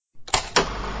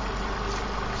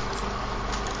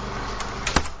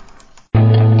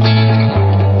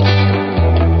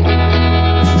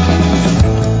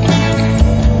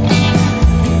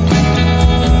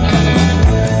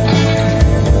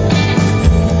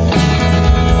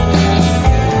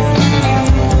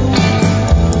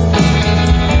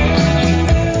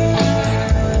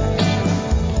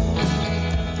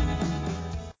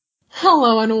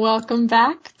everyone. Welcome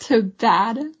back to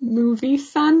Bad Movie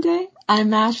Sunday.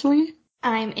 I'm Ashley.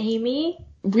 I'm Amy.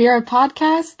 We are a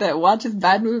podcast that watches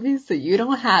bad movies so you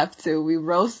don't have to. We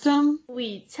roast them.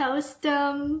 We toast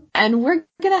them. And we're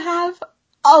going to have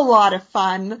a lot of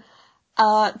fun.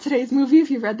 Today's movie,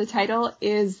 if you read the title,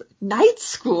 is Night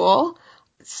School,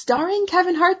 starring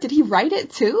Kevin Hart. Did he write it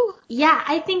too? Yeah,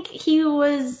 I think he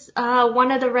was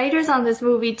one of the writers on this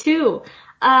movie too.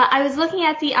 I was looking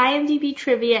at the IMDb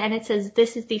trivia and it says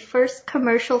this is the first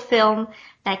commercial film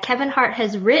that Kevin Hart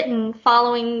has written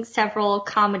following several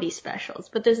comedy specials.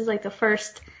 But this is like the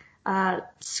first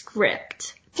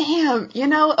script. Damn,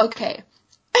 okay.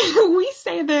 We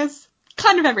say this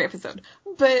kind of every episode,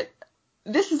 but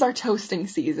this is our toasting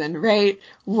season, right?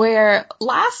 Where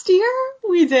last year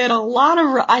we did a lot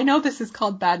of, I know this is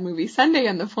called Bad Movie Sunday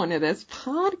and the point of this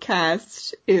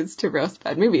podcast is to roast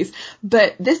bad movies,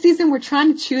 but this season we're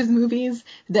trying to choose movies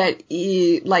that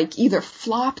either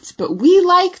flopped but we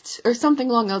liked or something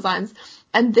along those lines.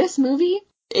 And this movie,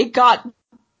 it got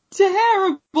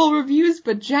terrible reviews,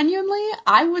 but genuinely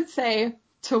I would say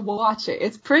to watch it.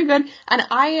 It's pretty good. And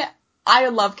I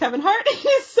love Kevin Hart.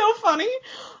 He's so funny.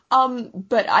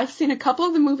 But I've seen a couple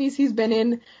of the movies he's been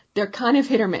in. They're kind of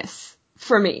hit or miss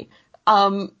for me.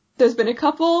 There's been a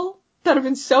couple that have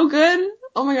been so good.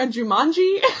 Oh my God,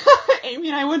 Jumanji. Amy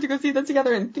and I went to go see that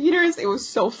together in theaters. It was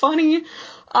so funny.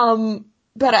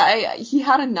 But he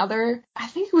had another, I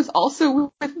think it was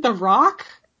also with The Rock,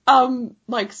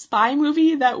 spy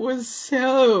movie that was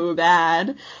so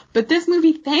bad. But this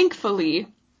movie, thankfully,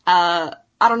 I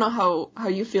don't know how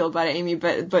you feel about it, Amy,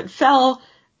 but fell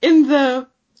in the,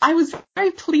 I was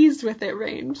very pleased with it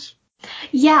range.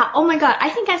 Yeah, oh my God, I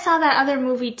think I saw that other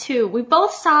movie too. We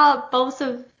both saw both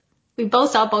of the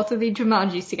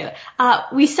Jumanjis together.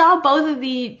 We saw both of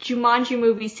the Jumanji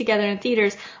movies together in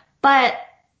theaters, but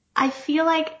I feel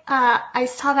like I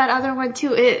saw that other one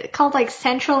too. It called like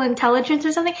Central Intelligence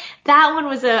or something. That one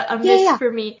was a miss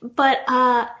for me. But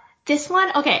this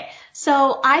one, okay.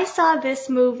 So I saw this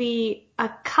movie a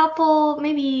couple,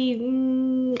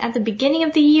 maybe at the beginning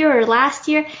of the year or last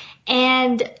year,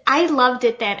 and I loved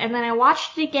it then. And then I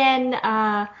watched it again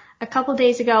a couple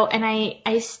days ago, and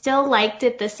I still liked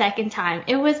it the second time.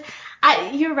 It was,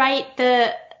 you're right,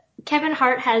 Kevin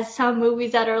Hart has some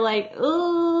movies that are like,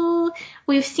 ooh,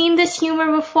 we've seen this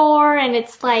humor before, and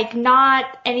it's like not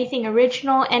anything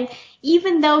original. And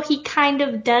even though he kind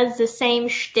of does the same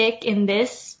shtick in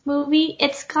this movie,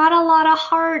 it's got a lot of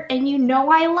heart, and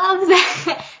I love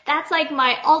that.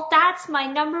 That's my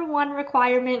number one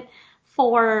requirement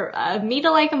for me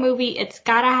to like a movie. It's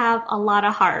gotta have a lot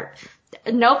of heart.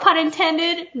 No pun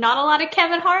intended, not a lot of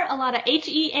Kevin Hart, a lot of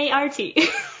H-E-A-R-T.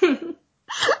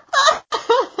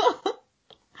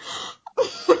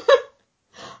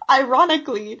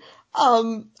 Ironically,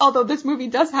 although this movie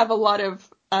does have a lot of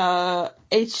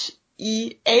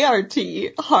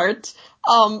H-E-A-R-T heart,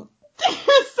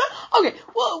 okay,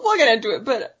 we'll get into it,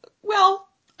 but,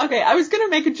 okay, I was gonna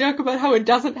make a joke about how it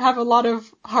doesn't have a lot of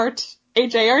heart,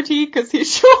 H-A-R-T, because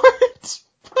he's short.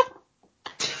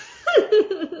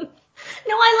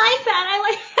 No, I like that. I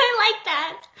like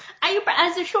that.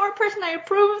 As a short person, I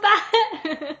approve of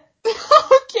that.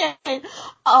 Okay.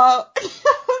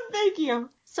 Thank you.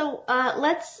 So,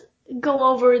 let's go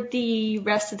over the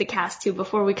rest of the cast too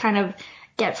before we kind of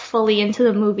get fully into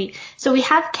the movie. So we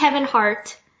have Kevin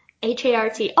Hart,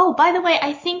 H-A-R-T. Oh, by the way,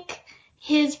 I think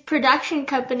his production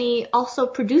company also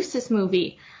produced this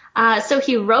movie. So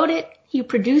he wrote it, he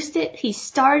produced it, he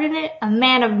starred in it, a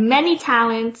man of many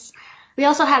talents. We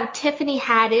also have Tiffany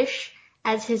Haddish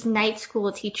as his night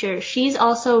school teacher. She's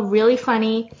also really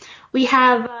funny. We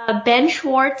have Ben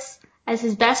Schwartz as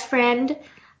his best friend.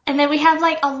 And then we have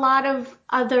like a lot of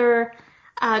other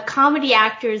comedy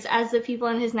actors as the people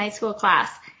in his night school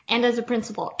class and as a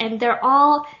principal. And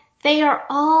they are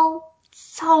all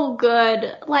so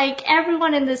good. Like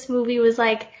everyone in this movie was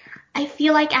like, I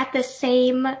feel like at the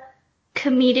same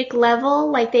comedic level.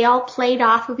 Like they all played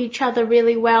off of each other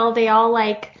really well. They all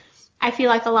I feel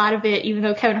like a lot of it, even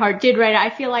though Kevin Hart did write it,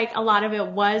 I feel like a lot of it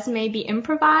was maybe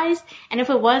improvised. And if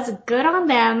it was good on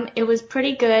them, it was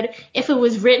pretty good. If it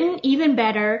was written, even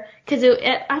better. Cause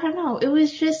I don't know, it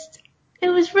was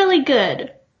really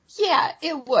good. Yeah,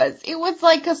 it was. It was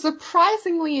like a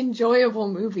surprisingly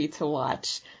enjoyable movie to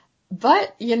watch.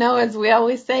 But, as we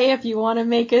always say, if you want to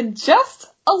make it just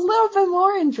a little bit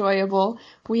more enjoyable,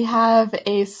 we have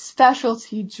a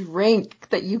specialty drink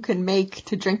that you can make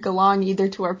to drink along either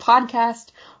to our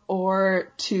podcast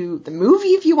or to the movie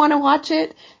if you want to watch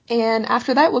it. And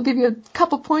after that, we'll give you a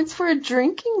couple points for a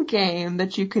drinking game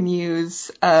that you can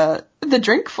use the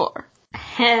drink for.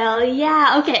 Hell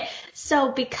yeah. Okay.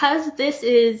 So because this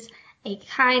is a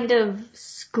kind of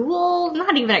school,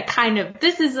 not even a kind of,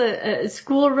 this is a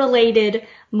school-related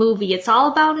movie. It's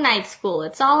all about night school.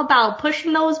 It's all about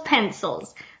pushing those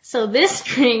pencils. So this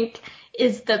drink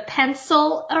is the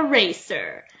pencil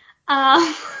eraser.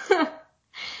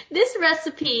 This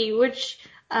recipe, which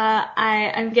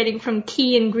I'm getting from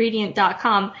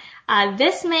keyingredient.com,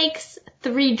 this makes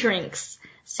 3 drinks.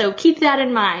 So keep that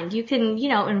in mind. You can,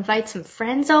 invite some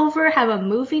friends over, have a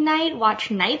movie night,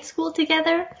 watch Night School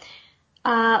together.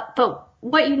 But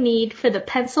what you need for the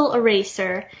pencil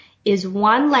eraser is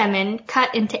 1 lemon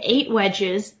cut into 8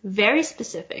 wedges, very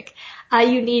specific.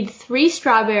 You need 3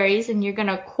 strawberries, and you're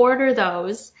gonna quarter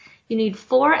those. You need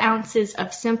 4 ounces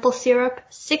of simple syrup,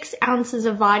 6 ounces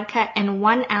of vodka, and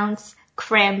 1 ounce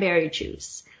cranberry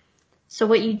juice. So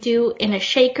what you do in a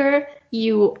shaker,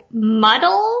 you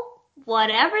muddle,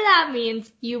 whatever that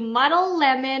means, you muddle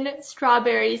lemon,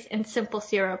 strawberries, and simple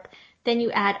syrup. Then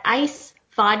you add ice,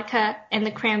 vodka, and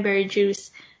the cranberry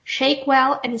juice. Shake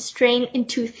well and strain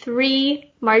into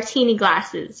 3 martini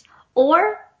glasses.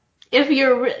 Or, if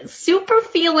you're super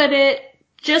feeling it,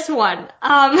 just 1.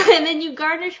 And then you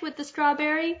garnish with the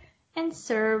strawberry and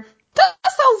serve. That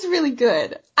sounds really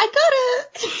good. I gotta,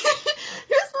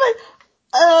 here's my,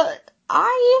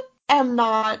 I am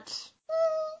not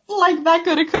like that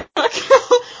good a cook,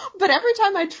 but every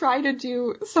time I try to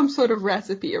do some sort of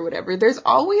recipe or whatever, there's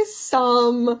always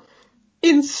some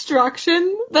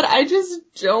instruction that I just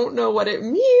don't know what it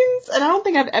means, and I don't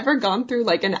think I've ever gone through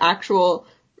like an actual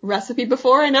recipe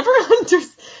before. I never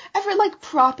ever like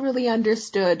properly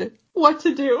understood what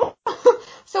to do.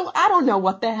 So I don't know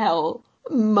what the hell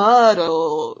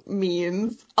muddle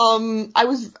means. I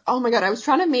was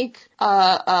trying to make,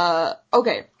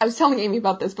 okay, I was telling Amy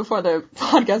about this before the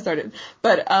podcast started,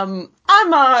 but, I'm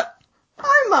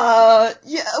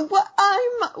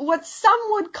what some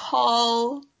would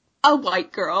call a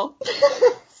white girl.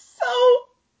 So,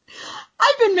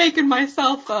 I've been making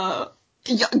myself, y'all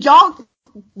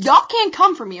can't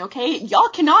come for me, okay? Y'all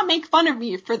cannot make fun of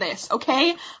me for this,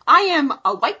 okay? I am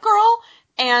a white girl,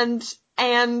 and,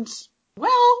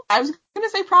 well, I was gonna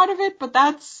say proud of it, but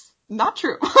that's not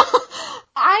true.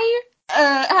 I,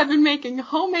 have been making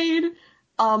homemade,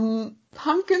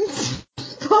 pumpkin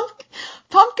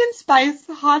spice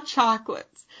hot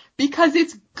chocolates because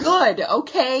it's good,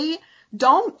 okay?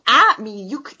 Don't at me.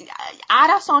 You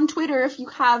add us on Twitter if you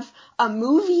have a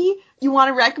movie you want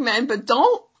to recommend, but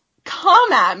don't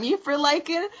come at me for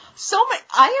liking so much.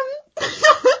 I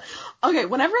am okay,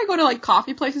 whenever I go to like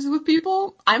coffee places with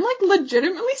people, I'm like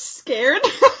legitimately scared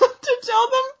to tell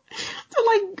them to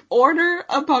like order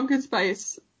a pumpkin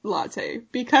spice latte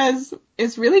because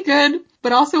it's really good,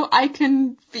 but also I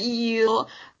can feel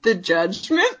the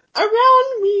judgment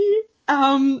around me.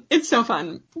 It's so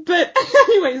fun. But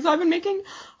anyway, so I've been making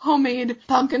homemade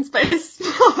pumpkin spice,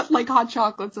 like hot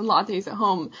chocolates and lattes at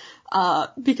home,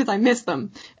 because I miss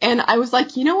them. And I was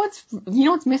like, you know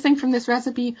what's missing from this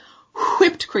recipe?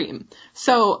 Whipped cream.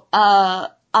 So,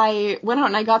 I went out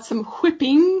and I got some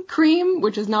whipping cream,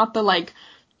 which is not the like,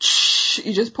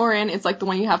 you just pour in, it's like the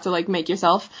one you have to like make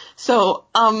yourself. So,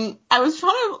 I was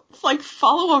trying to like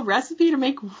follow a recipe to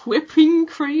make whipping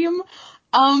cream,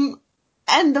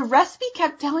 and the recipe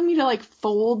kept telling me to like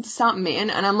fold something in,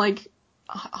 and I'm like,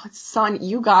 oh, son,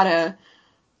 you gotta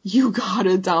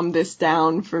dumb this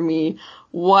down for me.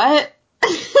 What?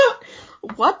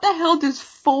 What the hell does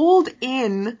fold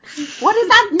in? What does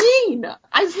that mean?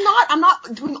 I'm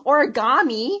not doing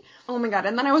origami. Oh my god.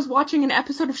 And then I was watching an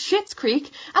episode of Schitt's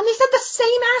Creek, and they said the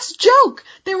same ass joke.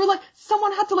 They were like,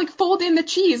 someone had to like fold in the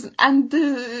cheese, and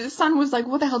the son was like,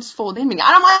 what the hell does fold in mean? And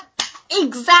I'm like,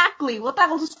 exactly. What the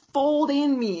hell does fold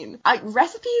in mean?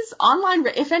 Recipes online,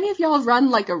 if any of y'all run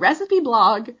like a recipe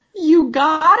blog, you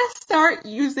gotta start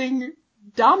using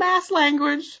dumbass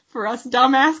language for us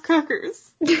dumbass cookers.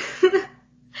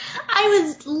 I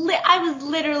was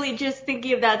literally just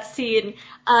thinking of that scene,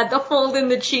 the fold in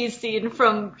the cheese scene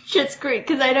from Schitt's Creek,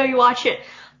 because I know you watch it.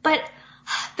 But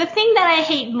the thing that I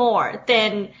hate more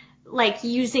than like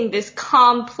using this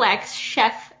complex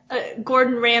chef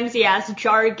Gordon Ramsay-ass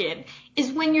jargon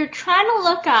is when you're trying to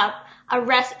look up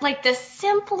like the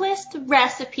simplest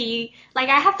recipe. Like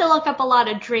I have to look up a lot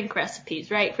of drink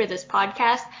recipes, right, for this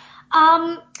podcast.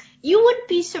 You would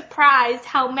be surprised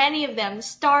how many of them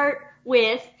start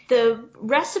with the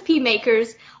recipe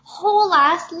maker's whole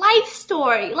ass life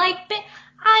story. Like,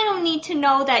 I don't need to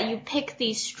know that you picked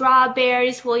these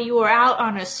strawberries while you were out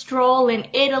on a stroll in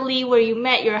Italy where you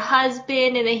met your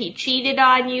husband and then he cheated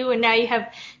on you and now you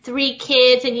have 3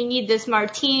 kids and you need this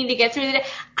martini to get through the day.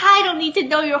 I don't need to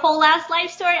know your whole ass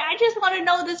life story. I just want to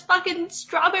know this fucking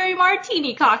strawberry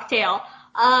martini cocktail.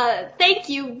 Thank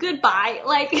you. Goodbye.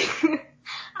 Like,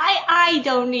 I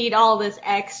don't need all this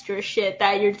extra shit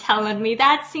that you're telling me.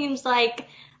 That seems like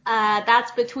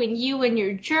that's between you and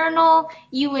your journal,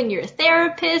 you and your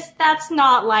therapist. That's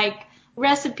not like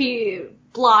recipe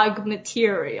blog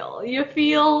material. You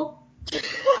feel?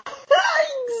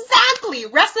 Exactly.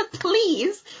 Recipe,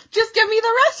 please. Just give me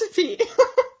the recipe.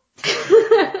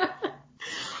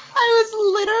 I was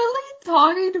literally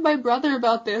talking to my brother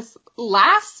about this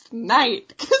last night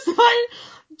because I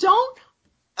don't.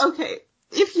 Okay,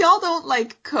 if y'all don't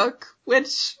like cook,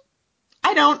 which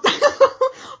I don't,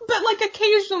 but like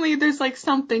occasionally there's like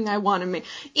something I want to make.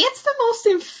 It's the most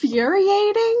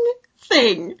infuriating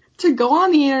thing to go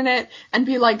on the internet and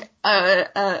be like,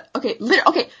 okay,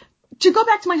 to go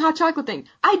back to my hot chocolate thing.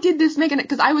 I did this making it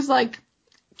because I was like,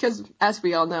 because as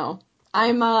we all know,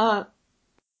 I'm a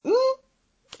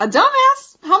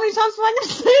dumbass. How many times am I going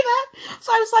to say that?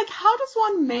 So I was like, how does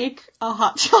one make a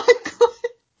hot chocolate?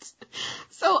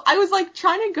 So I was like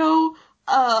trying to go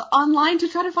online to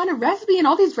try to find a recipe, and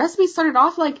all these recipes started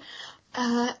off like,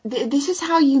 this is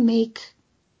how you make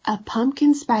a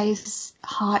pumpkin spice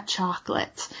hot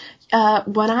chocolate.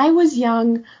 When I was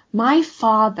young, my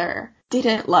father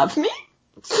didn't love me,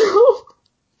 so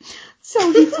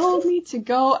he told me to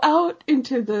go out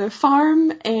into the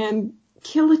farm and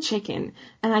kill a chicken,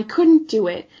 and I couldn't do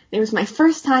it. It was my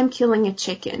first time killing a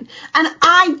chicken, and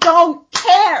I don't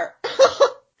care.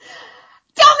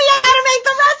 Tell me how to make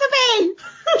the recipe!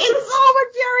 It's so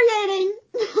infuriating.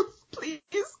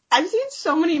 Please. I've seen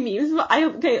so many memes, but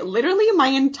literally my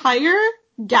entire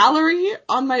gallery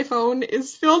on my phone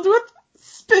is filled with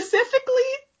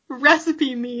specifically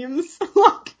recipe memes.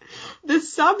 Like, the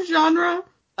subgenre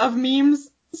of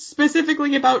memes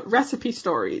specifically about recipe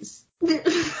stories.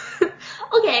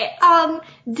 Okay,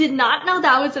 did not know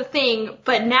that was a thing,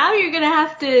 but now you're gonna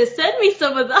have to send me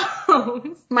some of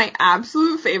those. My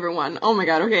absolute favorite one. Oh my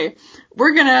god, okay.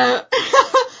 We're gonna,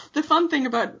 the fun thing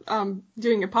about,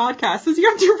 doing a podcast is you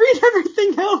have to read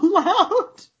everything out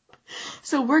loud.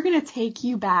 So we're gonna take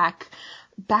you back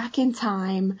in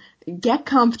time, get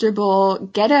comfortable,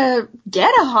 get a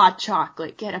hot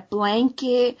chocolate, get a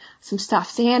blanket, some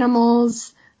stuffed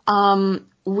animals.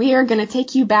 We are gonna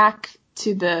take you back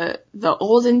to the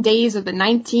olden days of the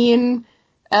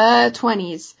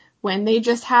 1920s when they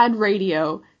just had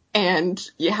radio and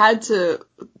you had to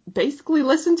basically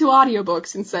listen to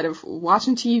audiobooks instead of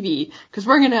watching TV, because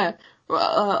we're gonna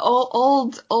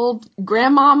old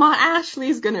grandmama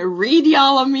Ashley's gonna read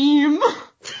y'all a meme.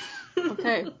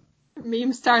 Okay,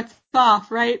 meme starts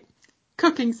off, right?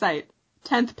 Cooking site,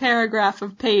 10th paragraph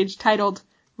of page titled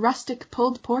Rustic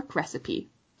Pulled Pork Recipe.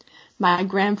 My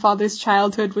grandfather's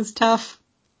childhood was tough.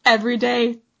 Every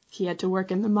day, he had to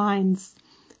work in the mines.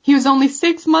 He was only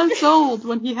 6 months old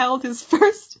when he held his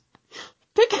first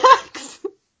pickaxe.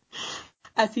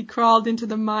 As he crawled into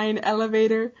the mine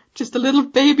elevator, just a little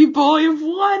baby boy of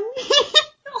 1.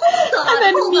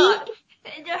 Hold on.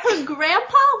 Her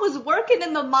grandpa was working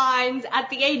in the mines at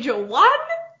the age of 1?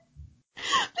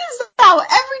 This is how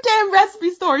every damn recipe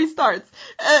story starts.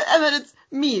 And then it's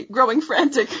me growing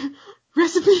frantic.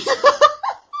 Recipe.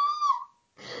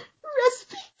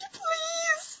 Recipe,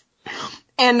 please.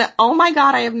 And oh my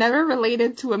god, I have never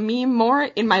related to a meme more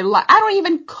in my life. I don't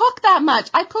even cook that much.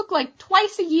 I cook like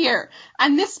twice a year.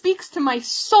 And this speaks to my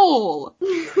soul.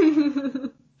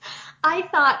 I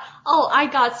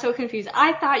got so confused.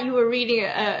 I thought you were reading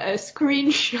a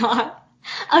screenshot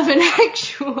of an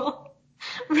actual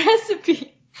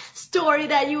recipe story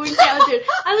that you encountered.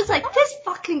 I was like, this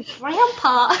fucking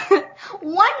grandpa,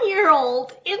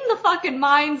 1-year-old in the fucking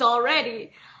mines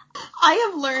already. I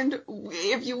have learned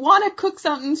if you want to cook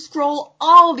something, scroll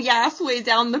all the ass way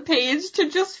down the page to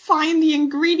just find the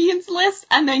ingredients list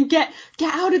and then get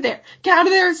out of there. Get out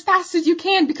of there as fast as you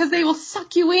can because they will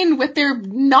suck you in with their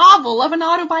novel of an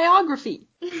autobiography.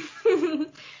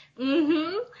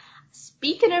 Mm-hmm.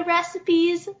 Speaking of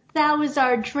recipes, that was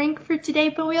our drink for today,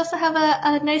 but we also have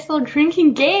a nice little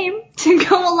drinking game to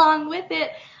go along with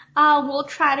it. We'll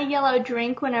try to yell out a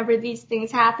drink whenever these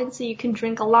things happen so you can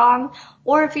drink along.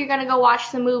 Or if you're going to go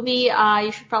watch the movie,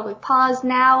 you should probably pause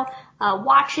now,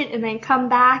 watch it, and then come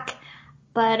back.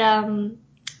 But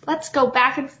let's go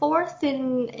back and forth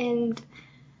and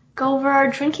go over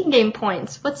our drinking game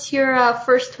points. What's your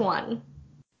first one?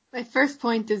 My first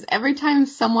point is every time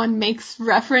someone makes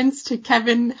reference to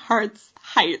Kevin Hart's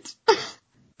height.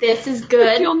 This is Which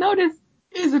good. you'll notice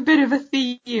is a bit of a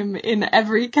theme in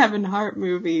every Kevin Hart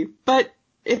movie, but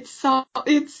it's still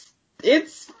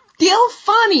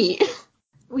funny.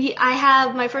 I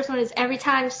have, my first one is every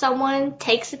time someone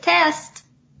takes a test.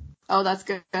 Oh, that's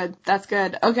good. That's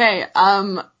good. Okay,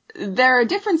 there are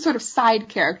different sort of side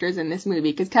characters in this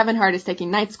movie because Kevin Hart is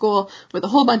taking night school with a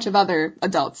whole bunch of other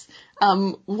adults.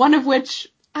 One of which,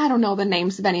 I don't know the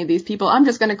names of any of these people. I'm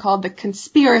just going to call the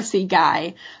conspiracy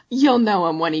guy. You'll know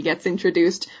him when he gets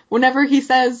introduced. Whenever he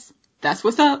says, "That's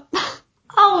what's up."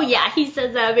 Oh yeah, he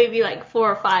says that maybe like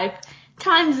 4 or 5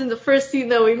 times in the first scene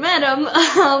that we met him.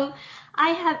 I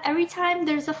have every time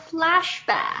there's a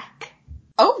flashback.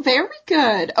 Oh, very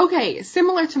good. Okay,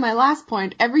 similar to my last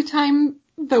point, every time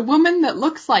the woman that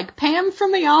looks like Pam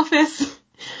from The Office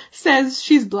says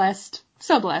she's blessed.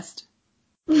 So blessed.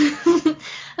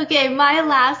 Okay, my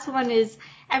last one is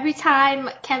every time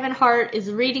Kevin Hart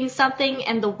is reading something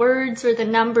and the words or the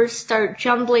numbers start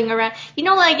jumbling around. You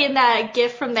know, like in that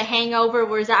gif from The Hangover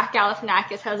where Zach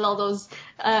Galifianakis has all those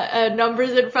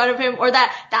numbers in front of him, or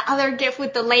that other gif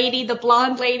with the lady, the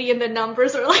blonde lady, and the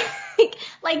numbers are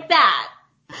like that.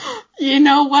 You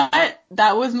know what?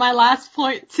 That was my last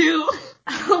point too.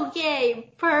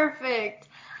 Okay, perfect.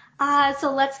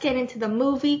 So let's get into the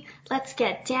movie. Let's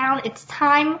get down. It's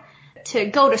time to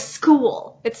go to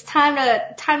school. It's time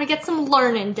to get some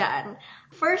learning done.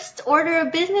 First order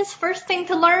of business, first thing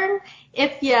to learn.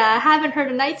 If you haven't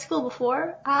heard of night school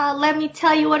before, let me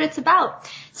tell you what it's about.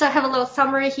 So I have a little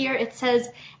summary here. It says,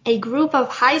 a group of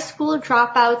high school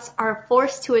dropouts are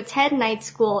forced to attend night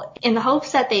school in the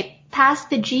hopes that they pass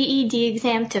the GED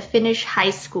exam to finish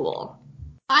high school.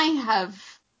 I have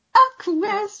a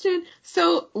question.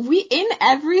 So in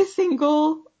every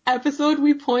single episode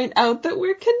we point out that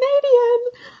we're Canadian.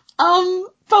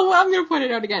 But I'm gonna point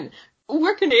it out again.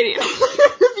 We're Canadian,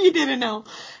 if you didn't know.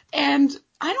 And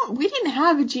we didn't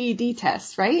have a GED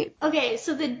test, right? Okay,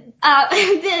 so the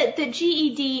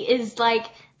GED is like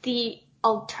the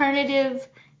alternative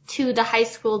to the high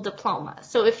school diploma.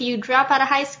 So if you drop out of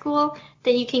high school,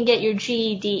 then you can get your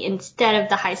GED instead of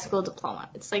the high school diploma.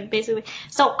 It's like basically,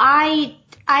 so I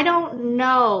don't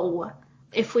know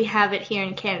if we have it here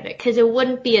in Canada because it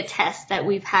wouldn't be a test that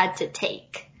we've had to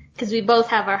take because we both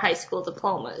have our high school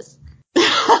diplomas.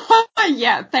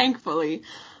 Yeah, thankfully.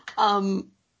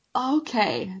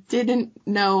 Okay, didn't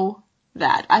know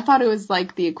that. I thought it was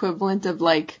like the equivalent of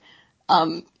like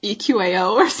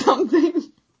EQAO or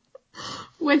something,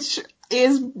 which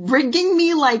is bringing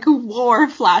me like war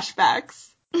flashbacks.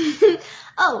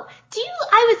 Oh,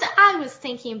 I was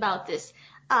thinking about this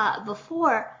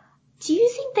before. Do you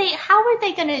think how are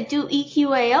they gonna do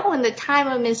EQAO in the time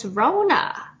of Miss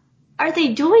Rona? Are they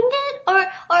doing it,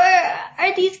 or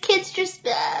are these kids just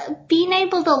being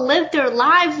able to live their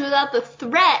lives without the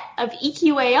threat of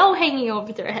EQAO hanging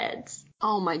over their heads?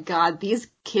 Oh my god, these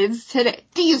kids today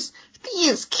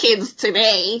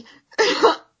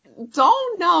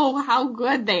don't know how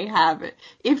good they have it.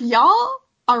 If y'all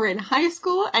are in high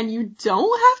school and you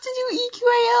don't have to do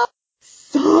EQAL,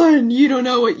 son, you don't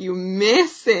know what you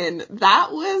missing.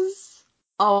 That was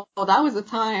a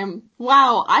time.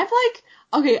 Wow,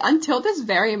 okay, until this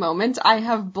very moment, I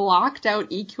have blocked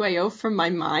out EQAO from my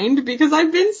mind because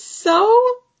I've been so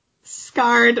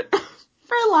scarred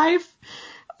for life.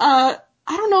 I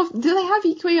don't know do they have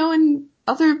EQAO in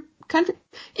other countries?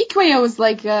 EQAO is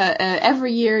like,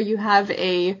 every year you have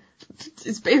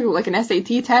it's basically like an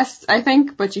SAT test, I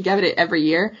think, but you get it every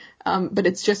year. But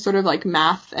it's just sort of like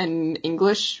math and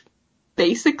English,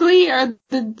 basically, are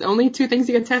the only two things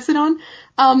you get tested on.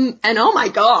 And oh my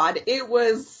god, it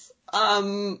was,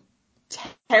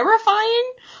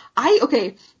 terrifying.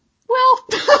 Okay, well,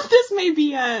 this may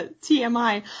be a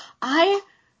TMI.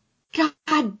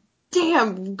 God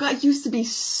damn, I used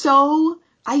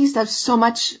to have so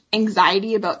much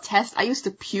anxiety about tests. I used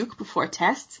to puke before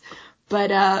tests. But,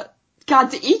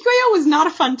 God, the EQAO was not a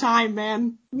fun time,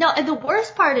 man. No, and the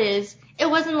worst part is, it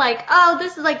wasn't like, oh,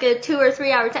 this is like a 2 or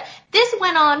 3 hour test. This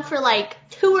went on for like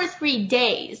 2 or 3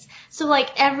 days. So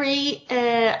like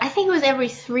I think it was every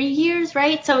 3 years,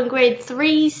 right? So in grade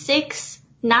 3, 6,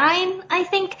 9, I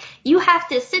think, you have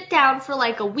to sit down for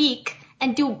like a week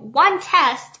and do one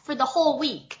test for the whole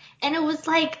week. And it was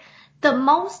like the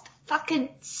most fucking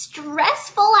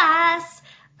stressful ass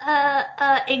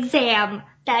exam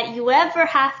that you ever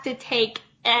have to take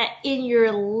in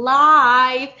your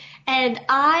life. And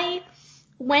I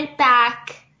went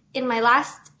back in my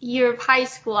last year of high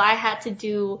school. I had to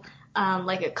do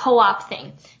like a co-op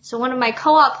thing. So one of my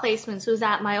co-op placements was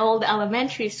at my old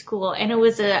elementary school, and it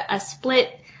was a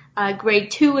split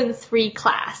grade 2 and 3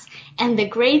 class. And the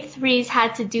grade 3s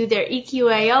had to do their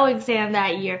EQAO exam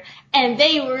that year. And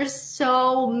they were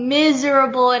so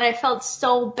miserable and I felt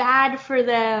so bad for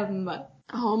them.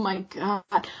 Oh my God.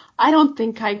 I don't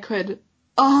think I could.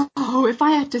 Oh, if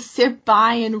I had to sit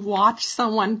by and watch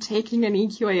someone taking an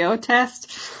EQAO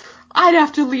test, I'd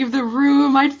have to leave the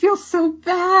room. I'd feel so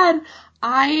bad.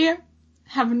 I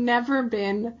have never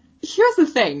been. Here's the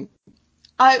thing.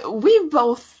 We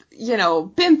both,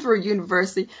 been through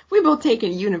university. We both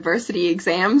taken university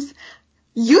exams.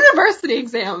 University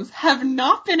exams have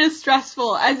not been as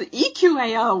stressful as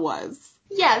EQAO was.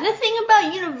 Yeah, the thing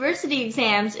about university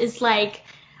exams is like,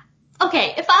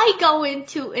 okay, if I go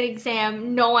into an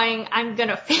exam knowing I'm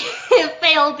gonna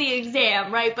fail the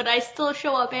exam, right, but I still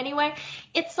show up anyway,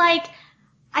 it's like,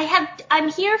 I'm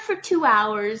here for 2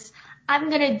 hours, I'm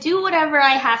gonna do whatever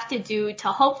I have to do to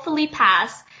hopefully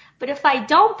pass, but if I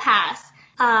don't pass,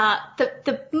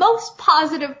 the most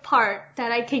positive part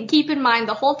that I can keep in mind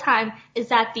the whole time is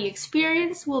that the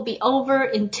experience will be over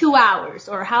in 2 hours,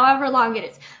 or however long it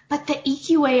is. But the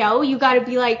EQAO, you gotta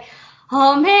be like,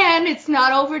 oh man, it's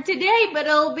not over today, but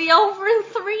it'll be over in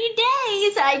 3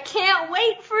 days. I can't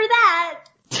wait for that.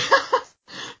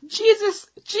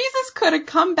 Jesus could have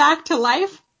come back to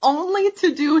life only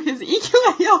to do his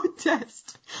EQAO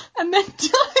test and then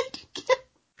died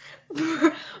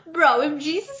again. Bro, if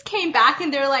Jesus came back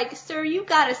and they're like, sir, you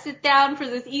gotta sit down for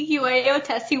this EQAO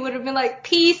test, he would have been like,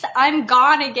 peace, I'm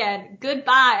gone again.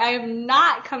 Goodbye. I am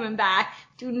not coming back.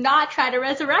 Do not try to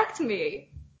resurrect me.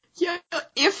 Yeah,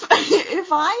 if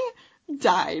I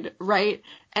died, right,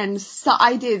 and so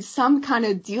I did some kind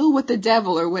of deal with the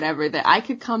devil or whatever, that I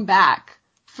could come back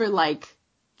for like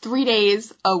 3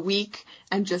 days, a week,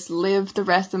 and just live the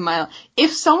rest of my life.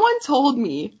 If someone told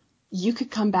me you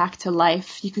could come back to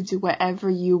life, you could do whatever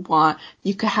you want,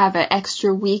 you could have an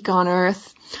extra week on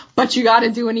Earth, but you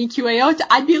gotta do an EQAO,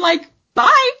 I'd be like,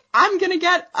 bye, I'm gonna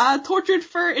get tortured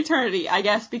for eternity, I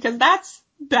guess, because that's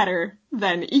better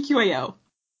than EQAO.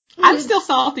 I'm still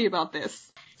salty about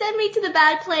this. Send me to the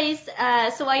bad place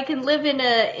so I can live in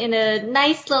a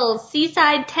nice little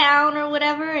seaside town or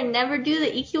whatever and never do the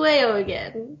EQAO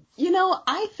again.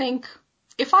 I think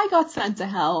if I got sent to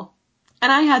hell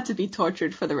and I had to be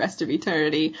tortured for the rest of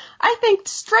eternity, I think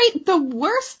straight the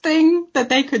worst thing that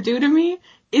they could do to me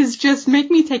is just make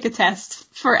me take a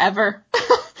test forever.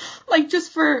 Like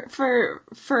just for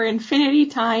infinity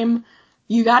time,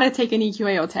 you gotta take an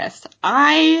EQAO test.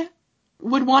 I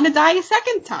would want to die a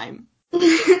second time.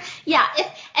 Yeah,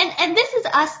 and this is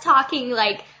us talking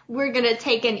like we're gonna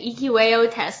take an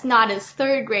EQAO test, not as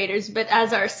third graders, but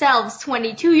as ourselves,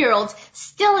 22-year-olds,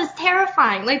 still is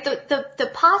terrifying. Like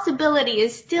the possibility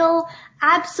is still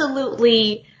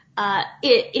absolutely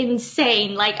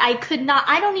insane. Like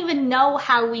I don't even know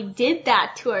how we did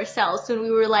that to ourselves when we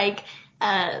were like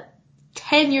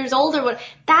 10 years old or what.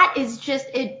 That is just,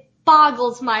 it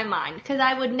boggles my mind, because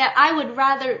I would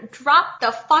rather drop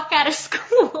the fuck out of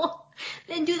school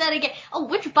than do that again. Oh,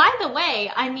 which by the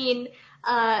way, I mean,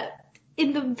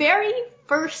 in the very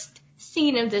first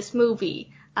scene of this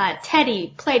movie,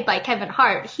 Teddy, played by Kevin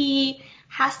Hart, he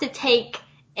has to take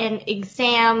an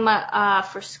exam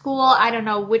for school. I don't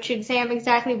know which exam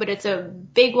exactly, but it's a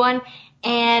big one.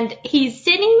 And he's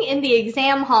sitting in the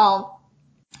exam hall,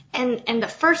 and the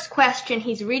first question,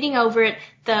 he's reading over it,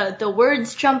 the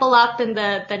words jumble up and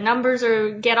the numbers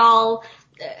get all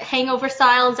hangover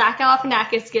style, Zach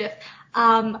Galifianakis gif.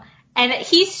 And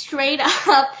he straight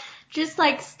up just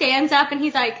like stands up and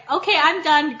he's like, okay, I'm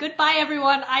done. Goodbye,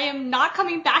 everyone. I am not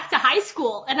coming back to high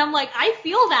school. And I'm like, I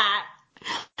feel that.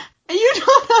 You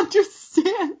don't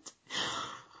understand.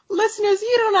 Listeners,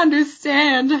 you don't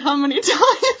understand how many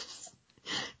times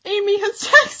Amy has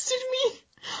texted me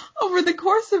over the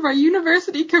course of our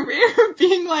university career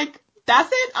being like,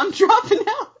 that's it, I'm dropping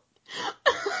out.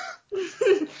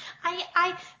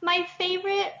 My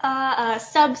favorite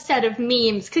subset of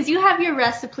memes, because you have your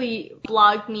recipe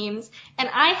blog memes, and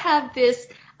I have this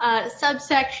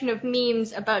subsection of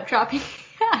memes about dropping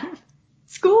out of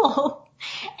school.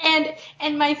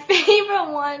 And my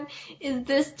favorite one is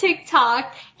this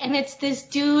TikTok, and it's this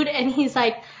dude, and he's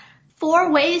like,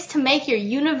 4 ways to make your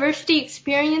university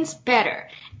experience better.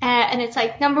 And it's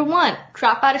like, number 1,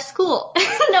 drop out of school.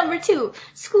 Number 2,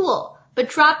 school, but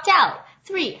dropped out.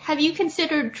 3, have you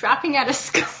considered dropping out of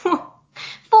school?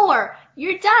 4,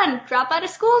 you're done. Drop out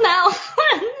of school now.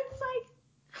 And it's like,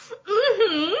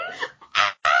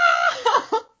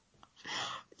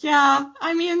 Yeah,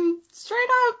 I mean, straight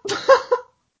up.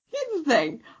 Here's the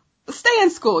thing. Stay in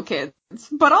school, kids.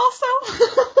 But also,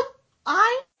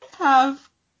 I have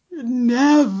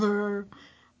never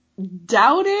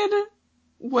doubted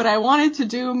what I wanted to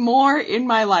do more in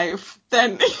my life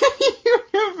than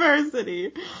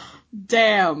university.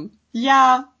 Damn.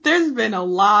 Yeah, there's been a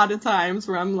lot of times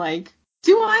where I'm like,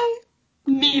 do I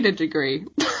need a degree?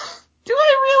 Do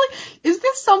I really? Is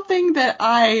this something that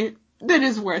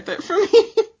is worth it for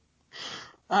me?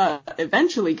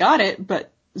 Eventually got it,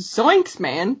 but zoinks,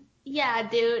 man. Yeah,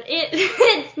 dude,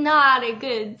 it's not a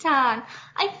good time.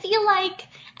 I feel like,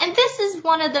 and this is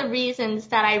one of the reasons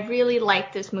that I really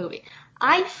like this movie.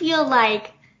 I feel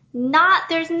like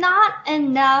there's not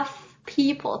enough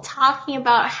people talking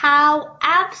about how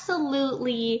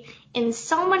absolutely, in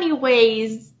so many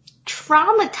ways,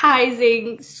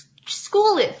 traumatizing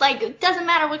school is. Like, it doesn't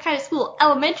matter what kind of school.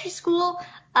 Elementary school,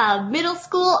 middle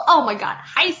school, oh my god,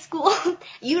 high school,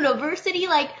 university,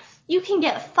 like, you can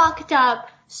get fucked up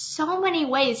so many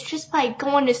ways just by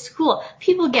going to school.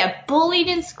 People get bullied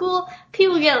in school.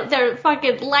 People get their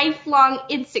fucking lifelong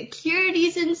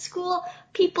insecurities in school.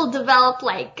 People develop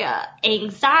like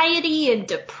anxiety and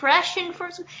depression for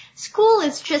school.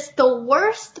 Is just the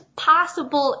worst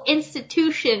possible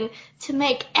institution to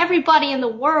make everybody in the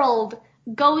world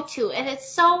go to, and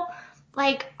it's so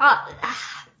like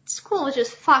school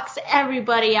just fucks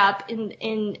everybody up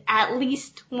in at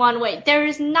least one way. There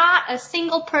is not a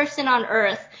single person on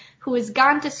earth who has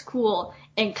gone to school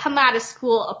and come out of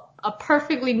school a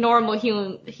perfectly normal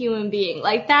human being.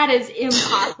 Like, that is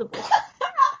impossible.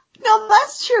 No,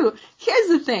 that's true. Here's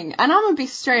the thing, and I'm gonna be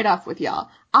straight up with y'all.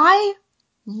 I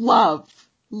love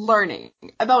learning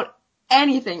about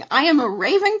anything. I am a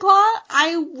Ravenclaw.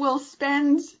 I will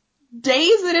spend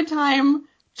days at a time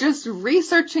just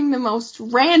researching the most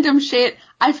random shit.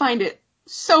 I find it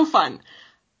so fun.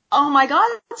 Oh my god,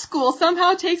 school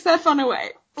somehow takes that fun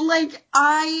away. Like,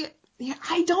 I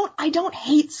don't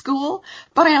hate school,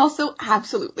 but I also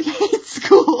absolutely hate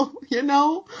school, you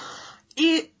know?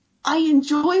 I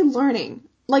enjoy learning,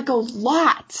 like, a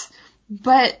lot,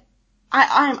 but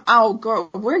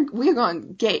we're going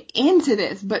to get into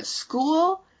this, but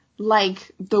school,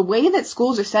 like, the way that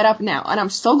schools are set up now, and I'm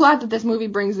so glad that this movie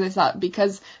brings this up,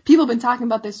 because people have been talking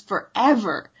about this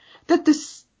forever, that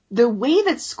the way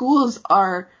that schools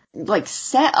are, like,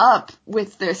 set up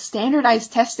with the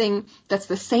standardized testing that's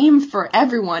the same for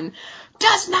everyone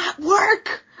does not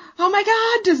work. Oh my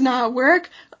god, does not work.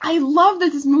 I love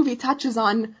that this movie touches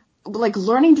on, like,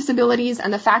 learning disabilities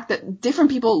and the fact that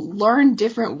different people learn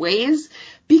different ways,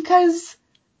 because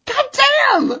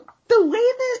goddamn, the way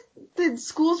that the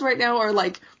schools right now are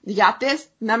like, you got this,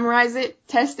 memorize it,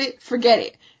 test it, forget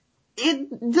it. It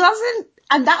doesn't,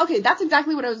 and that's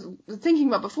exactly what I was thinking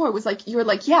about before. It was like, you were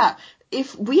like, yeah,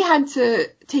 if we had to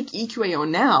take EQAO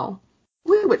now,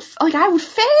 I would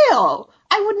fail.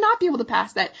 I would not be able to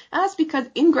pass that. And that's because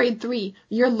in grade 3,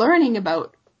 you're learning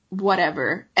about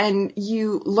whatever, and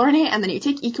you learn it, and then you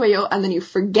take EQAO, and then you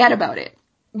forget about it.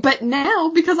 But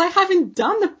now, because I haven't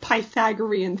done the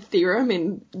Pythagorean theorem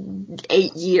in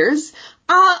 8 years,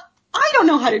 I don't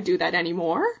know how to do that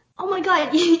anymore. Oh my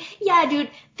god, yeah, dude,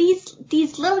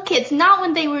 these little kids, not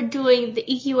when they were doing the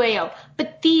EQAO,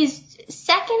 but these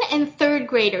second and third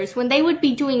graders, when they would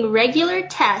be doing regular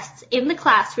tests in the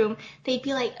classroom, they'd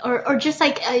be like, or just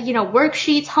like,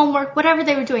 worksheets, homework, whatever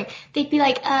they were doing, they'd be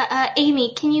like,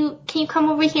 Amy, can you come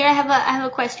over here? I have a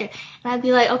question. And I'd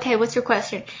be like, okay, what's your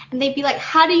question? And they'd be like,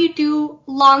 how do you do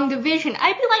long division?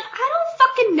 I'd be like, I don't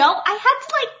fucking know. I had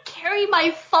to, like, carry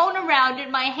my phone around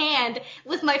in my hand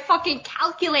with my fucking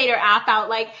calculator app out.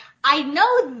 Like, I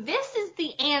know this is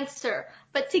the answer,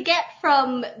 but to get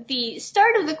from the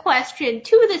start of the question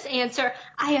to this answer,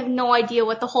 I have no idea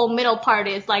what the whole middle part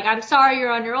is. Like, I'm sorry,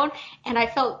 you're on your own. And I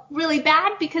felt really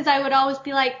bad because I would always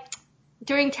be like,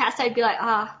 during tests, I'd be like,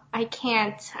 I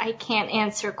can't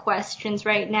answer questions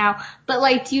right now. But,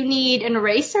 like, do you need an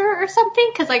eraser or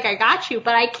something? Cause, like, I got you,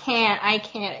 but I can't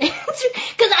answer.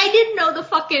 Cause I didn't know the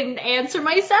fucking answer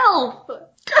myself.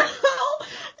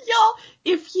 Y'all,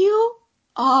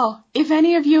 if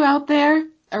any of you out there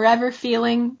are ever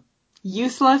feeling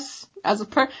useless as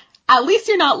at least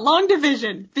you're not long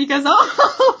division, because,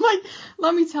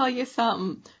 let me tell you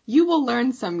something. You will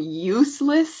learn some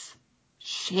useless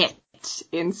shit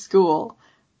in school.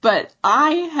 But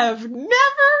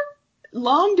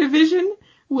long division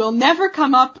will never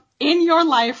come up in your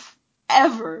life,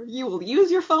 ever. You will use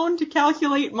your phone to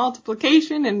calculate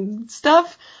multiplication and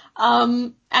stuff,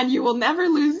 and you will never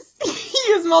use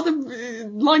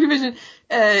long division,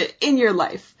 in your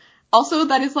life. Also,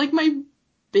 that is, like, my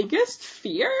biggest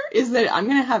fear, is that I'm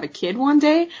gonna have a kid one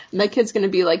day, and that kid's gonna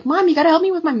be like, Mom, you gotta help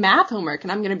me with my math homework,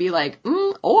 and I'm gonna be like,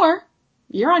 or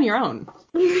you're on your own.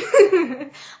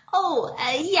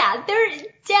 Yeah, they're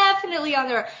definitely on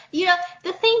their own. You know,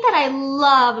 the thing that I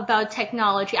love about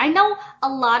technology, I know a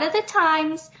lot of the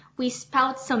times we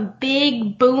spout some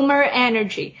big boomer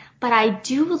energy, but I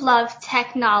do love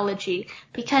technology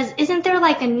because isn't there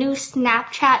like a new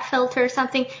Snapchat filter or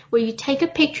something where you take a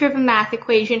picture of a math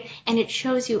equation and it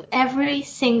shows you every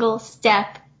single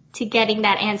step to getting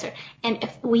that answer? And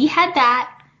if we had that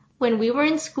when we were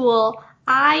in school,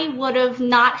 I would have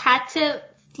not had to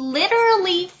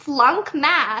literally flunk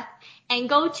math and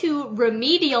go to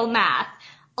remedial math.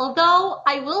 Although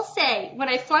I will say, when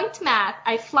I flunked math,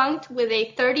 I flunked with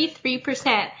a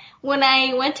 33%. When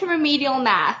I went to remedial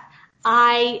math,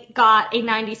 I got a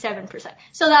 97%.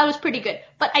 So that was pretty good.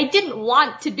 But I didn't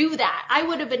want to do that. I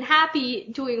would have been happy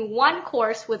doing one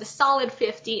course with a solid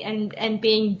 50 and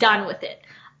being done with it.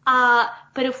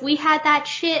 But if we had that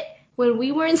shit when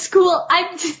we were in school,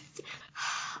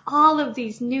 all of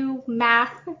these new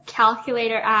math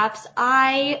calculator apps,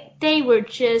 they were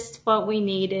just what we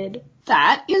needed.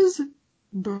 That is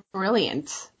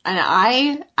brilliant. And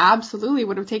I absolutely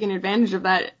would have taken advantage of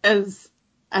that as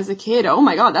a kid. Oh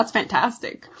my god, that's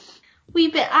fantastic.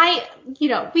 We've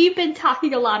been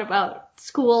talking a lot about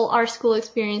our school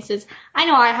experiences. I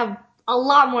know I have a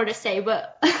lot more to say,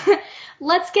 but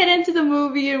let's get into the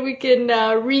movie and we can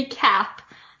recap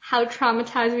how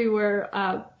traumatized we were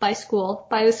by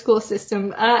the school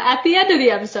system at the end of the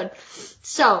episode.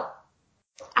 So,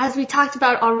 as we talked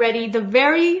about already, the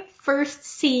very first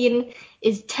scene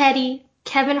is Teddy,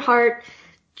 Kevin Hart,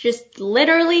 just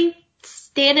literally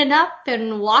standing up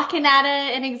and walking at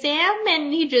an exam,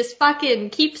 and he just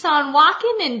fucking keeps on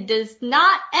walking and does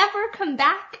not ever come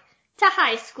back to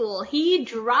high school. He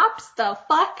drops the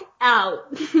fuck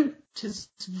out. Just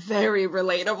very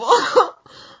relatable.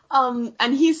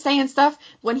 And he's saying stuff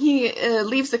when he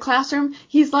leaves the classroom.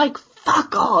 He's like,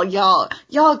 fuck all y'all.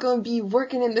 Y'all gonna be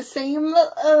working in the same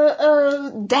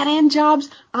dead-end jobs.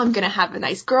 I'm gonna have a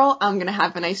nice girl. I'm gonna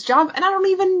have a nice job. And I don't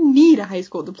even need a high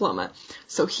school diploma.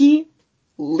 So he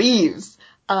leaves.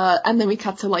 And then we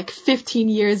cut to like 15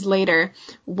 years later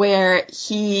where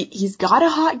he's got a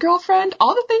hot girlfriend.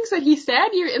 All the things that he said,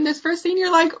 you're in this first scene,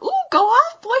 you're like, ooh, go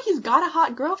off, boy, he's got a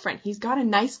hot girlfriend. He's got a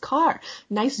nice car,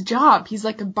 nice job. He's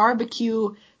like a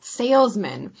barbecue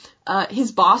salesman.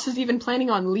 His boss is even planning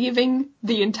on leaving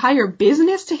the entire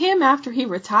business to him after he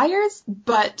retires.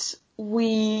 But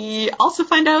we also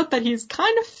find out that he's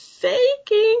kind of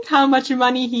faking how much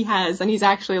money he has, and he's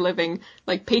actually living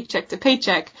like paycheck to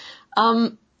paycheck.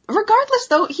 Regardless,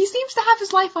 though, he seems to have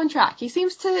his life on track. He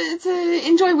seems to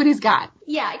enjoy what he's got.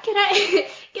 Yeah, can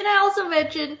I also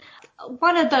mention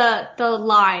one of the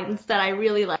lines that I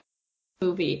really like in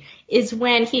the movie is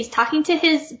when he's talking to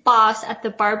his boss at the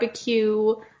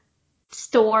barbecue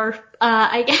store,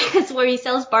 I guess, where he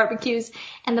sells barbecues,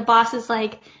 and the boss is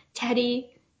like, Teddy,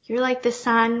 you're like the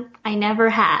son I never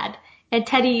had. And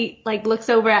Teddy like looks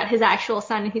over at his actual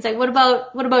son and he's like, what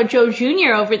about Joe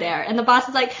Jr. over there? And the boss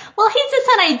is like, well, he's the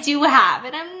son I do have,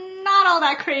 and I'm not all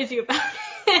that crazy about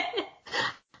it.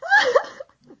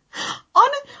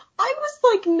 I was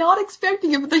like not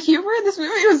expecting it, but the humor in this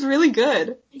movie was really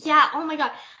good. Yeah, oh my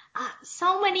god.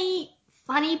 So many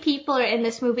funny people are in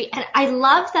this movie, and I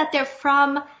love that they're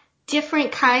from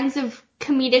different kinds of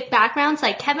comedic backgrounds.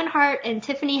 Like Kevin Hart and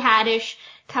Tiffany Haddish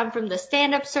come from the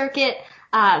stand-up circuit.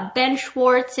 Ben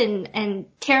Schwartz and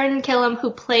Taran Killam,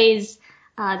 who plays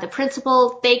the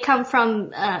principal, they come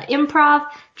from improv.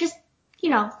 Just,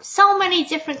 so many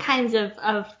different kinds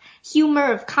of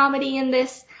humor, of comedy in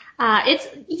this. It's,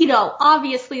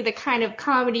 obviously the kind of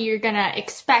comedy you're gonna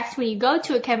expect when you go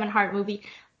to a Kevin Hart movie.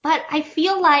 But I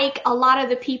feel like a lot of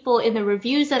the people in the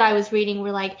reviews that I was reading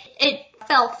were like, it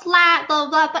fell flat, blah,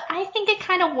 blah, blah. But I think it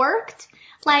kind of worked.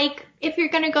 Like, if you're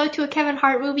gonna go to a Kevin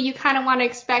Hart movie, you kind of want to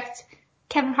expect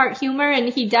Kevin Hart humor, and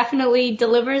he definitely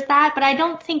delivers that, but I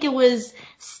don't think it was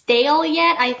stale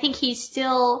yet. I think he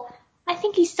still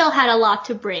had a lot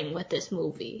to bring with this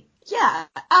movie. Yeah,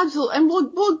 absolutely. And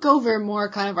we'll go over more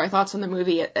kind of our thoughts on the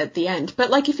movie at the end. But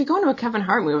like, if you go into a Kevin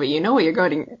Hart movie, you know the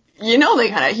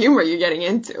kind of humor you're getting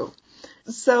into.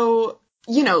 So,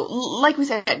 like we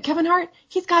said, Kevin Hart,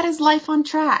 he's got his life on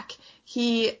track.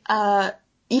 He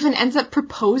even ends up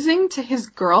proposing to his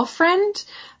girlfriend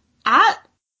at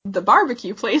the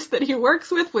barbecue place that he works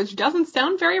with, which doesn't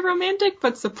sound very romantic,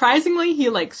 but surprisingly, he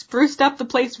like spruced up the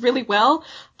place really well.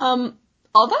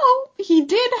 Although he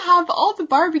did have all the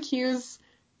barbecues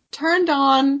turned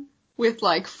on with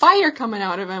like fire coming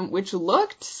out of them, which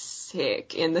looked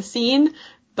sick in the scene,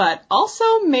 but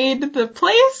also made the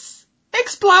place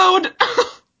explode.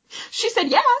 She said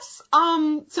yes,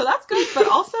 so that's good, but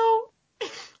also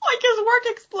Like his work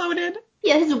exploded.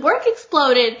 Yeah, his work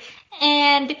exploded,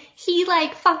 and he,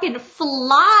 like, fucking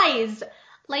flies.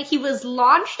 Like, he was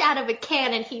launched out of a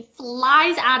cannon. He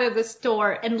flies out of the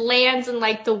store and lands in,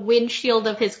 like, the windshield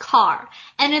of his car.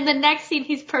 And in the next scene,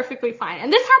 he's perfectly fine.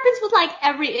 And this happens with, like,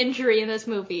 every injury in this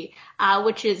movie,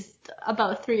 which is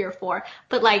about 3 or 4.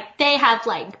 But, like, they have,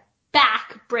 like,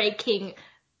 back-breaking,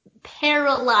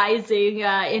 paralyzing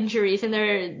injuries, and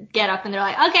they get up and they're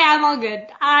like, okay, I'm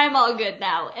all good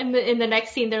now. And in the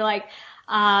next scene, they're like,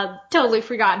 totally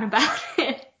forgotten about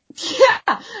it.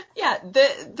 Yeah.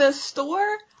 The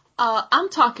store, I'm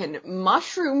talking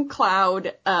mushroom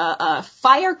cloud,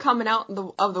 fire coming out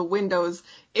of the windows,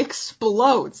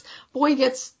 explodes. Boy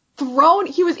gets thrown.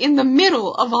 He was in the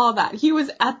middle of all that. He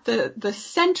was at the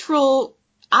central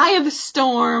eye of the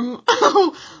storm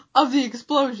of the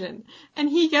explosion, and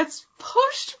he gets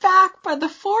pushed back by the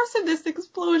force of this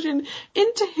explosion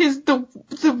into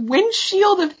the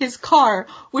windshield of his car,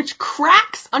 which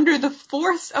cracks under the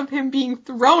force of him being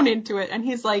thrown into it, and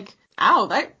he's like,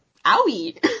 owie,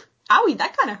 owie,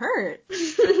 that kind of hurt.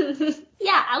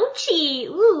 Yeah, ouchie,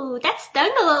 ooh, that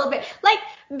stung a little bit. Like,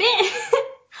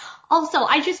 Also,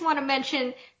 I just want to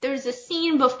mention there's a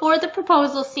scene before the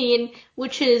proposal scene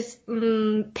which is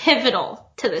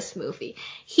pivotal to this movie.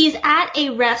 He's at a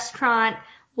restaurant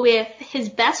with his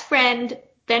best friend,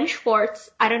 Ben Schwartz.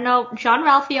 I don't know, John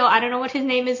Ralphio, I don't know what his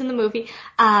name is in the movie.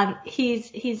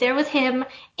 He's there with him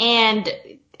and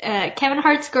Kevin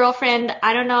Hart's girlfriend,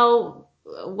 I don't know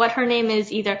what her name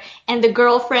is either, and the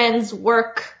girlfriend's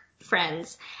work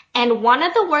friends. And one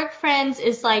of the work friends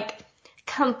is like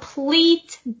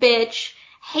complete bitch,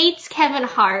 hates Kevin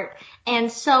Hart,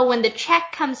 and so when the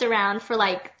check comes around for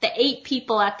like the 8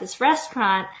 people at this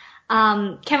restaurant,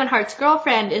 Kevin Hart's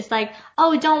girlfriend is like,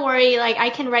 oh, don't worry, like I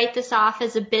can write this off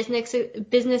as a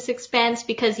business expense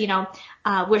because, you know,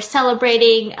 we're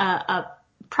celebrating a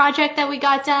project that we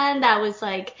got done that was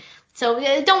like, so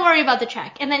don't worry about the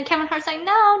check. And then Kevin Hart's like,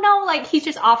 no, like he's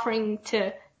just offering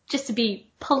just to be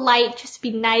polite, just to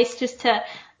be nice, just to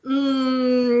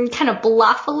kind of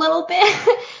bluff a little bit.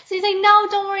 So he's like, no,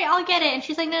 don't worry, I'll get it. And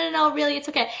she's like, no, really, it's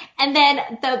okay. And then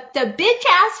the bitch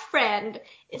ass friend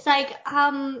is like,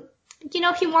 you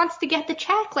know, he wants to get the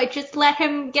check, like just let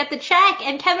him get the check.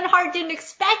 And Kevin Hart didn't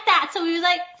expect that, so he was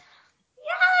like,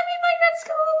 yeah, I mean, like, that's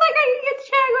cool, like, I can get the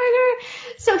check,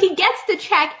 like, so he gets the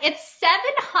check, it's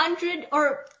 700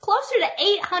 or closer to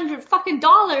 800 fucking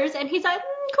dollars, and he's like,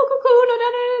 cool,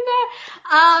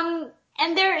 da.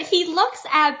 And he looks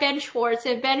at Ben Schwartz,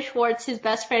 and Ben Schwartz, his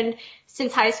best friend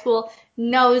since high school,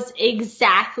 knows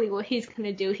exactly what he's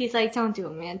gonna do. He's like, don't do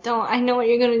it, man, I know what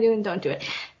you're gonna do, and don't do it.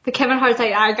 But Kevin Hart's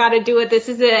like, I gotta do it, this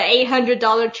is an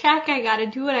 $800 check, I gotta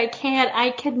do it,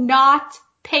 I cannot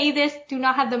pay this, do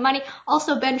not have the money.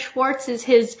 Also, Ben Schwartz is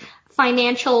his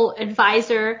financial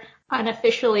advisor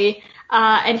unofficially,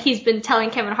 and he's been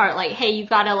telling Kevin Hart, like, hey, you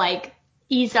gotta, like,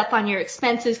 ease up on your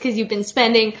expenses because you've been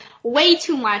spending way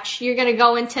too much. You're gonna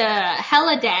go into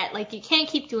hella debt. Like, you can't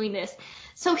keep doing this.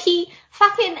 So he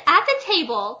fucking, at the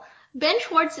table, Ben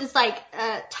Schwartz is, like,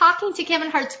 talking to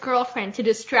Kevin Hart's girlfriend to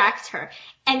distract her.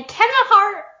 And Kevin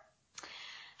Hart,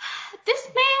 this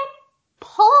man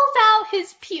pulls out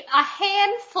a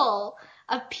handful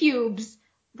of pubes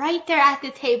right there at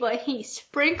the table, and he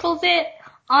sprinkles it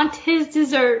onto his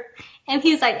dessert, and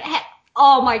he's like, hey,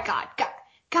 oh my god,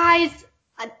 guys,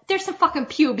 there's some fucking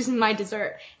pubes in my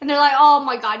dessert. And they're like, oh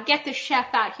my god, get the chef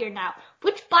out here now.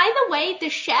 Which, by the way, the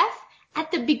chef,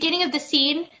 at the beginning of the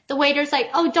scene, the waiter's like,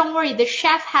 oh, don't worry, the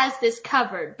chef has this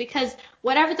covered, because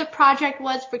whatever the project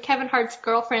was for Kevin Hart's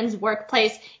girlfriend's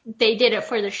workplace, they did it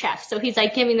for the chef. So he's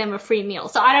like giving them a free meal.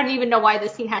 So I don't even know why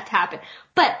this scene had to happen.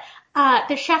 But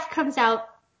the chef comes out,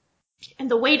 and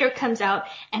the waiter comes out,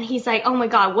 and he's like, oh my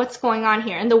god, what's going on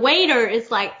here? And the waiter is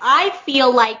like, I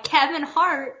feel like Kevin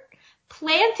Hart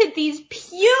planted these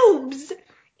pubes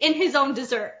in his own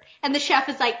dessert. And the chef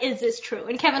is like, is this true?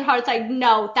 And Kevin Hart's like,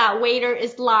 no, that waiter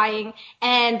is lying.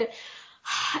 And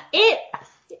it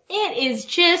is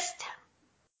just,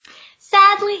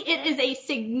 sadly, it is a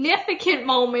significant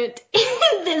moment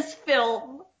in this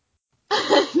film.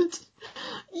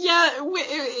 Yeah,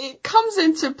 it comes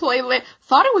into play.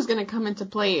 Thought it was going to come into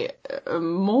play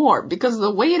more because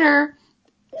the waiter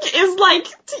is like,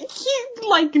 he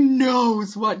like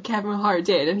knows what Kevin Hart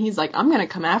did, and he's like, I'm going to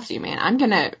come after you, man.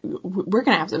 We're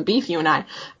going to have some beef, you and I.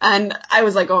 And I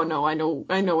was like, oh no, I know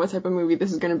what type of movie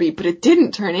this is going to be, but it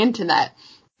didn't turn into that.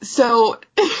 So,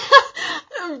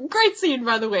 great scene,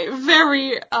 by the way. Very,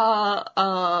 you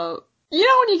know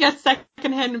when you get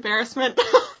secondhand embarrassment?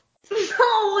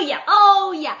 Oh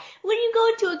yeah. When you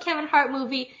go to a Kevin Hart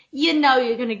movie, you know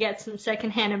you're gonna get some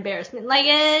secondhand embarrassment. Like,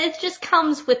 it just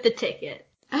comes with the ticket.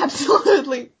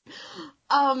 Absolutely.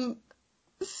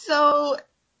 So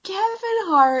Kevin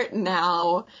Hart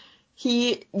now,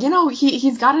 he's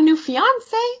got a new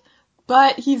fiance,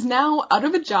 but he's now out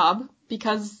of a job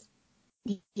because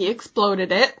he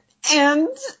exploded it. And,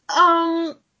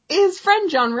 his friend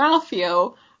John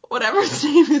Ralphio, whatever his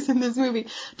name is in this movie,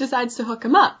 decides to hook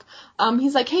him up.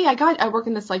 He's like, hey, I work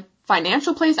in this, like,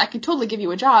 financial place. I could totally give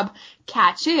you a job.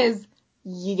 Catch is,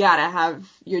 you gotta have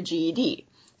your GED.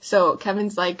 So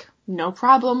Kevin's like, no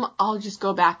problem. I'll just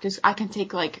go back to, I can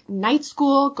take, like, night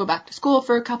school, go back to school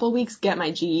for a couple weeks, get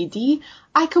my GED.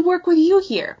 I could work with you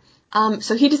here.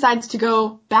 So he decides to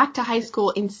go back to high school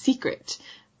in secret.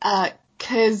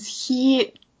 'Cause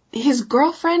his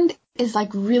girlfriend is, like,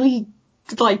 really,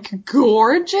 like,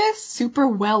 gorgeous, super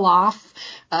well off.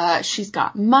 She's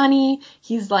got money.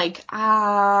 He's like,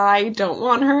 I don't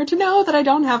want her to know that I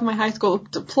don't have my high school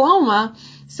diploma.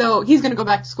 So he's gonna go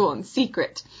back to school in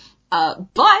secret.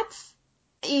 But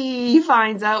he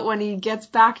finds out when he gets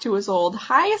back to his old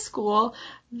high school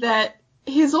that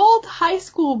his old high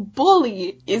school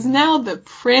bully is now the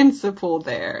principal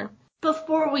there.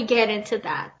 Before we get into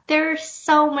that, there are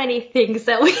so many things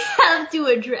that we have to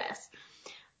address.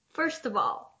 First of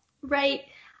all, right,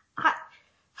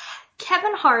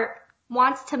 Kevin Hart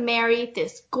wants to marry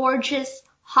this gorgeous,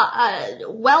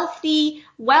 wealthy,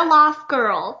 well-off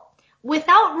girl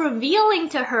without revealing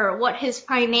to her what his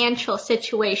financial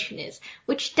situation is,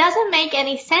 which doesn't make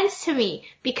any sense to me,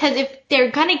 because if they're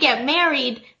gonna get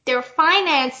married, their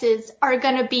finances are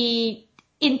gonna be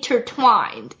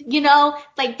intertwined,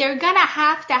 like they're gonna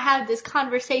have to have this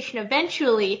conversation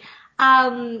eventually.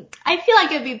 I feel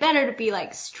like it'd be better to be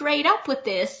like straight up with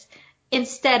this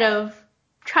instead of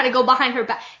try to go behind her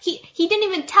back. He didn't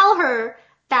even tell her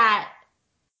that.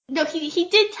 No, he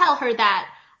did tell her that.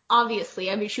 Obviously,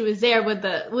 I mean, she was there when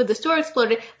the store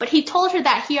exploded, but he told her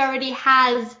that he already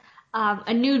has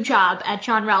a new job at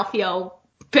John Ralphio,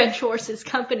 Ben Schwartz's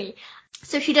company.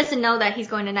 So she doesn't know that he's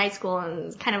going to night school, and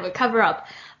it's kind of a cover up.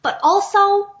 But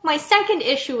also, my second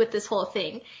issue with this whole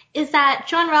thing is that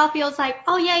John Ralphio's like,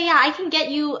 oh yeah, I can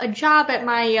get you a job at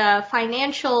my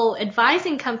financial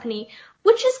advising company,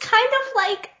 which is kind of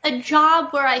like a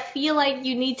job where I feel like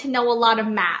you need to know a lot of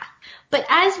math. But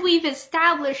as we've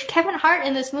established, Kevin Hart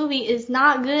in this movie is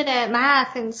not good at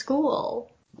math in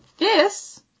school.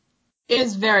 This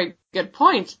is a very good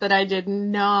point that I did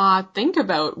not think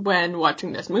about when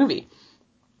watching this movie.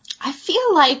 I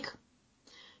feel like,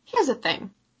 here's the thing.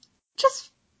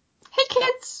 Hey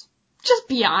kids, just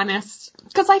be honest.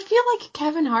 Because I feel like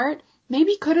Kevin Hart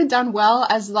maybe could have done well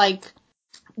as, like,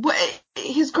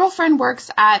 his girlfriend works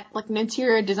at, like, an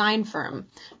interior design firm.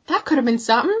 That could have been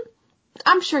something.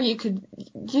 I'm sure you could,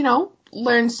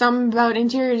 learn some about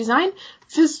interior design.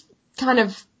 Just kind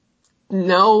of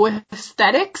know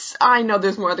aesthetics. I know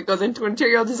there's more that goes into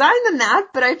interior design than that,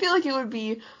 but I feel like it would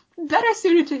be better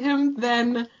suited to him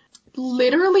than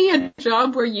literally a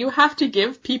job where you have to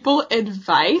give people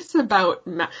advice about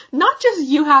math. Not just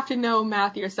you have to know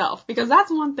math yourself, because that's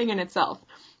one thing in itself.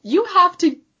 You have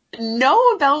to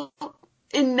know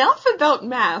enough about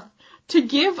math to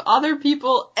give other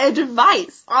people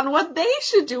advice on what they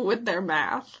should do with their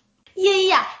math.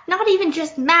 Yeah. Not even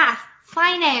just math.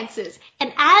 Finances.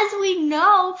 And as we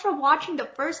know from watching the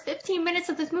first 15 minutes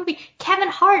of this movie, Kevin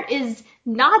Hart is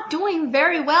not doing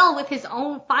very well with his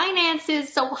own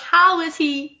finances, so how is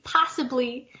he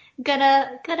possibly gonna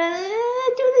do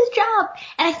this job?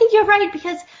 And I think you're right,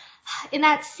 because in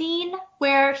that scene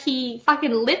where he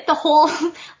fucking lit the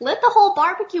whole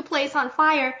barbecue place on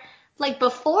fire, like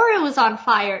before it was on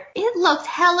fire, it looked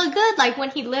hella good. Like when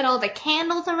he lit all the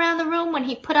candles around the room, when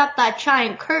he put up that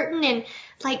giant curtain, and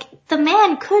like the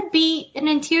man could be an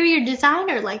interior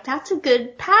designer. Like that's a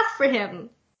good path for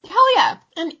him. Hell yeah.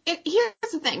 And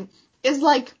here's the thing, is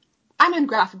like, I'm in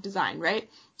graphic design, right?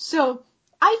 So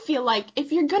I feel like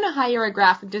if you're gonna hire a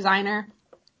graphic designer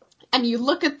and you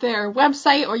look at their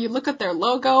website or you look at their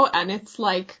logo and it's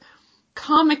like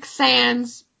Comic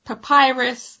Sans,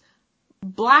 Papyrus,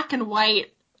 black and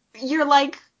white, you're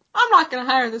like, I'm not going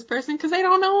to hire this person because they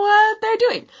don't know what they're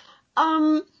doing.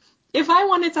 If I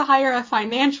wanted to hire a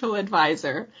financial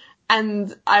advisor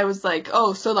and I was like,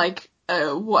 oh, so like,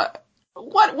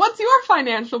 what's your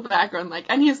financial background like?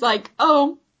 And he's like,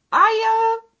 oh,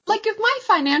 like if my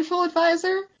financial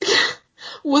advisor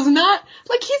was not,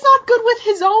 like, he's not good with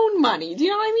his own money. Do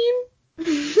you know what I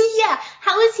mean? Yeah,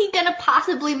 how is he gonna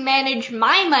possibly manage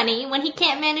my money when he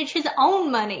can't manage his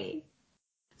own money?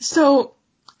 So,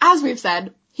 as we've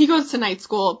said, he goes to night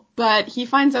school, but he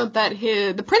finds out that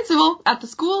the principal at the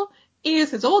school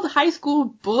is his old high school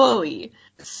bully.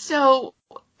 So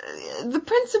the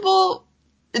principal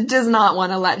does not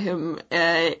want to let him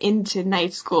into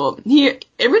night school. He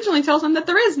originally tells him that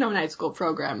there is no night school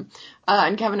program,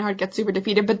 and Kevin Hart gets super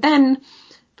defeated. But then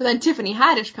Tiffany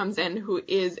Haddish comes in, who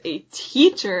is a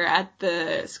teacher at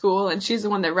the school, and she's the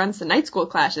one that runs the night school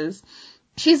classes.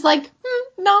 She's like,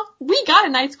 no, we got a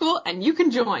night school, and you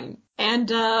can join. And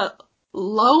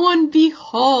lo and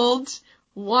behold,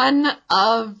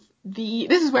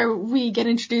 this is where we get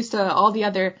introduced to all the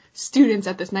other students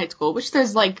at this night school, which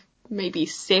there's like maybe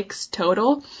 6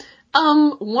 total.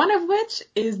 One of which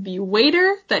is the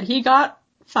waiter that he got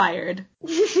fired.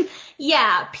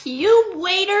 Yeah, Pube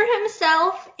Waiter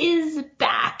himself is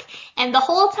back. And the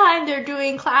whole time they're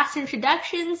doing class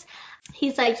introductions,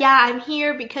 he's like, yeah, I'm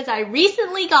here because I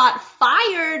recently got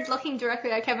fired, looking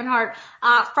directly at Kevin Hart,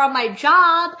 from my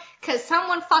job because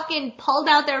someone fucking pulled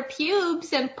out their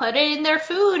pubes and put it in their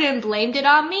food and blamed it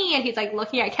on me. And he's like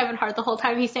looking at Kevin Hart the whole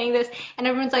time he's saying this. And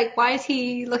everyone's like, why is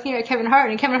he looking at Kevin Hart?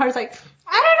 And Kevin Hart's like,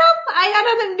 I don't know. I got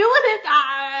nothing to do with it.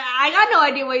 I got no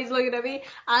idea why he's looking at me.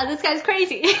 This guy's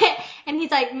crazy. And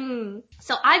he's like,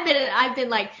 So I've been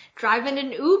like driving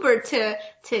an Uber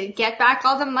to get back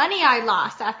all the money I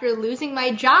lost after losing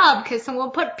my job because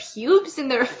someone put pubes in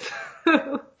their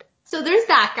food. So there's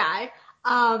that guy.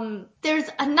 There's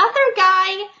another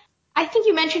guy. I think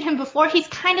you mentioned him before. He's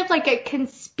kind of like a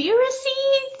conspiracy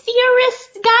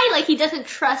theorist guy. Like he doesn't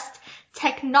trust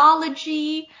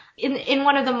technology. In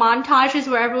one of the montages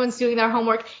where everyone's doing their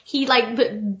homework, he like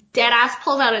dead ass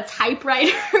pulls out a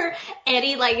typewriter and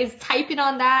he like is typing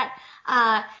on that.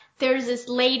 There's this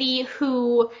lady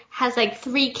who has like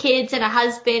 3 kids and a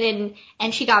husband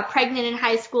and she got pregnant in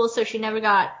high school, so she never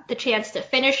got the chance to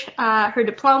finish her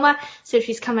diploma. So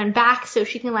she's coming back so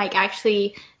she can like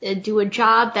actually do a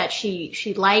job that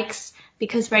she likes,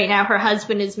 because right now her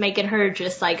husband is making her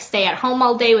just like stay at home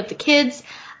all day with the kids.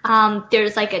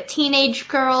 There's like a teenage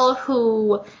girl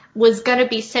who was gonna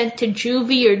be sent to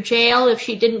juvie or jail if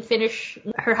she didn't finish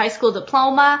her high school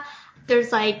diploma.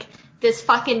 There's like this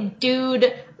fucking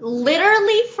dude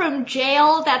literally from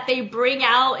jail that they bring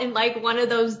out in like one of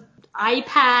those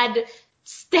iPad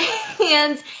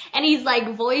stands, and he's like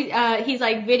he's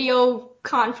like video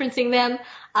conferencing them.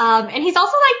 And he's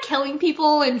also like killing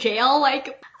people in jail, and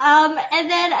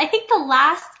then I think the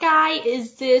last guy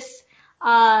is this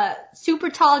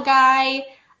super tall guy,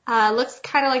 looks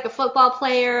kind of like a football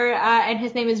player, and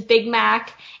his name is Big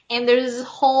Mac. And there's this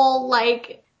whole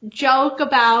like joke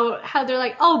about how they're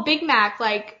like, oh, Big Mac,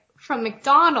 like from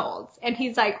McDonald's. And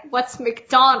he's like, what's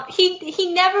McDonald's?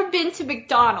 He never been to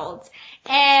McDonald's.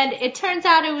 And it turns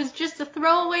out it was just a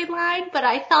throwaway line, but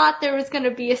I thought there was going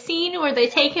to be a scene where they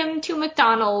take him to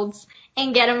McDonald's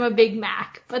and get him a Big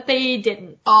Mac, but they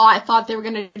didn't. Oh, I thought they were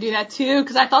going to do that too,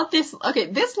 because I thought this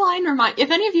line if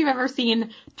any of you have ever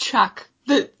seen Chuck,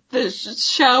 the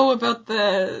show about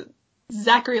the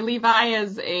Zachary Levi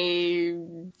as a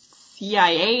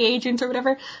CIA agent or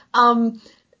whatever,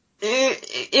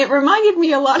 it reminded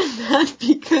me a lot of that,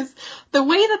 because the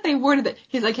way that they worded it,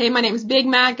 he's like, hey, my name's Big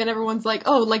Mac, and everyone's like,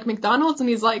 oh, like McDonald's? And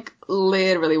he's like,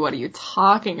 literally, what are you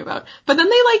talking about? But then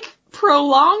they like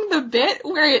prolonged the bit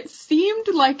where it seemed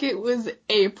like it was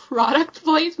a product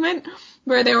placement,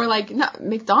 where they were like, no,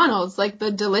 McDonald's, like the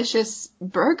delicious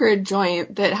burger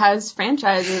joint that has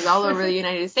franchises all over the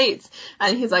United States.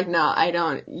 And he's like, no, I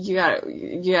don't, you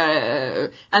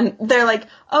gotta, and they're like,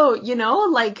 oh,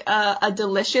 like a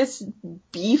delicious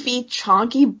beefy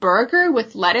chonky burger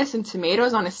with lettuce and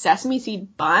tomatoes on a sesame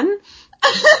seed bun.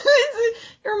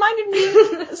 It reminded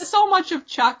me so much of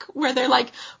Chuck, where they're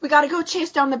like, we gotta go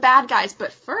chase down the bad guys,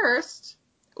 but first,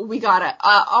 we gotta,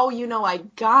 I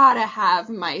gotta have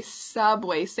my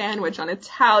Subway sandwich on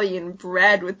Italian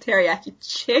bread with teriyaki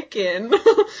chicken.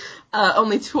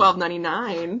 Only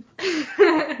 $12.99.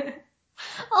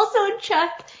 Also,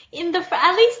 Chuck,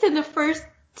 at least in the first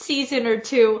season or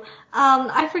two,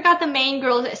 I forgot the main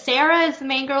girl. Sarah is the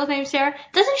main girl's name. Sarah.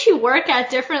 Doesn't she work at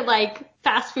different like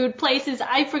fast food places?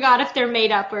 I forgot if they're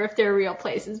made up or if they're real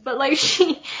places, but like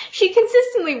she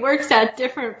consistently works at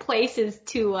different places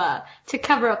to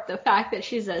cover up the fact that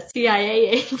she's a CIA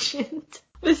agent.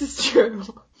 This is true.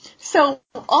 So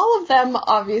all of them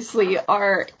obviously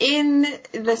are in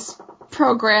this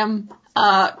program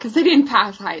because they didn't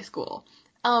pass high school.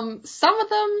 Some of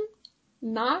them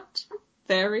not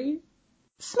very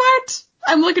smart.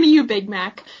 I'm looking at you, Big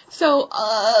Mac. So,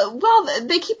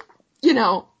 they keep,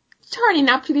 turning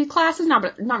up to these classes,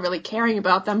 not really caring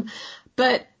about them,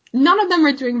 but none of them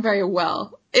are doing very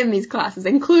well in these classes,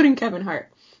 including Kevin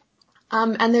Hart.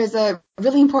 And there's a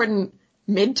really important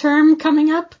midterm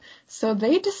coming up, so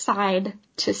they decide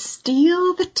to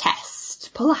steal the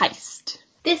test, pull a heist.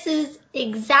 This is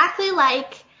exactly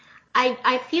like,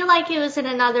 I feel like it was in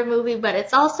another movie, but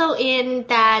it's also in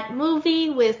that movie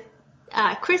with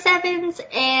Chris Evans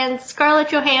and Scarlett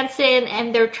Johansson,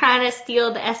 and they're trying to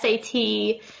steal the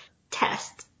SAT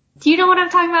test. Do you know what I'm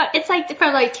talking about? It's like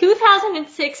from like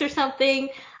 2006 or something.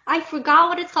 I forgot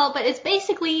what it's called, but it's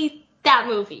basically that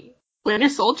movie. Winter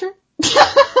Soldier?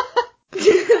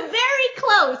 Very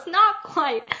close, not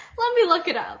quite. Let me look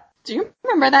it up. Do you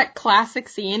remember that classic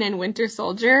scene in Winter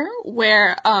Soldier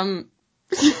where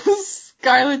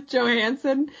Scarlett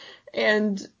Johansson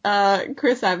and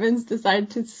Chris Evans decide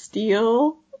to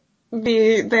steal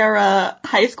their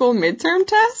high school midterm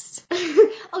test?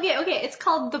 Okay, it's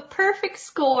called The Perfect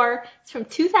Score. It's from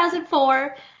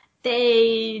 2004.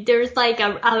 There's like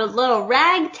a little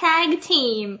ragtag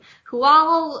team who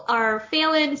all are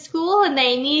failing school and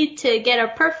they need to get a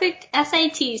perfect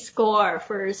SAT score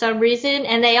for some reason,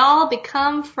 and they all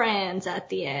become friends at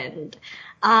the end.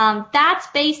 That's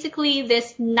basically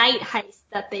this night heist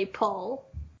that they pull.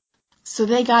 So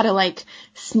they gotta like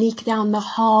sneak down the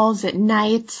halls at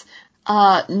night.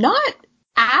 Not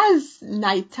as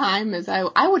nighttime as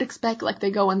I would expect. Like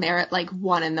they go in there at like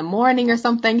 1 a.m. or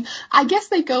something. I guess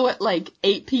they go at like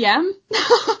 8 p.m.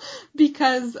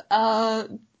 because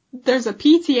there's a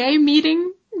PTA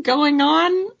meeting going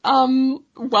on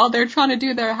while they're trying to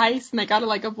do their heist, and they gotta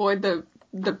like avoid the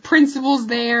principal's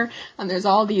there, and there's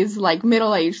all these like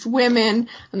middle-aged women,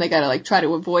 and they gotta like try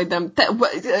to avoid them.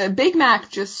 Big Mac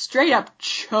just straight up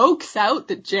chokes out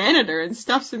the janitor and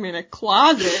stuffs him in a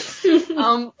closet. Which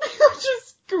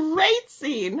is great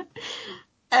scene.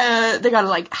 They gotta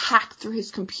like hack through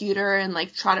his computer and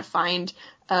like try to find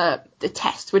the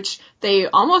test, which they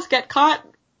almost get caught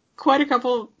quite a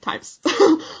couple times.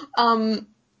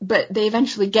 But they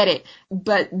eventually get it.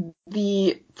 But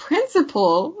the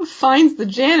principal finds the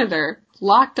janitor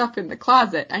locked up in the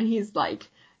closet, and he's like,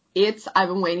 I've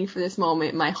been waiting for this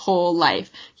moment my whole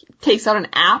life. He takes out an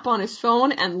app on his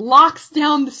phone and locks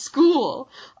down the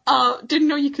school. Didn't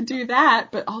know you could do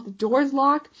that, but all the doors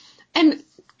lock. And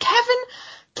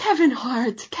Kevin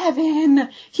Hart,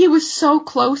 he was so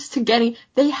close to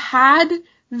they had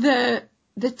the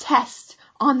test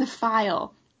on the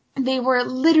file. They were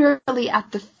literally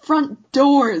at the front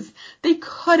doors. They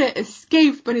could have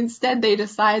escaped, but instead they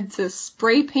decided to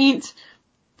spray paint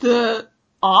the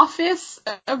office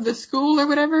of the school or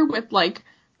whatever with like,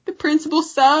 the principal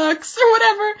sucks or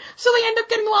whatever. So they end up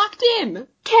getting locked in.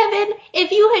 Kevin,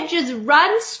 if you had just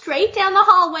run straight down the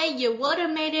hallway, you would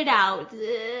have made it out.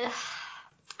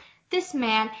 This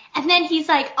man. And then he's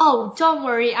like, oh, don't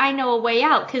worry, I know a way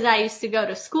out because I used to go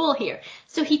to school here.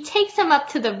 So he takes him up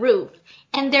to the roof.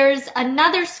 And there's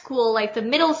another school, like the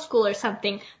middle school or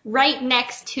something, right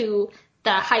next to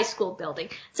the high school building.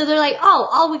 So they're like, oh,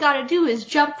 all we gotta do is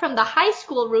jump from the high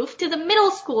school roof to the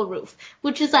middle school roof,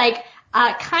 which is like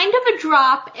kind of a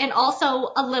drop and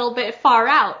also a little bit far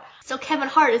out. So Kevin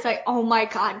Hart is like, oh my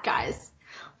god, guys,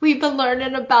 we've been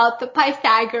learning about the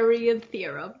Pythagorean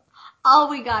theorem. All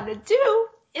we gotta do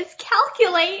is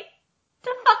calculate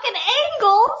the fucking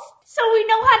angles so we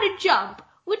know how to jump.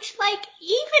 Which, like,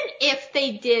 even if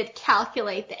they did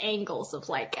calculate the angles of,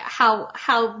 like, how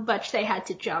much they had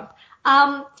to jump,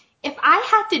 if I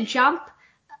had to jump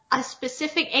a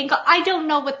specific angle, I don't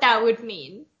know what that would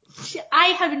mean. I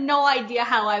have no idea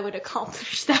how I would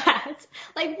accomplish that.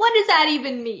 Like, what does that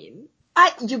even mean?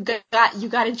 You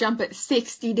gotta jump at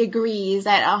 60 degrees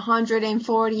at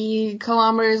 140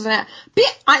 kilometers an hour.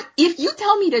 If you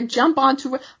tell me to jump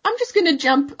onto it, I'm just gonna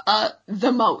jump,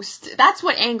 the most. That's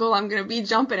what angle I'm gonna be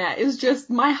jumping at, is just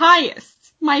my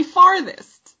highest, my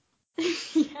farthest.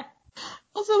 Yeah.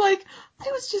 Also, like,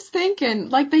 I was just thinking,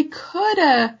 like, they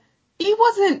coulda, he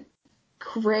wasn't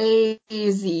crazy,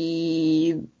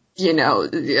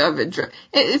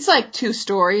 it's like 2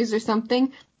 stories or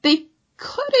something. They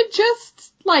could have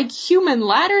just, like, human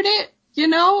laddered it,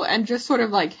 and just sort of,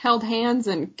 like, held hands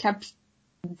and kept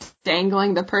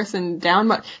dangling the person down.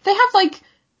 But they have, like,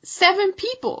 7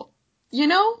 people,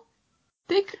 Wait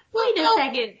a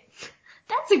second.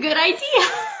 That's a good idea.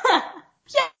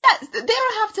 Yeah, they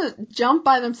don't have to jump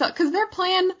by themselves, because their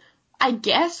plan, I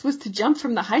guess, was to jump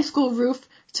from the high school roof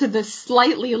to the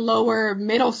slightly lower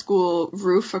middle school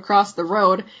roof across the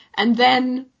road, and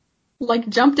then, like,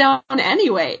 jump down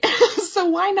anyway. So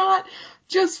why not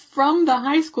just from the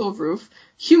high school roof,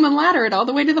 human ladder it all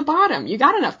the way to the bottom? You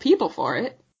got enough people for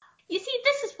it. You see,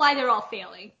 this is why they're all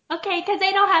failing. Okay, because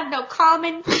they don't have no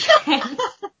common sense.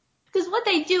 Because what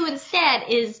they do instead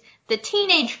is the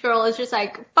teenage girl is just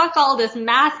like, fuck all this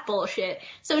math bullshit.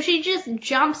 So she just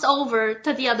jumps over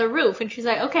to the other roof and she's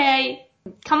like, okay,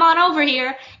 come on over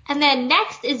here. And then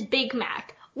next is Big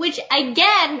Mac, which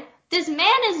again, this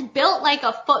man is built like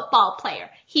a football player.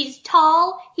 He's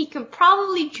tall. He can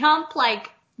probably jump like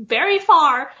very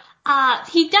far.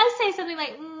 He does say something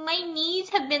like, my knees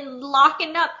have been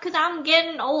locking up because I'm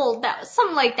getting old.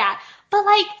 Something like that. But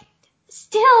like,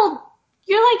 still,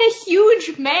 you're like a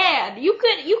huge man. You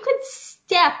could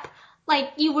step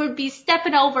like you would be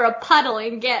stepping over a puddle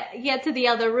and get to the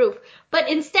other roof. But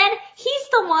instead, he's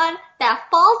the one that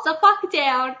falls the fuck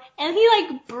down and he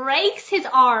like breaks his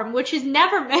arm, which is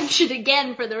never mentioned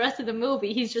again for the rest of the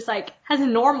movie. He's just like has a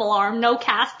normal arm, no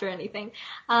cast or anything.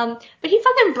 But he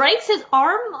fucking breaks his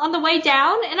arm on the way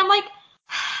down and I'm like,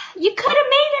 you could have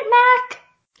made it, Mac.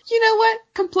 You know what?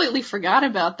 Completely forgot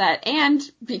about that. And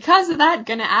because of that,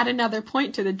 gonna add another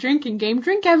point to the drinking game.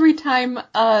 Drink every time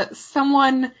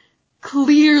someone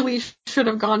clearly should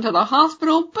have gone to the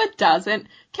hospital, but doesn't.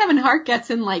 Kevin Hart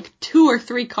gets in like 2 or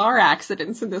 3 car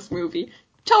accidents in this movie.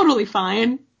 Totally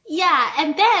fine. Yeah,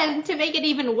 and then, to make it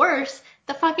even worse,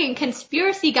 the fucking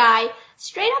conspiracy guy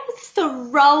straight up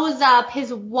throws up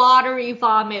his watery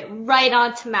vomit right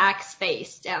onto Mac's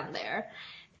face down there.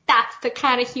 That's the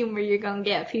kind of humor you're gonna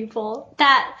get, people.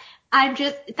 That's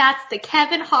the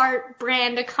Kevin Hart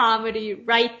brand of comedy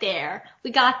right there. We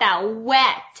got that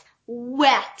wet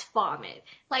vomit.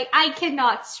 Like, I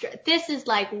cannot this is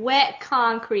like wet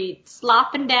concrete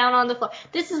slopping down on the floor.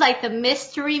 This is like the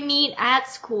mystery meat at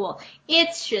school.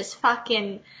 It's just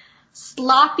fucking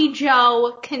sloppy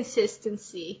Joe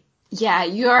consistency. Yeah,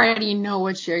 you already know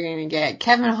what you're gonna get.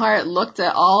 Kevin Hart looked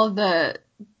at all the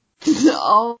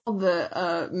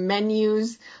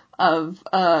menus of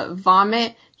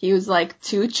vomit. He was like,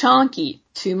 too chunky,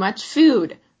 too much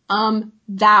food.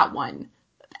 That one.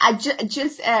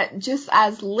 Just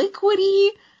as liquidy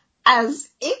as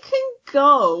it can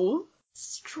go.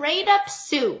 Straight up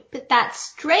soup. That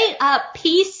straight up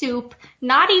pea soup,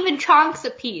 not even chunks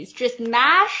of peas, just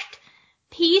mashed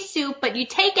pea soup, but you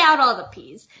take out all the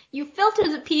peas. You filter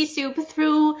the pea soup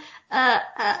through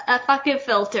a fucking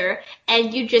filter,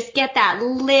 and you just get that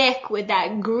liquid,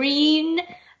 that green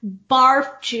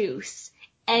barf juice,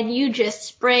 and you just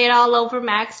spray it all over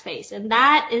Mac's face. And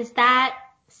that is that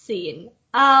scene.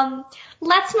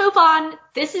 Let's move on.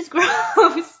 This is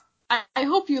gross. I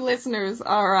hope you listeners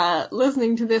are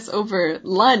listening to this over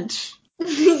lunch.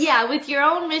 Yeah, with your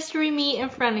own mystery meat in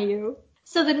front of you.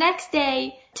 So the next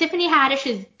day, Tiffany Haddish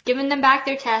is giving them back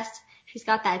their test. She's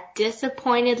got that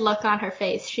disappointed look on her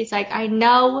face. She's like, I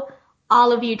know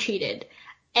all of you cheated.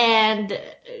 And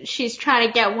she's trying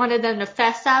to get one of them to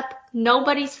fess up.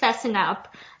 Nobody's fessing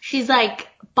up. She's like,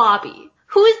 Bobby,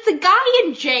 who is the guy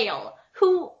in jail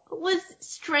who was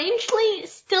strangely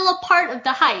still a part of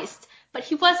the heist, but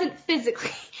he wasn't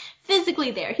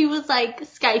physically there. He was like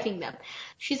Skyping them.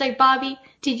 She's like, Bobby,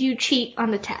 did you cheat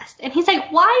on the test? And he's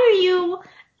like, why are you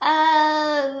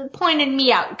pointing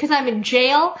me out? Because I'm in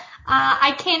jail.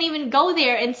 I can't even go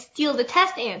there and steal the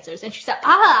test answers. And she said,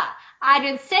 I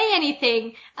didn't say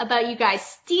anything about you guys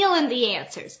stealing the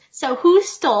answers. So who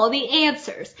stole the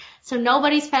answers? So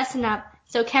nobody's fessing up.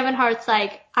 So Kevin Hart's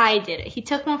like, I did it. He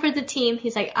took one for the team.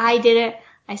 He's like, I did it.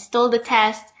 I stole the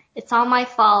test. It's all my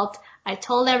fault. I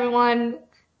told everyone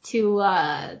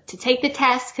to take the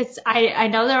test because I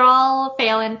know they're all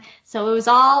failing. So it was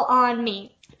all on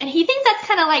me. And he thinks that's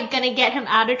kind of like gonna get him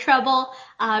out of trouble,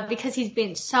 because he's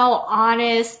been so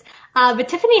honest. But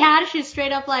Tiffany Haddish is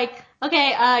straight up like,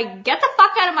 okay, get the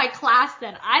fuck out of my class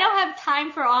then. I don't have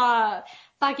time for,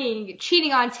 fucking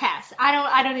cheating on tests.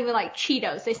 I don't even like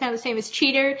Cheetos. They sound the same as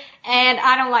cheater, and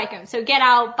I don't like them. So get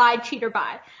out, bye, cheater,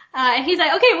 bye. And he's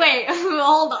like, okay, wait,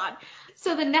 hold on.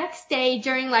 So the next day,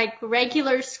 during like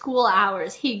regular school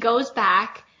hours, he goes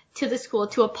back to the school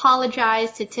to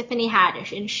apologize to Tiffany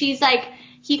Haddish. And she's like,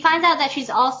 he finds out that she's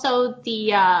also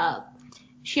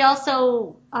she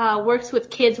also works with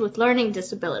kids with learning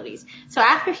disabilities. So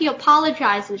after he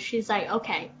apologizes, she's like,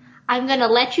 okay, I'm going to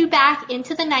let you back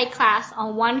into the night class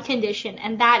on one condition,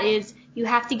 and that is you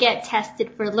have to get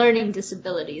tested for learning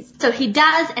disabilities. So he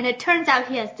does, and it turns out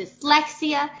he has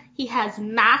dyslexia. He has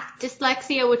math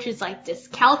dyslexia, which is like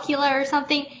dyscalculia or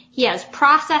something. He has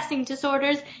processing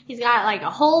disorders. He's got like a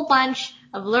whole bunch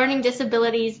of learning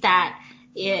disabilities that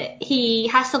he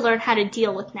has to learn how to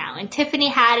deal with now. And Tiffany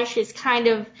Haddish is kind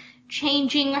of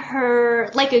changing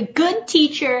her, like a good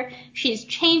teacher, she's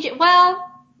changing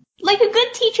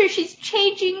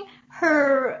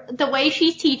the way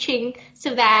she's teaching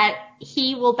so that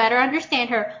he will better understand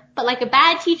her. But like a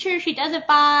bad teacher, she does it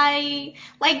by,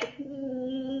 like,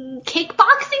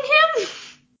 kickboxing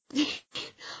him?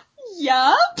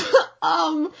 Yup.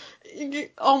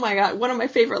 Oh my god, one of my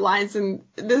favorite lines in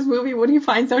this movie when he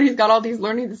finds out he's got all these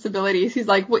learning disabilities, he's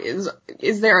like, what,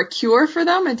 is there a cure for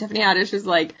them? And Tiffany Haddish is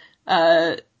like,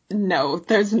 no,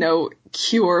 there's no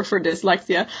cure for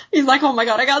dyslexia. He's like, oh my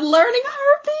god, I got learning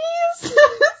herpes.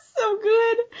 So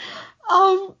good.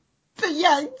 But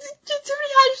yeah, Tiffany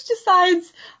Haddish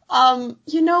decides,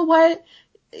 you know what?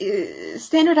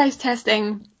 Standardized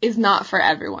testing is not for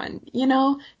everyone. You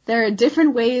know, there are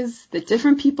different ways that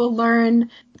different people learn.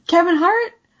 Kevin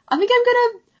Hart, I think I'm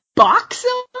gonna box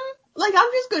him. Like,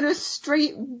 I'm just gonna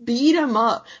straight beat him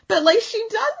up. But like, she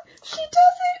does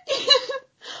it.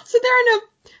 So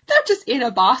they're just in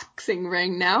a boxing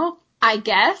ring now, I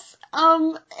guess.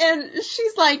 And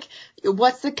she's like,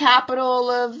 what's the capital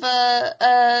of,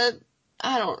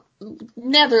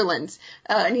 Netherlands.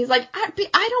 And he's like, I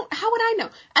don't, how would I know?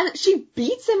 And she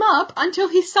beats him up until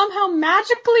he somehow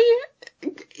magically,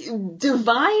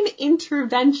 divine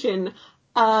intervention,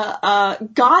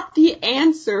 got the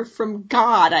answer from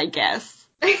God, I guess.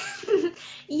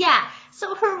 Yeah.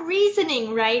 So her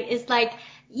reasoning, right, is like,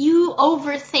 you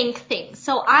overthink things.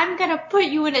 So I'm gonna put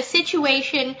you in a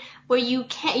situation where you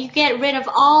get rid of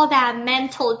all that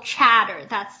mental chatter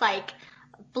that's like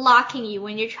blocking you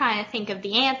when you're trying to think of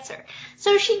the answer.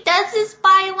 So she does this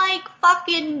by like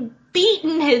fucking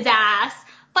beating his ass.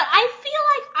 But I feel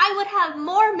like I would have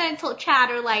more mental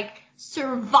chatter, like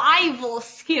survival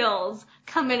skills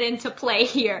coming into play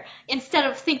here instead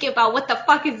of thinking about what the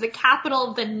fuck is the capital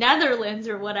of the Netherlands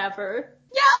or whatever.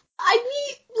 Yeah, I'd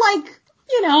be like,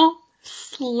 you know,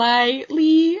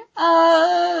 slightly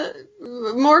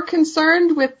more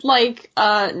concerned with like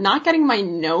not getting my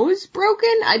nose broken.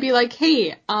 I'd be like,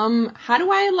 hey, how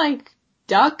do I like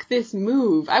duck this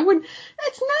move?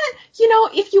 It's not, you know,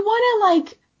 if you want to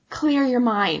like clear your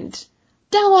mind,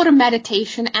 download a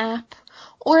meditation app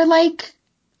or like,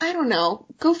 I don't know,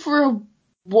 go for a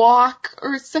walk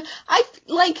or so. I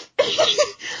like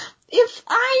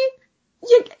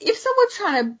if someone's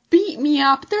trying to beat me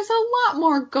up, there's a lot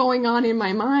more going on in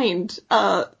my mind,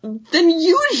 than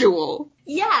usual.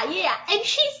 Yeah. And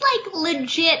she's like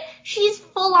legit, she's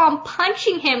full on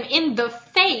punching him in the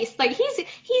face. Like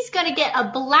he's gonna get a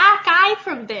black eye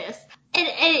from this. And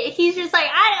he's just like,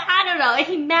 I don't know. And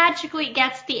he magically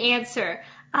gets the answer.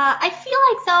 I feel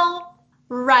like though,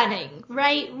 running,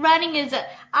 right? Running is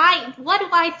what do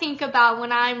I think about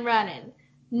when I'm running?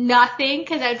 Nothing,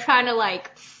 cause I'm trying to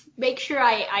like, make sure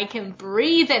I can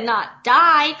breathe and not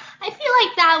die. I feel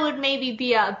like that would maybe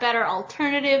be a better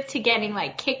alternative to getting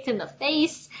like kicked in the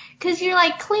face. Cause you're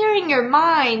like clearing your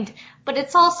mind, but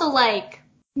it's also like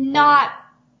not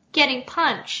getting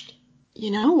punched.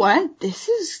 You know what? This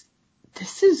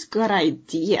is good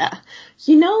idea.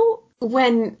 You know,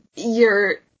 when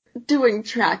you're doing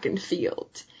track and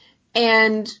field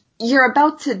and you're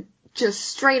about to just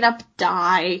straight up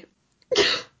die.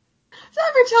 Did I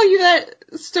ever tell you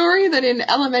that story that in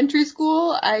elementary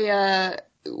school,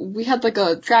 we had like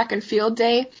a track and field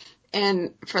day,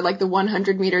 and for like the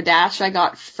 100-meter dash, I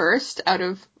got first out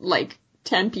of like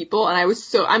 10 people, and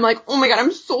I'm like, oh my god,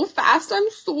 I'm so fast, I'm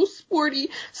so sporty.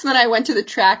 So then I went to the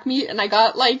track meet, and I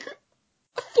got like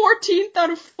 14th out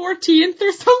of 14th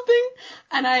or something,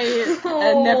 and I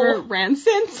never ran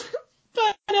since.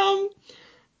 But,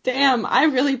 damn, I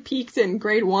really peaked in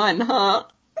grade 1, huh?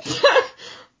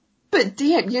 But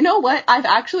damn, you know what? I've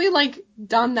actually, like,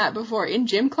 done that before in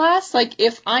gym class. Like,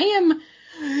 if I am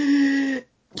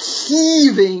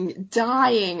heaving,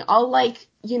 dying, I'll, like,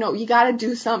 you know, you gotta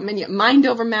do something, and mind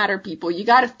over matter, people. You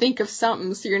gotta think of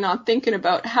something so you're not thinking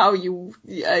about how you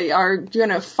are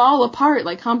gonna fall apart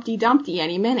like Humpty Dumpty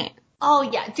any minute. Oh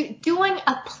yeah, doing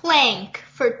a plank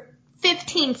for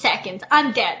 15 seconds.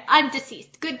 I'm dead. I'm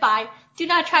deceased. Goodbye. Do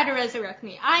not try to resurrect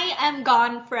me. I am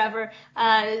gone forever.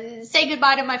 Say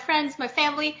goodbye to my friends, my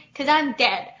family, cause I'm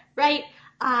dead, right?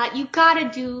 You gotta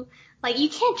do, like, you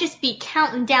can't just be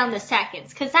counting down the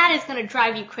seconds, cause that is gonna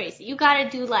drive you crazy. You gotta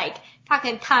do, like,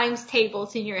 fucking times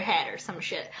tables in your head or some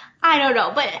shit. I don't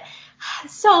know, but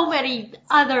so many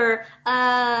other,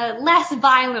 less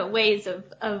violent ways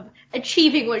of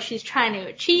achieving what she's trying to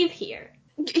achieve here.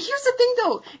 Here's the thing,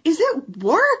 though, is it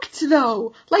worked,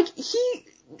 though. Like, he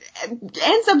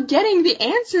ends up getting the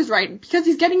answers right because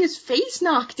he's getting his face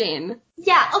knocked in.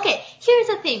 Yeah, okay, here's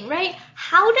the thing, right?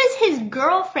 How does his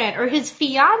girlfriend or his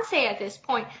fiance at this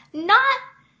point not,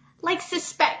 like,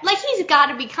 suspect, like, he's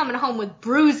gotta be coming home with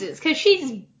bruises because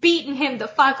she's beating him the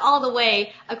fuck all the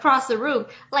way across the room.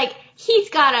 Like, he's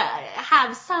gotta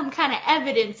have some kind of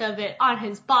evidence of it on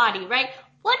his body, right?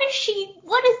 What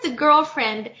does the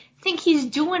girlfriend think he's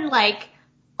doing, like,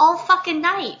 all fucking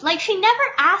night. Like, she never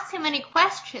asked him any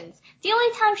questions. The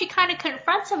only time she kind of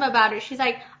confronts him about it, she's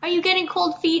like, are you getting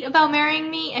cold feet about marrying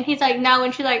me? And he's like, no.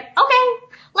 And she's like, okay.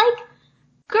 Like,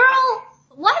 girl,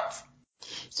 what?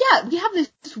 Yeah, we have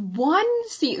this one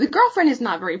scene. The girlfriend is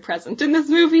not very present in this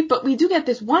movie, but we do get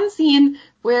this one scene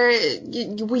where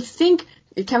we think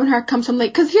Kevin Hart comes home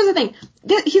late. Because here's the thing.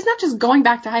 He's not just going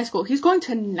back to high school. He's going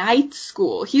to night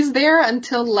school. He's there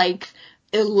until, like,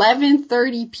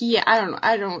 11:30 p.m.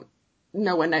 I don't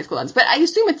know when night school ends, but I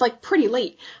assume it's, like, pretty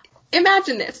late.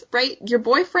 Imagine this, right? Your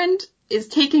boyfriend is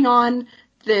taking on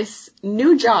this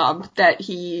new job that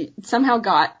he somehow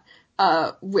got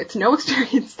with no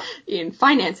experience in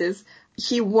finances.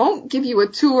 He won't give you a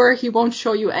tour. He won't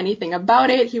show you anything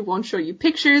about it. He won't show you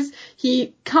pictures.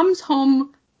 He comes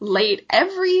home late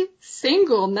every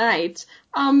single night.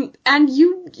 And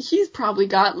he's probably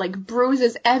got like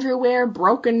bruises everywhere,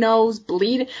 broken nose,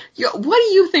 bleeding. What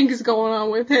do you think is going on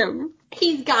with him?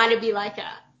 He's gotta be like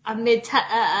a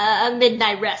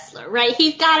midnight wrestler, right?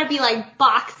 He's gotta be like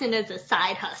boxing as a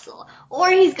side hustle, or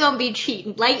he's gonna be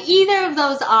cheating. Like, either of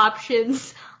those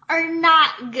options are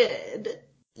not good.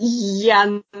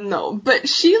 Yeah, no, but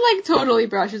she like totally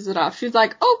brushes it off. She's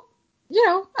like, oh,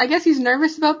 I guess he's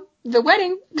nervous about the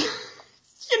wedding.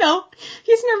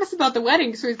 He's nervous about the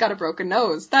wedding, so he's got a broken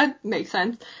nose. That makes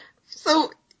sense.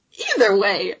 So either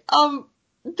way,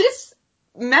 this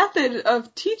method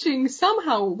of teaching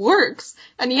somehow works,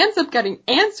 and he ends up getting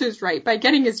answers right by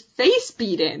getting his face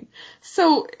beat in.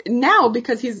 So now,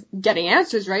 because he's getting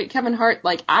answers right, Kevin Hart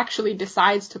like actually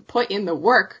decides to put in the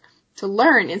work to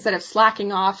learn instead of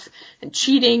slacking off and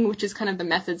cheating, which is kind of the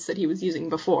methods that he was using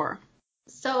before.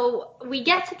 So we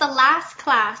get to the last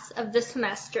class of the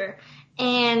semester,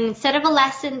 and instead of a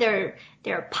lesson, they're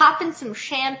popping some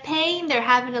champagne, they're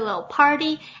having a little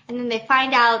party, and then they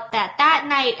find out that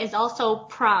night is also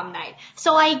prom night.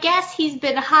 So I guess he's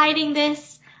been hiding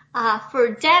this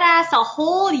for deadass a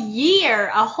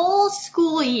whole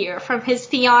school year from his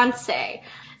fiance.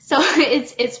 So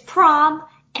it's prom,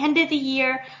 end of the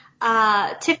year.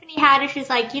 Tiffany Haddish is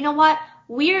like, you know what?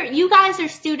 You guys are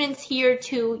students here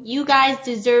too. You guys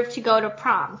deserve to go to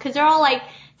prom. Cause they're all like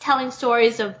telling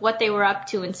stories of what they were up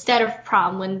to instead of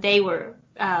prom when they were,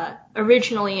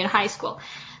 originally in high school.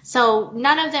 So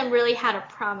none of them really had a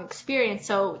prom experience.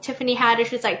 So Tiffany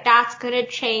Haddish was like, that's gonna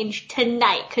change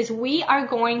tonight. Cause we are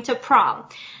going to prom.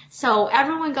 So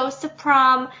everyone goes to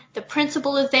prom. The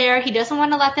principal is there. He doesn't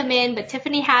want to let them in, but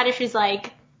Tiffany Haddish is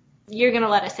like, you're gonna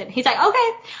let us in. He's like,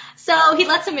 okay. So he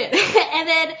lets them in. And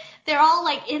then they're all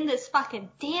like in this fucking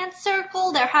dance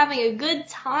circle. They're having a good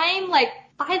time. Like,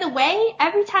 by the way,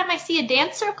 every time I see a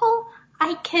dance circle,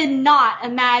 I cannot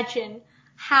imagine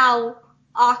how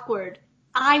awkward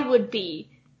I would be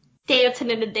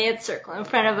dancing in a dance circle in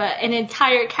front of an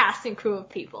entire cast and crew of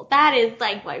people. That is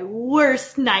like my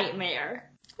worst nightmare.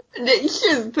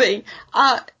 Here's the thing,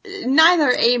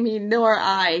 neither Amy nor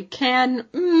I can,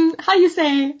 how you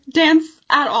say, dance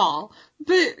at all.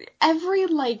 But every,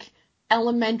 like,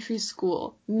 elementary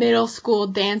school, middle school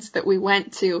dance that we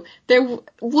went to, there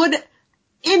would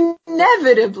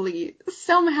inevitably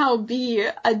somehow be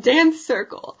a dance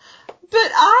circle.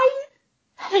 But I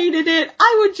hated it.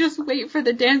 I would just wait for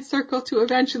the dance circle to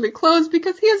eventually close,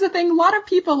 because here's the thing, a lot of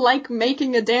people like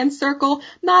making a dance circle,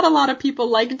 not a lot of people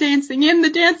like dancing in the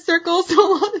dance circle, so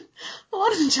a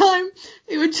lot of the time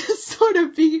it would just sort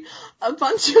of be a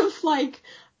bunch of like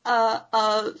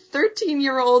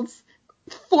 13-year-olds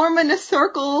forming a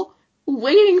circle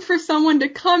waiting for someone to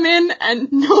come in,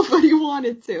 and nobody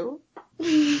wanted to.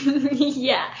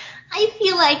 Yeah, I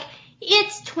feel like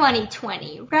it's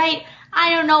 2020, right?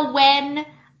 I don't know when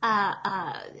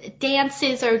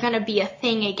dances are gonna be a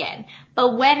thing again,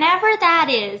 but whenever that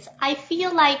is, I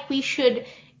feel like we should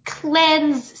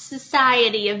cleanse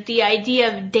society of the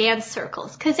idea of dance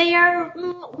circles, because they are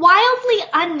wildly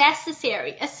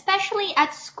unnecessary, especially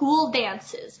at school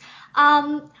dances.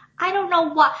 I don't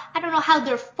know how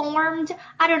they're formed.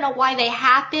 I don't know why they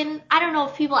happen. I don't know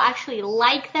if people actually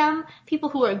like them, people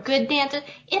who are good dancers.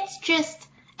 It's just,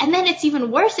 and then it's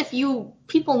even worse if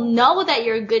people know that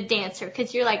you're a good dancer,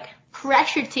 because you're like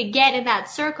pressured to get in that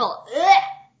circle. Ugh.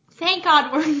 Thank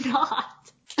God we're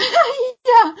not.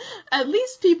 Yeah, at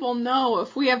least people know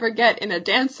if we ever get in a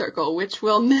dance circle, which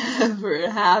will never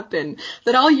happen,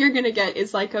 that all you're gonna get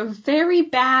is like a very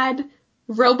bad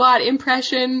robot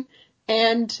impression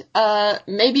and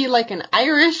maybe like an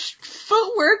Irish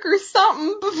footwork or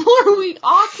something before we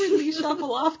awkwardly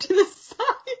shuffle off to the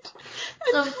side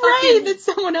and pray that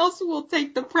someone else will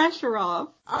take the pressure off.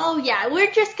 Oh yeah,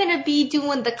 we're just gonna be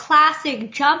doing the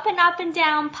classic jumping up and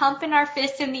down, pumping our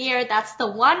fists in the air. That's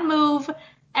the one move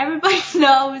Everybody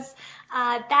knows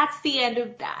that's the end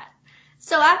of that.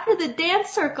 So after the dance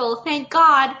circle, thank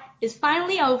God, is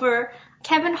finally over,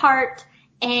 Kevin Hart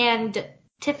and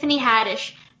Tiffany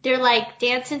Haddish, they're like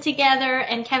dancing together,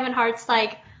 and Kevin Hart's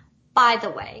like, by the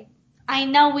way, I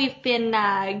know we've been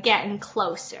getting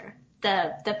closer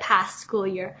the past school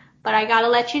year, but I gotta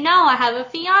let you know I have a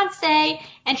fiance.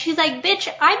 And she's like, bitch,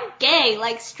 I'm gay,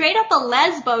 like straight up a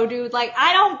lesbo, dude. Like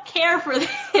I don't care for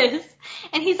this.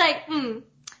 And he's like,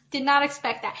 did not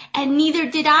expect that. And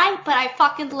neither did I, but I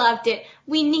fucking loved it.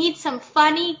 We need some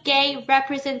funny gay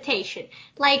representation.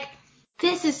 Like,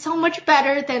 this is so much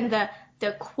better than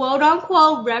the quote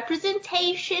unquote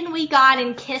representation we got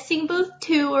in Kissing Booth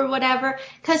 2 or whatever,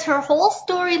 because her whole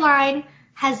storyline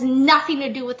has nothing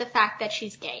to do with the fact that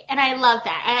she's gay. And I love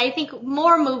that. And I think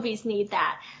more movies need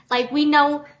that. Like, we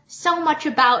know so much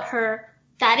about her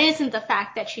that isn't the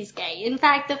fact that she's gay. In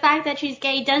fact, the fact that she's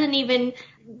gay doesn't even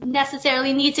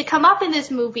necessarily need to come up in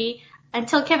this movie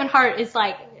until Kevin Hart is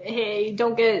like, hey,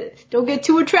 don't get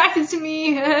too attracted to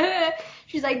me.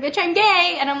 She's like, bitch, I'm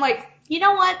gay. And I'm like, you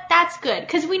know what? That's good.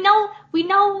 Cause we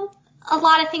know a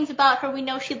lot of things about her. We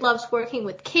know she loves working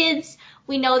with kids.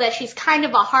 We know that she's kind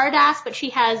of a hard ass, but she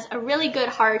has a really good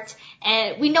heart.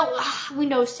 And we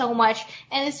know so much.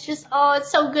 And it's just,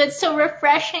 it's so good, so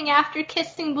refreshing after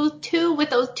Kissing Booth 2 with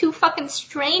those two fucking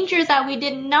strangers that we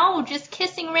didn't know just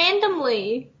kissing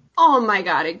randomly. Oh my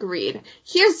god, agreed.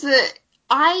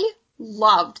 I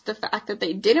loved the fact that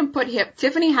they didn't put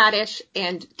Tiffany Haddish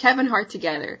and Kevin Hart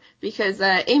together, because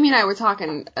Amy and I were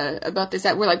talking about this.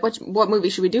 We're like, what movie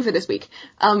should we do for this week?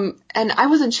 And I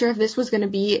wasn't sure if this was going to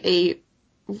be a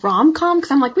rom-com,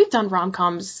 because I'm like, we've done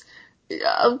rom-coms.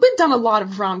 We've done a lot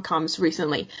of rom-coms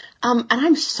recently. And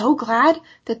I'm so glad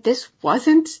that this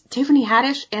wasn't Tiffany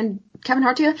Haddish and Kevin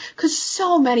Hart together, because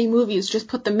so many movies just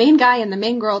put the main guy and the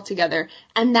main girl together,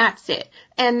 and that's it.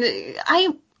 And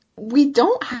we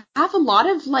don't have not a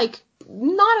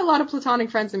lot of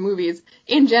platonic friends in movies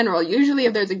in general. Usually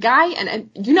if there's a guy, and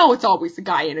it's always a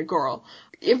guy and a girl,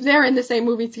 if they're in the same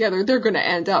movie together, they're going to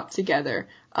end up together,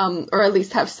 or at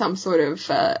least have some sort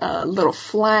of little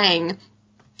flang.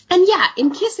 And yeah,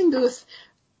 in Kissing Booth,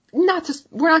 we're not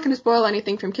going to spoil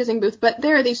anything from Kissing Booth, but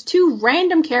there are these two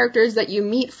random characters that you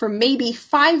meet for maybe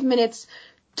 5 minutes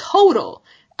total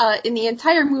in the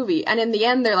entire movie, and in the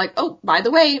end they're like, oh, by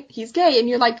the way, he's gay, and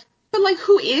you're like, but like,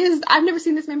 who is? I've never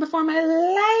seen this man before in my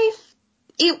life.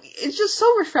 It's just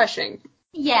so refreshing.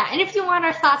 Yeah, and if you want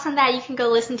our thoughts on that, you can go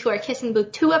listen to our Kissing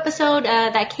Booth 2 episode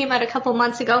that came out a couple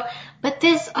months ago. But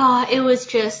this, it was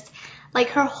just, like,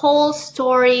 her whole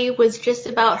story was just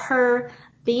about her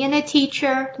being a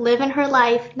teacher, living her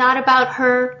life, not about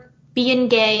her being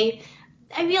gay.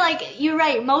 I feel like you're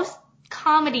right. Most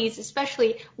comedies,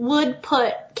 especially, would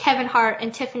put Kevin Hart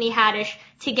and Tiffany Haddish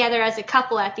together as a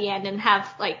couple at the end and have,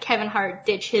 like, Kevin Hart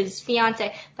ditch his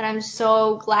fiance. But I'm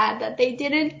so glad that they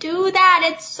didn't do that.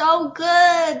 It's so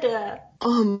good.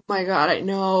 Oh my god, I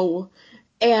know.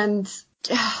 And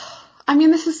I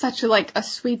mean, this is such a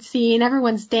sweet scene.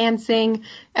 Everyone's dancing.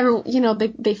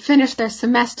 They finished their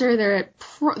semester.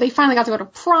 They finally got to go to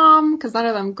prom because none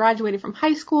of them graduated from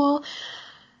high school.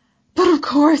 But of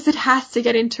course, it has to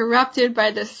get interrupted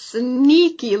by the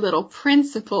sneaky little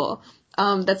principal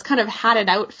that's kind of had it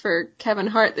out for Kevin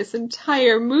Hart this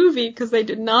entire movie because they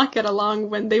did not get along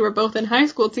when they were both in high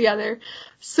school together.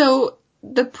 So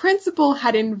the principal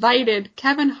had invited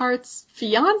Kevin Hart's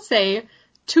fiance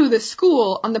to the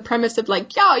school on the premise of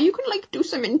like, yeah, you can like do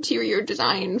some interior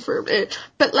design for it.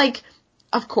 But like,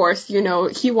 of course,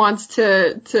 he wants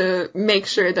to make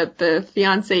sure that the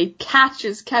fiance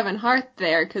catches Kevin Hart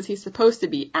there because he's supposed to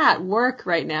be at work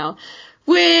right now,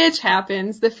 which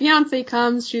happens. The fiance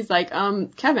comes. She's like,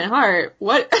 Kevin Hart,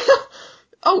 what?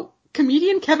 Oh,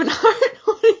 comedian Kevin Hart,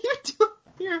 what are you doing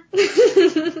here?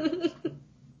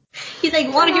 He's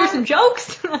like, want to hear some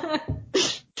jokes?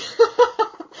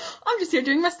 I'm just here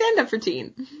doing my stand-up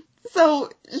routine. So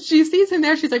she sees him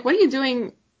there. She's like, what are you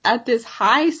doing at this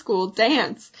high school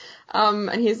dance?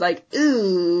 And he's like,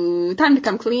 ooh, time to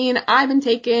come clean. I've been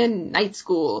taking night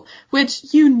school,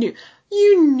 which you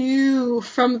knew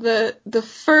from the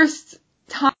first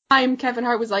time Kevin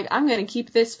Hart was like, I'm going to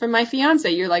keep this for my fiance.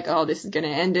 You're like, oh, this is going to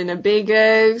end in a big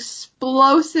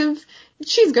explosive.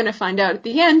 She's going to find out at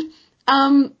the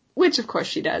end. Which of course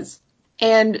she does.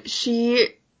 And she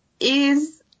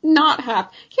is not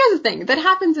happy. Here's the thing that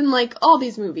happens in like all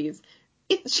these movies.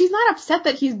 She's not upset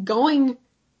that he's going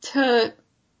to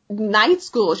night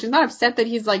school. She's not upset that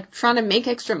he's like trying to make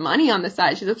extra money on the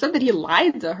side. She's upset that he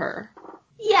lied to her.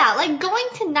 Yeah, like going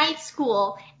to night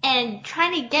school and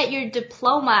trying to get your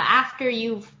diploma after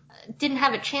you've didn't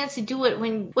have a chance to do it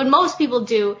when most people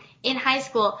do in high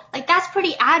school. Like, that's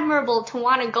pretty admirable to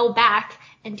want to go back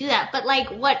and do that. But like,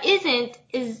 what isn't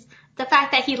is the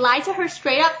fact that he lied to her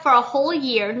straight up for a whole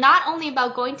year, not only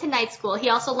about going to night school, he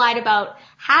also lied about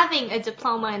having a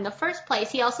diploma in the first place.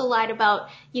 He also lied about,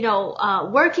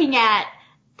 working at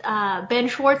Ben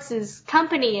Schwartz's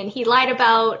company, and he lied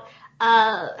about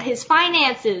his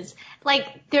finances.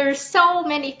 Like, there's so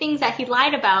many things that he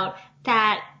lied about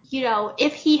that,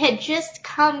 if he had just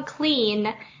come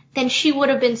clean, then she would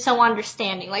have been so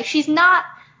understanding. Like,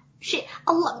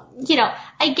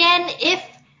 again, if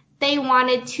they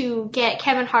wanted to get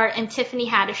Kevin Hart and Tiffany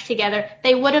Haddish together,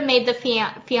 they would have made the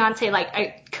fiance like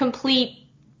a complete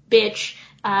bitch.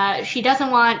 She doesn't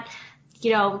want,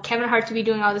 Kevin Hart to be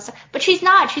doing all this stuff, but she's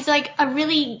not. She's like a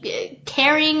really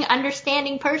caring,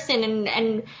 understanding person,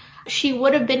 and she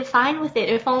would have been fine with it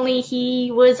if only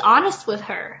he was honest with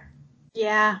her.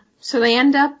 Yeah. So they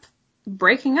end up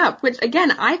breaking up, which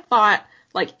again, I thought,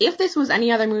 like, if this was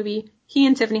any other movie, he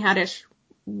and Tiffany Haddish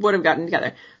would have gotten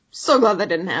together. So glad that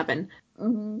didn't happen.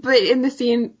 But in the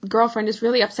scene, girlfriend is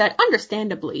really upset,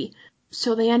 understandably.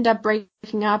 So they end up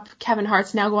breaking up. Kevin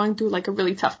Hart's now going through like a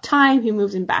really tough time. He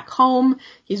moves him back home.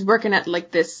 He's working at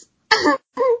like this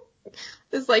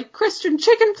this like Christian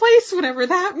chicken place, whatever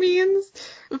that means.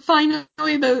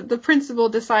 Finally, the principal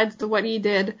decides that what he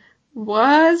did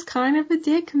was kind of a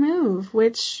dick move,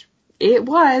 which it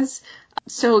was.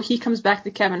 So he comes back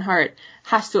to Kevin Hart,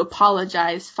 has to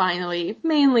apologize finally,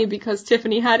 mainly because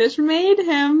Tiffany Haddish made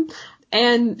him,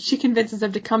 and she convinces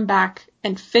him to come back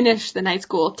and finish the night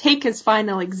school, take his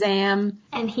final exam.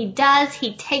 And he does.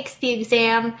 He takes the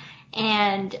exam,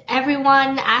 and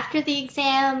everyone after the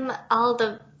exam, all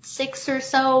the 6 or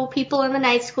so people in the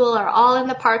night school are all in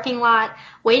the parking lot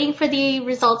waiting for the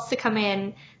results to come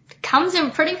in. It comes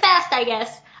in pretty fast, I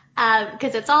guess,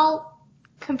 because it's all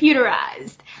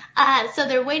computerized. So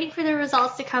they're waiting for the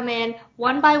results to come in.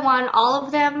 One by one, all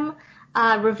of them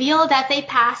reveal that they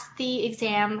passed the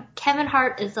exam. Kevin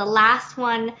Hart is the last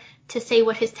one to say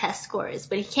what his test score is,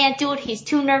 but he can't do it. He's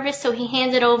too nervous, so he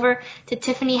hands it over to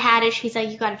Tiffany Haddish. He's like,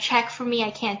 you gotta check for me.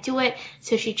 I can't do it.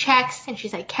 So she checks, and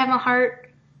she's like, Kevin Hart,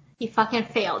 you fucking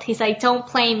failed. He's like, don't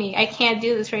play me. I can't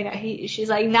do this right now. She's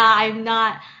like, nah, I'm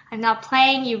not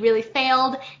playing. You really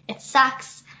failed. It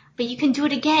sucks. But you can do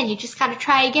it again. You just gotta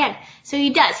try again. So he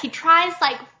does. He tries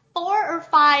like 4 or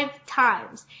 5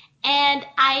 times. And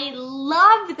I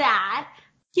love that.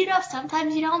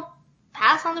 Sometimes you don't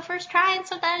pass on the first try, and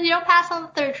sometimes you don't pass on the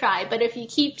third try. But if you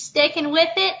keep sticking with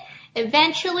it,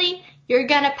 eventually you're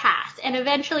gonna pass. And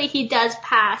eventually he does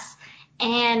pass.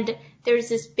 And there's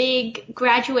this big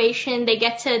graduation.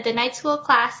 The night school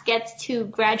class gets to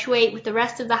graduate with the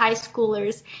rest of the high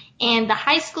schoolers. And the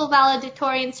high school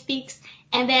valedictorian speaks.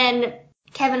 And then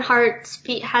Kevin Hart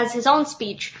has his own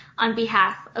speech on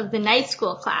behalf of the night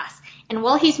school class. And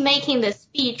while he's making this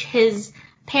speech, his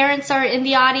parents are in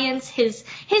the audience. His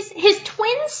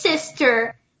twin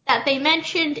sister that they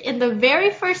mentioned in the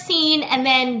very first scene and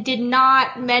then did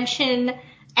not mention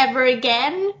ever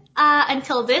again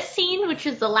until this scene, which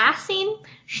is the last scene,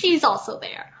 she's also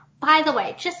there. By the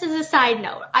way, just as a side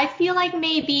note, I feel like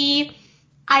maybe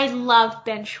I love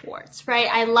Ben Schwartz, right?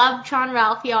 I love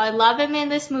Jean-Ralphio. I love him in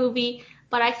this movie,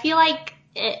 but I feel like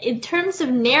in terms of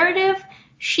narrative,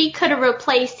 she could have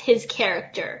replaced his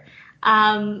character.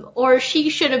 Or she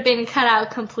should have been cut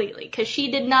out completely because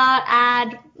she did not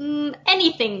add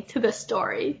anything to the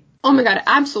story. Oh my god,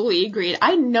 absolutely agreed.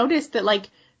 I noticed that like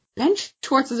Ben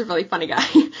Schwartz is a really funny guy.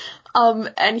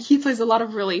 And he plays a lot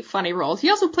of really funny roles. He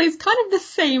also plays kind of the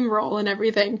same role and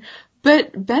everything.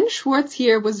 But Ben Schwartz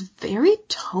here was very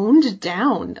toned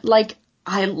down. Like,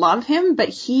 I love him, but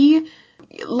he,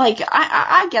 like,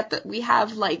 I get that we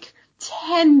have like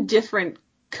 10 different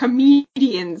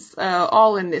comedians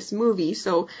all in this movie,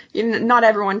 so not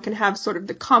everyone can have sort of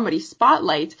the comedy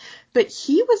spotlight, but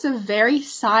he was a very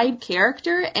side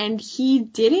character, and he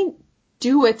didn't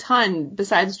do a ton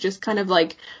besides just kind of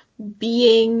like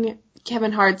being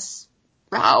Kevin Hart's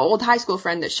old high school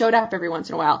friend that showed up every once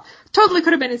in a while. Totally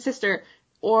could have been his sister,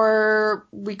 or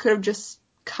we could have just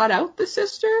cut out the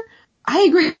sister. I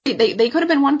agree. They could have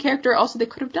been one character. Also, they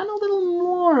could have done a little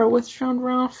more with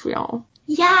Jean-Ralphio.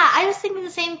 Yeah, I was thinking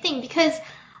the same thing because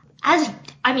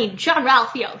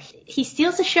Jean-Ralphio, he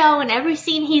steals the show in every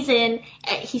scene he's in.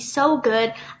 He's so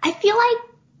good. I feel like,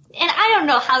 and I don't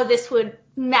know how this would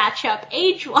match up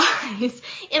age-wise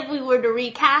if we were to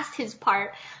recast his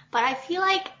part, but I feel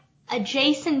like a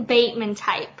Jason Bateman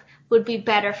type would be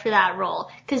better for that role.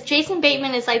 Because Jason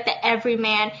Bateman is like the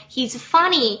everyman. He's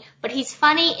funny, but he's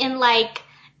funny in like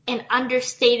an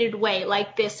understated way,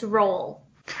 like this role.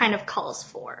 kind of calls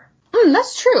for.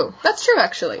 That's true. That's true,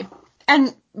 actually.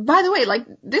 And by the way, like,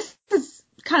 this is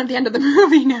kind of the end of the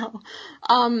movie now,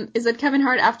 is that Kevin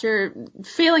Hart, after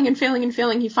failing and failing and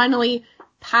failing, he finally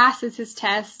passes his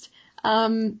test.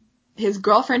 His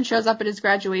girlfriend shows up at his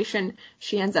graduation.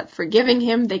 She ends up forgiving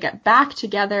him. They get back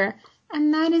together.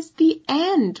 And that is the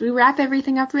end. We wrap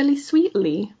everything up really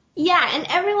sweetly. Yeah, and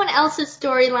everyone else's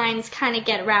storylines kind of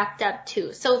get wrapped up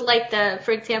too. So like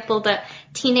for example, the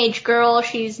teenage girl,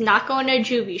 she's not going to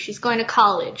juvie, she's going to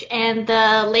college. And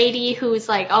the lady who's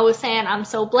like always saying, I'm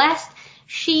so blessed,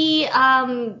 she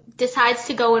decides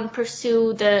to go and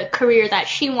pursue the career that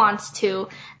she wants to,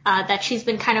 that she's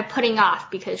been kind of putting off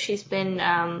because she's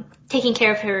been taking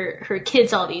care of her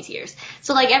kids all these years.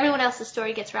 So like everyone else's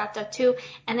story gets wrapped up too.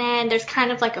 And then there's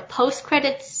kind of like a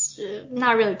post-credits,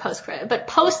 not really post-credit, but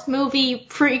post-movie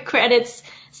pre-credits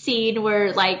scene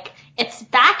where like it's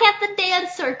back at the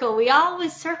dance circle. We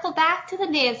always circle back to the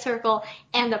dance circle,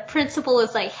 and the principal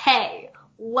is like, hey,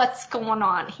 what's going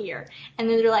on here? And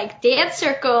then they're like, dance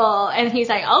circle. And he's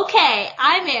like, okay,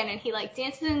 I'm in. And he like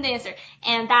dances and dancer.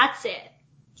 And that's it.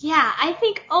 Yeah, I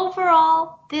think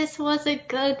overall this was a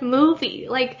good movie.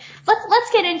 Like,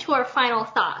 let's get into our final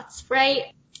thoughts, right?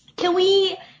 Can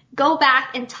we go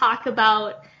back and talk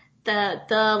about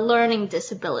the learning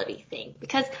disability thing?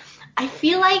 Because I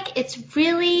feel like it's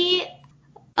really,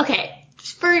 okay,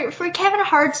 for Kevin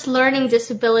Hart's learning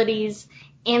disabilities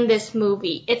in this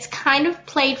movie, it's kind of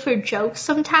played for jokes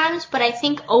sometimes, but I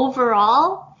think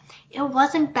overall it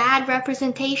wasn't bad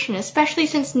representation, especially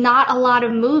since not a lot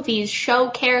of movies show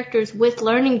characters with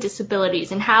learning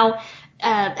disabilities and how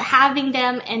having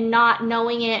them and not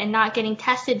knowing it and not getting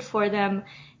tested for them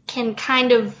can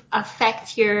kind of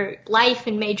affect your life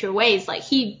in major ways. Like,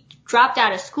 he dropped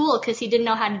out of school because he didn't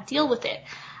know how to deal with it.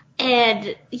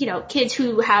 And, you know, kids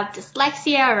who have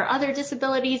dyslexia or other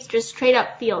disabilities just straight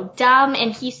up feel dumb.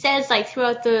 And he says, like,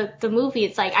 throughout the movie,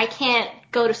 it's like, I can't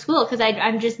go to school because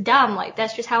I'm just dumb. Like,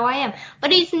 that's just how I am.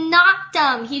 But he's not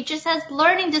dumb. He just has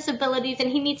learning disabilities, and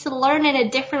he needs to learn in a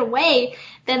different way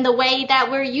than the way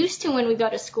that we're used to when we go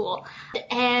to school.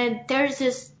 And there's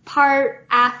this part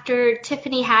after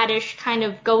Tiffany Haddish kind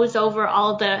of goes over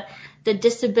all the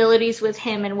disabilities with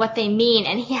him and what they mean.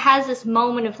 And he has this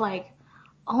moment of like,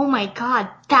 oh my God,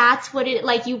 that's what it,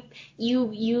 like,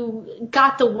 you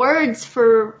got the words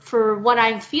for what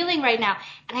I'm feeling right now.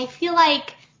 And I feel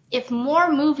like if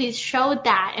more movies showed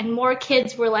that and more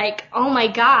kids were like, oh my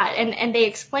God, and they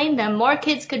explained them, more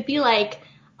kids could be like,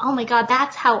 oh my God,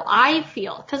 that's how I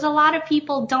feel. Because a lot of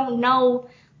people don't know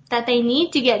that they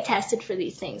need to get tested for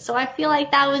these things. So I feel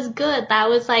like that was good. That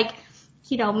was like,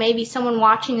 you know, maybe someone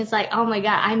watching is like, oh my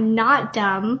God, I'm not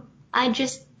dumb. I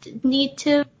just need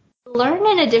to learn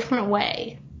in a different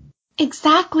way.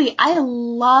 Exactly. I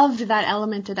loved that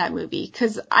element of that movie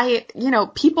because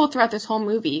people throughout this whole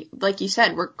movie, like you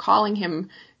said, were calling him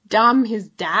dumb. His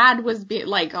dad was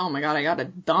like, oh my God, I got a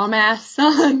dumbass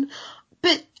son.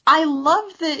 But I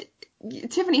love that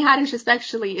Tiffany Haddish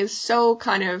especially is so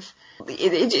kind of,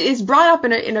 it is brought up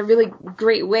in a really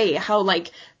great way, how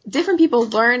like different people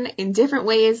learn in different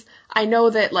ways. I know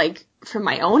that like from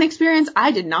my own experience,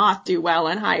 I did not do well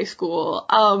in high school.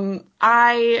 Oh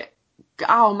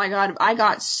my God, I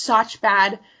got such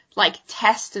bad like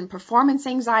test and performance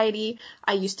anxiety.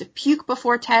 I used to puke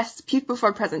before tests, puke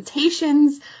before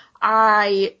presentations.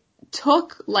 I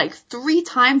took like 3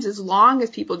 times as long as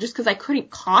people just because I couldn't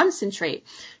concentrate.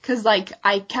 Because like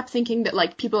I kept thinking that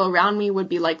like people around me would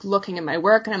be like looking at my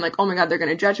work, and I'm like, oh my God, they're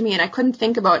going to judge me. And I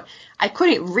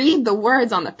couldn't read the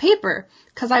words on the paper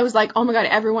because I was like, oh my God,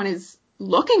 everyone is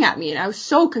looking at me. And I was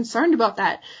so concerned about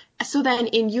that. So then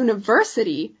in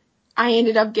university, I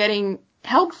ended up getting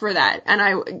help for that. And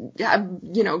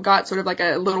I got sort of like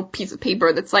a little piece of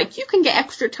paper that's like, you can get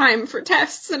extra time for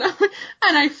tests. And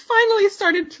I finally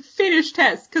started to finish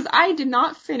tests because I did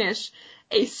not finish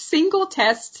a single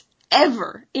test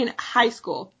ever in high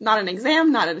school. Not an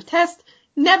exam, not a test,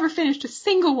 never finished a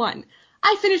single one.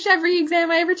 I finished every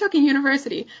exam I ever took in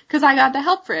university because I got the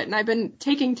help for it. And I've been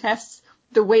taking tests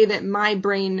the way that my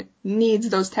brain needs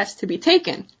those tests to be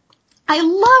taken. I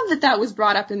love that was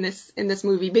brought up in this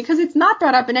movie because it's not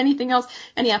brought up in anything else,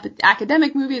 any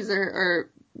academic movies or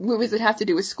movies that have to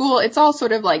do with school. It's all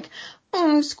sort of like,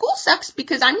 school sucks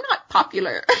because I'm not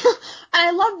popular. And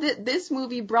I love that this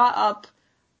movie brought up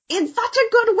in such a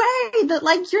good way that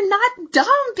like, you're not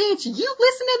dumb, bitch. You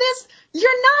listen to this,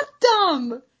 you're not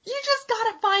dumb. You just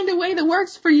gotta find a way that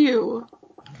works for you.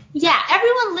 Yeah,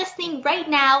 everyone listening right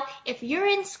now, if you're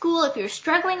in school, if you're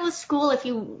struggling with school, if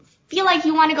you feel like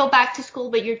you want to go back to school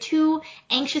but you're too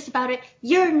anxious about it,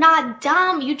 you're not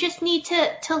dumb. You just need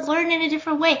to learn in a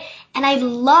different way. And I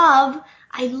love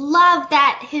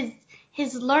that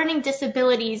his learning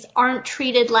disabilities aren't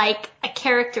treated like a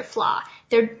character flaw.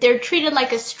 They're treated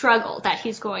like a struggle that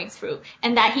he's going through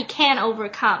and that he can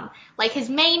overcome. Like his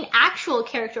main actual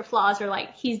character flaws are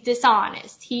like he's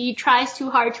dishonest, he tries too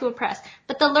hard to impress.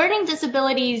 But the learning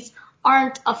disabilities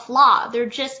aren't a flaw. They're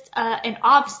just an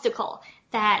obstacle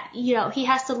that, he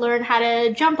has to learn how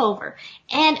to jump over.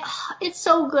 And it's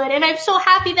so good. And I'm so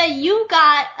happy that you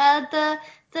got the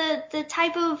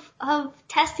type of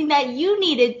testing that you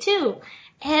needed too.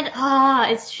 And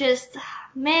it's just,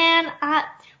 man,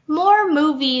 more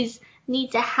movies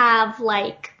need to have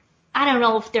like, I don't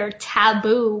know if they're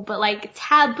taboo, but like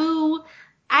taboo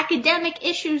academic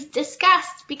issues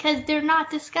discussed because they're not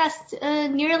discussed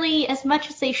nearly as much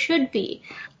as they should be.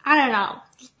 I don't know.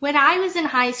 When I was in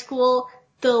high school,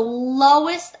 the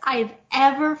lowest I've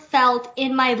ever felt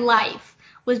in my life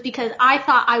was because I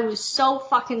thought I was so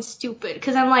fucking stupid.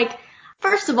 Because I'm like,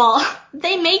 first of all,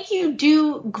 they make you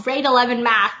do grade 11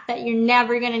 math that you're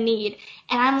never gonna need.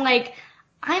 And I'm like,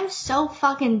 I'm so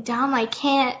fucking dumb, I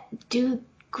can't do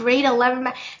grade 11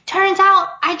 math. Turns out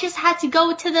I just had to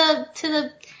go to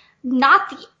the not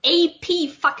the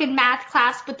AP fucking math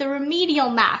class, but the remedial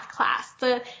math class.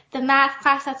 The math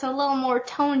class that's a little more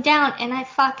toned down, and I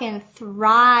fucking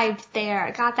thrived there. I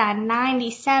got that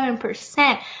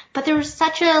 97%. But there was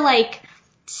such a like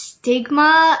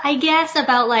stigma, I guess,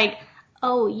 about like,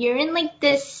 oh, you're in like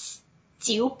this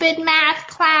stupid math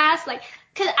class, like,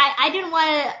 cause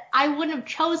I wouldn't have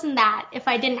chosen that if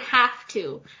I didn't have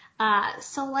to.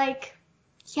 So like,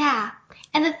 yeah.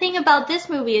 And the thing about this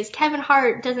movie is Kevin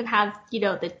Hart doesn't have,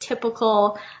 the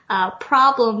typical,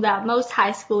 problem that most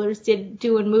high schoolers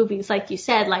do in movies, like you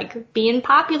said, like being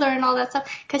popular and all that stuff,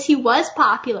 cause he was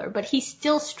popular, but he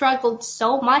still struggled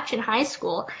so much in high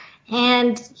school.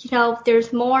 And,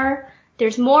 there's more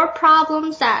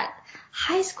problems that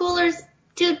high schoolers,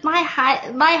 dude, my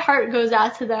heart goes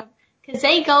out to them because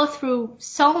they go through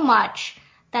so much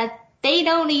that they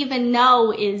don't even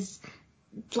know is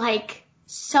like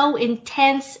so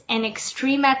intense and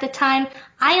extreme at the time.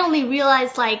 I only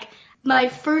realized like my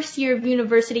first year of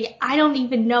university, I don't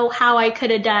even know how I could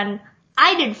have done.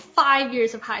 I did 5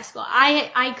 years of high school.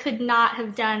 I could not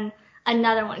have done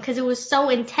another one because it was so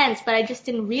intense, but I just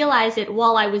didn't realize it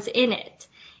while I was in it.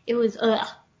 It was,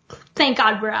 thank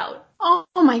God we're out. Oh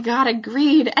my God,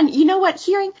 agreed. And you know what?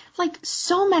 Hearing like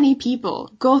so many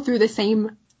people go through the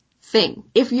same thing.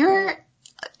 If you're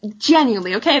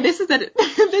genuinely, okay, this is Bad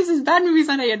Movie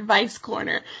Sunday advice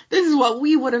corner. This is what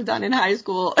we would have done in high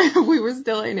school if we were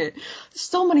still in it.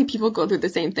 So many people go through the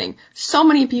same thing. So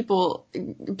many people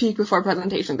peak before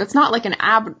presentation. That's not like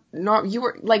you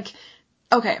were like,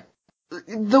 okay,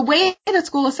 the way that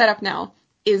school is set up now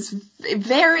is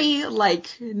very like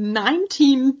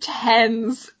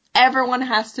 1910s. Everyone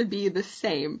has to be the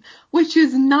same, which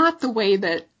is not the way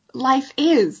that life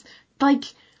is. Like,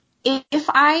 if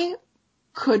I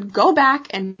could go back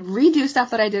and redo stuff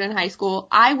that I did in high school,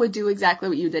 I would do exactly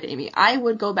what you did, Amy. I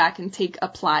would go back and take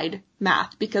applied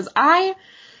math because I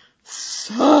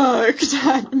sucked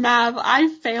at math. I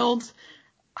failed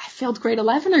grade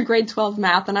 11 or grade 12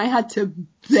 math, and I had to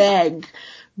beg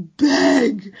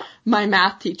my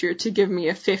math teacher to give me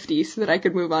a 50 so that I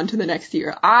could move on to the next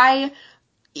year.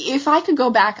 If I could go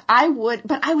back, I would,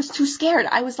 but I was too scared.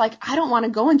 I was like, I don't want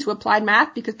to go into applied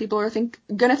math because people are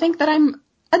gonna think that I'm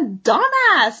a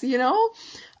dumbass,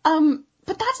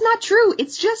 but that's not true.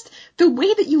 It's just the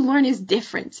way that you learn is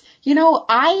different.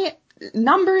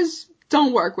 Numbers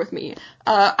don't work with me.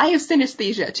 I have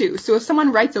synesthesia too. So if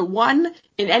someone writes a 1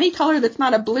 in any color that's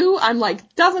not a blue, I'm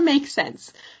like, doesn't make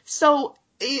sense. So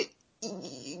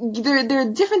there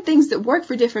are different things that work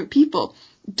for different people.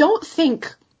 Don't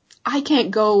think I can't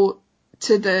go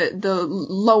to the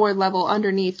lower level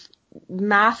underneath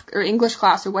math or English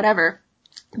class or whatever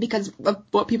because of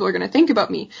what people are going to think about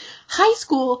me. High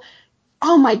school,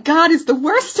 oh my God, is the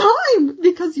worst time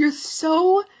because you're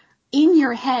so in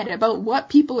your head about what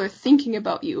people are thinking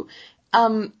about you,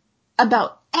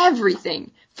 about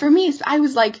everything. For me, I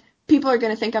was like, people are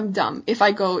going to think I'm dumb if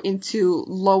I go into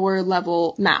lower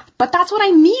level math. But that's what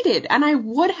I needed, and I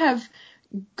would have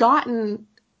gotten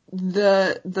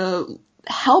the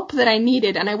help that I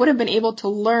needed, and I would have been able to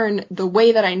learn the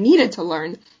way that I needed to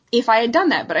learn if I had done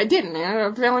that, but I didn't. I ended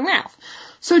up failing math.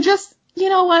 So just, a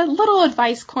little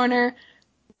advice corner.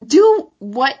 Do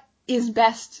what is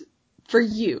best for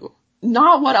you,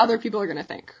 not what other people are going to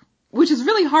think. which is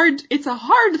really hard. It's a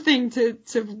hard thing to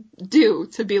do,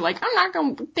 to be like, I'm not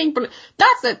going to think, but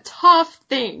that's a tough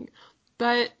thing.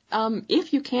 But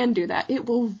if you can do that, it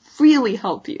will really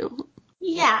help you.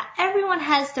 Yeah, everyone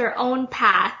has their own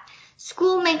path.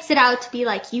 School makes it out to be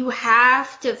like you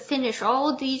have to finish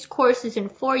all these courses in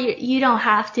 4 years. You don't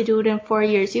have to do it in 4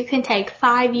 years. You can take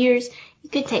 5 years.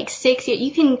 You can take 6 years.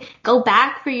 You can go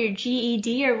back for your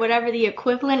GED or whatever the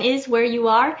equivalent is where you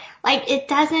are. Like, it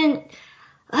doesn't,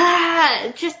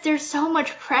 just there's so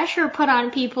much pressure put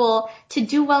on people to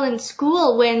do well in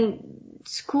school when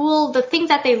school, the things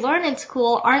that they learn in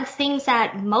school aren't things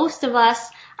that most of us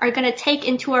are going to take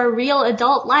into our real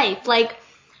adult life. Like,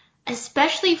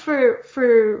 especially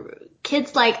for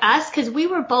kids like us, because we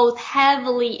were both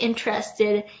heavily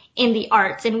interested in the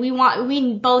arts, and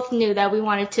we both knew that we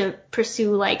wanted to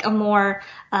pursue like a more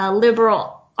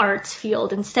liberal arts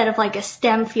field instead of like a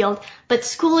STEM field. But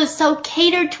school is so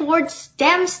catered towards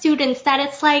STEM students that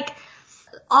it's like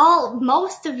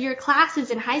most of your classes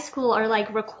in high school are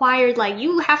like required, like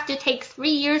you have to take 3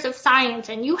 years of science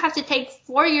and you have to take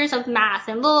 4 years of math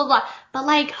and blah, blah, blah. But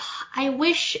like, I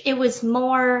wish it was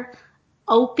more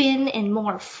open and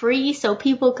more free so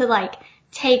people could like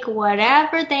take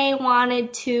whatever they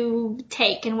wanted to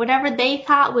take and whatever they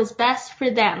thought was best for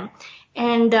them.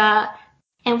 And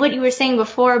what you were saying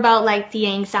before about like the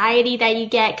anxiety that you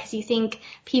get because you think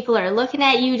people are looking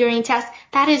at you during tests,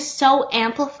 that is so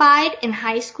amplified in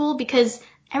high school because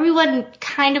everyone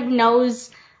kind of knows,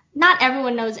 not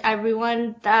everyone knows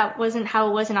everyone. That wasn't how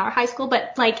it was in our high school,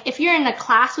 but like if you're in a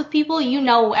class with people, you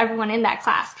know everyone in that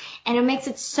class. And it makes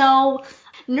it so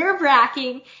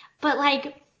nerve-wracking. But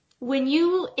like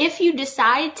if you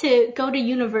decide to go to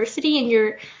university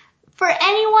and for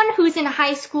anyone who's in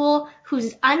high school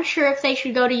who's unsure if they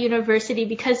should go to university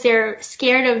because they're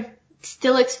scared of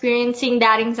still experiencing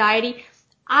that anxiety,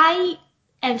 I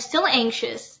am still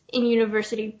anxious in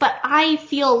university, but I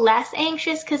feel less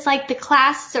anxious because like the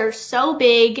classes are so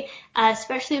big,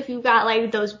 especially if you've got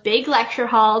like those big lecture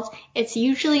halls. It's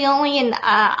usually only in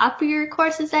upper year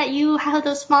courses that you have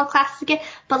those small classes again,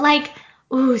 but like,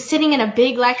 sitting in a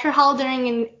big lecture hall during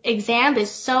an exam is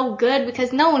so good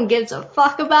because no one gives a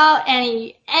fuck about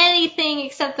anything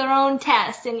except their own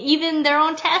test. And even their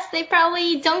own test, they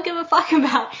probably don't give a fuck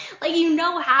about. Like,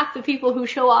 half the people who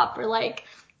show up are like,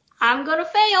 I'm gonna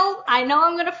fail. I know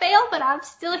I'm gonna fail, but I'm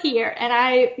still here. And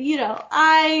I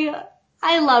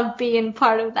love being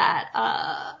part of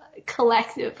that,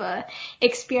 collective,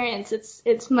 experience.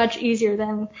 It's much easier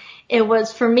than it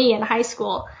was for me in high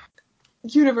school.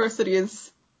 University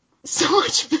is so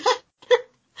much better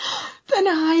than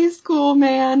high school,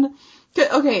 man.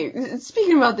 Okay,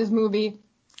 speaking about this movie,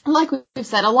 like we've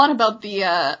said, a lot about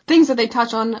the things that they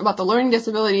touch on about the learning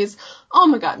disabilities. Oh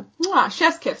my god,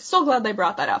 chef's kiss. So glad they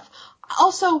brought that up.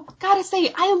 Also, gotta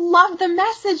say, I love the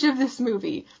message of this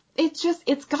movie.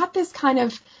 It's got this kind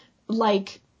of,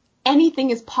 like,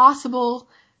 anything is possible.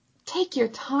 Take your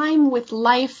time with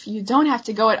life. You don't have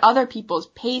to go at other people's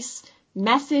pace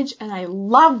message, and I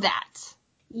love that.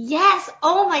 Yes.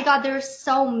 Oh my god, there's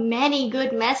so many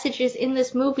good messages in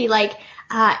this movie. Like,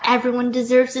 everyone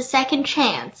deserves a second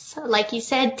chance. Like you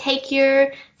said, take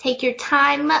your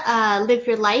time, live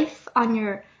your life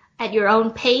at your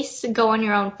own pace, go on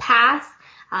your own path.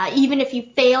 Even if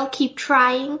you fail, keep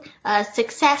trying.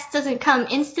 Success doesn't come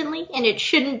instantly, and it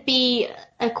shouldn't be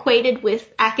equated with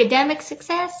academic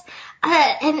success.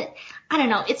 And I don't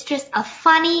know, it's just a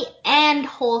funny and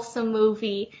wholesome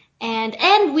movie. And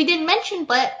we didn't mention,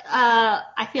 but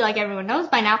I feel like everyone knows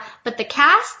by now, but the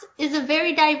cast is a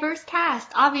very diverse cast.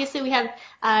 Obviously, we have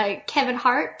Kevin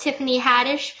Hart, Tiffany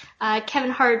Haddish,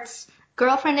 Kevin Hart's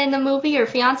girlfriend in the movie, or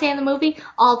fiance in the movie,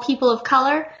 all people of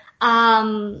color.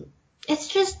 It's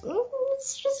just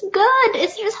good.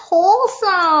 It's just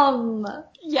wholesome.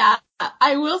 Yeah,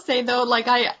 I will say though, like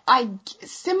I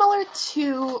similar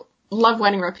to Love,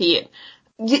 Wedding, Repeat,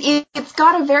 it's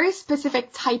got a very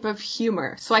specific type of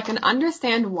humor, so I can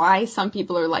understand why some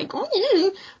people are like,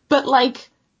 but like,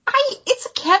 it's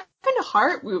a Kevin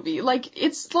Hart movie. Like,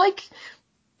 it's like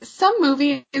some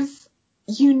movies,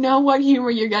 you know what humor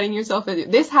you're getting yourself into.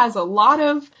 This has a lot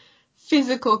of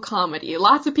physical comedy,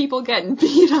 lots of people getting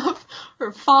beat up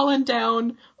or falling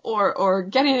down or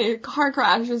getting in car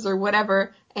crashes or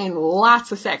whatever, and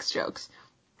lots of sex jokes.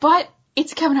 But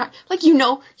it's Kevin Hart. Like, you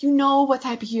know what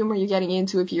type of humor you're getting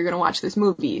into if you're gonna watch this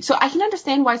movie. So I can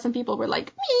understand why some people were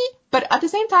like, me, but at the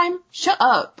same time, shut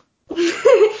up.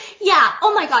 Yeah,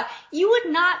 oh my god. god, you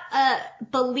would not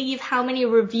believe how many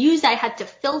reviews I had to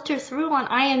filter through on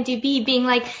IMDb being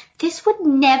like, this would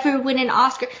never win an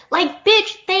Oscar. Like,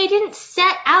 bitch, they didn't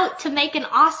set out to make an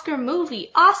Oscar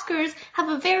movie. Oscars have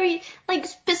a very, like,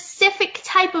 specific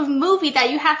type of movie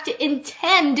that you have to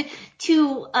intend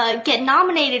to get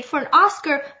nominated for an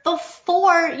Oscar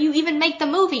before you even make the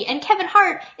movie. And Kevin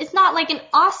Hart is not like an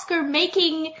Oscar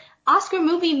movie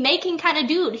making kind of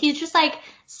dude. He's just like,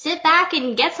 sit back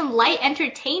and get some light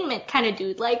entertainment kind of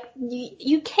dude. Like,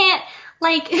 you can't,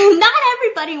 like, not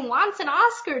everybody wants an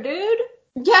Oscar, dude.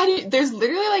 Yeah, there's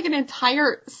literally like an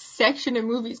entire section of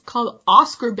movies called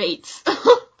Oscar baits,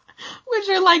 which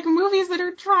are like movies that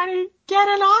are trying to get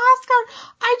an Oscar.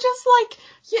 I just like,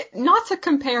 yeah, not to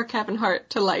compare Kevin Hart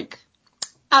to like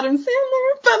Adam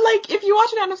Sandler, but like if you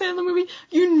watch an Adam Sandler movie,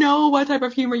 you know what type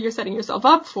of humor you're setting yourself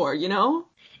up for, you know?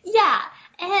 Yeah,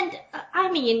 and I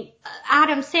mean,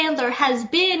 Adam Sandler has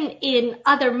been in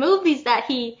other movies that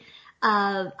he,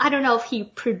 I don't know if he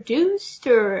produced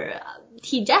or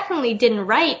he definitely didn't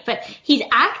write, but he's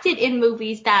acted in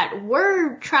movies that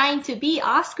were trying to be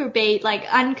Oscar bait,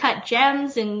 like Uncut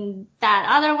Gems and that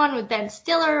other one with Ben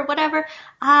Stiller or whatever.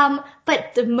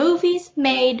 But the movies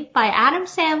made by Adam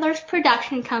Sandler's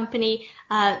production company,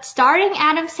 starring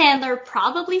Adam Sandler,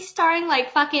 probably starring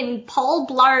like fucking Paul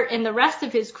Blart and the rest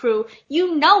of his crew,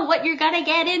 you know what you're gonna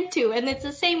get into. And it's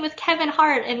the same with Kevin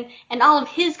Hart and all of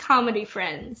his comedy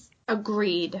friends.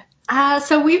 Agreed.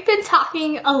 So we've been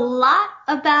talking a lot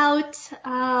about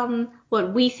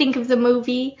what we think of the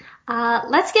movie.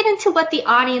 Let's get into what the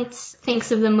audience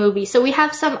thinks of the movie. So we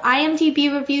have some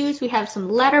IMDb reviews. We have some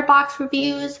Letterboxd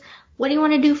reviews. What do you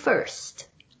want to do first?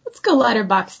 Let's go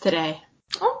Letterboxd today.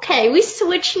 Okay, we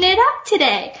switching it up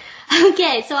today.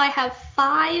 Okay, so I have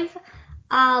 5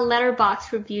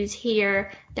 Letterboxd reviews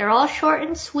here. They're all short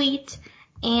and sweet.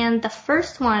 And the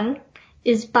first one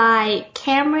is by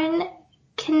Cameron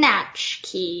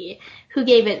Kanachki, who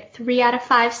gave it 3 out of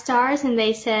 5 stars, and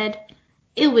they said,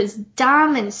 it was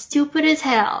dumb and stupid as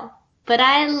hell, but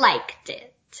I liked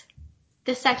it.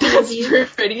 The second review...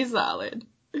 That's pretty solid.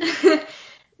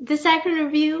 The second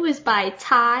review is by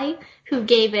Ty, who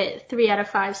gave it 3 out of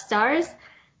 5 stars.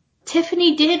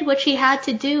 Tiffany did what she had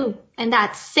to do, and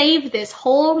that saved this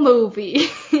whole movie.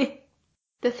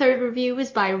 The third review is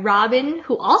by Robin,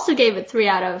 who also gave it 3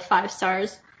 out of 5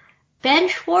 stars. Ben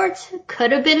Schwartz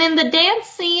could have been in the dance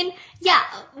scene. Yeah,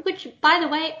 which, by the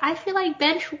way, I feel like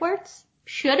Ben Schwartz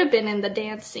should have been in the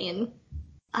dance scene.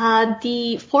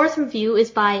 The fourth review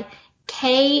is by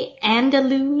K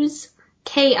Andaluz,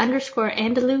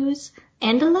 K_Andaluz,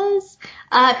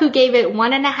 who gave it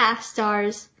 1.5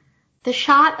 stars. The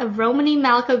shot of Romany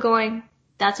Malco going,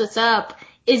 that's what's up,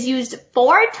 is used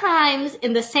 4 times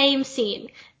in the same scene.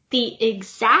 The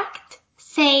exact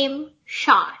same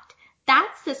shot.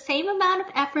 That's the same amount of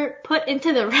effort put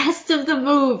into the rest of the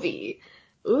movie.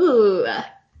 Ooh.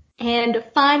 And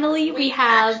finally, we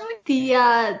have the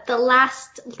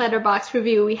last Letterboxd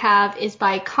review we have is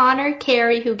by Connor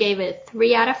Carey, who gave it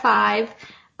 3 out of 5,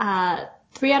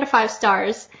 3 out of 5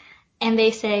 stars. And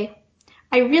they say,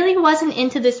 I really wasn't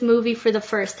into this movie for the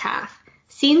first half.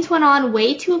 Scenes went on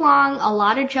way too long, a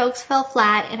lot of jokes fell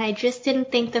flat, and I just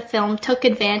didn't think the film took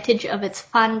advantage of its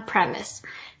fun premise.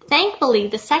 Thankfully,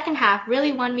 the second half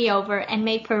really won me over and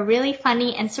made for a really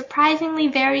funny and surprisingly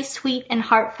very sweet and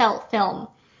heartfelt film.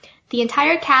 The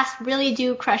entire cast really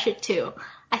do crush it too.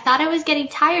 I thought I was getting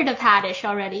tired of Haddish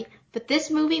already, but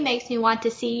this movie makes me want to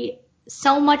see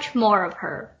so much more of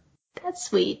her. That's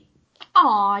sweet.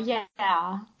 Aw,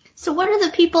 yeah. So what are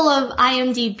the people of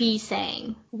IMDb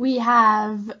saying? We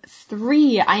have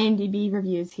 3 IMDb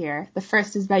reviews here. The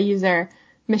first is by user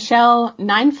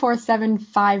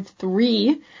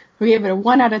Michelle94753, who gave it a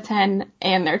 1 out of 10,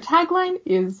 and their tagline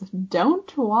is,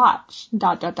 don't watch, ...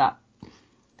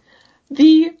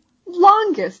 The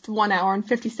longest 1 hour and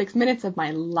 56 minutes of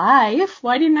my life.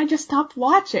 Why didn't I just stop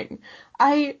watching?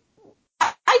 I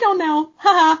don't know.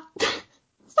 Haha.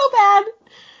 So bad.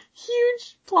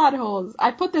 Huge plot holes.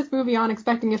 I put this movie on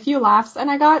expecting a few laughs, and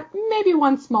I got maybe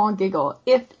 1 small giggle,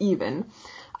 if even.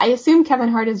 I assume Kevin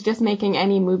Hart is just making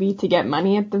any movie to get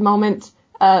money at the moment.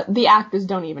 The actors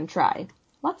don't even try.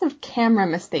 Lots of camera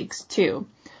mistakes, too.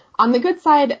 On the good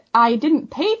side, I didn't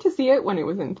pay to see it when it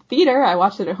was in theater. I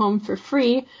watched it at home for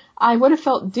free. I would have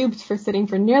felt duped for sitting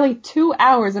for nearly 2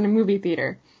 hours in a movie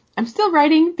theater. I'm still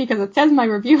writing because it says my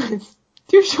review is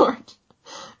too short.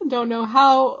 Don't know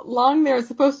how long they're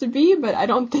supposed to be, but I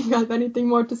don't think I have anything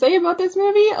more to say about this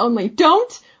movie. Only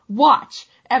don't watch.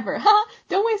 Ever.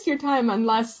 Don't waste your time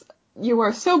unless you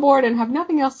are so bored and have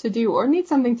nothing else to do or need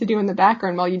something to do in the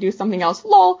background while you do something else.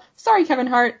 Lol. Sorry, Kevin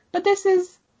Hart, but this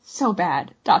is So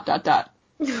bad. ...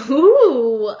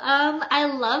 Ooh, I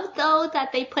love though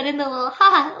that they put in the little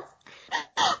ha.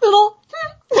 Little,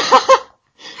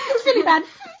 it's really bad.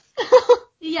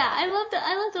 Yeah, I love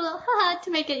the little ha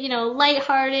to make it,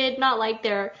 lighthearted, not like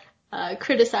they're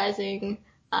criticizing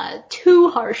too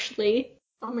harshly.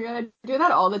 Oh my god, I do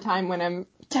that all the time when I'm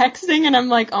texting and I'm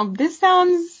like, this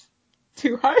sounds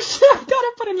too harsh. I've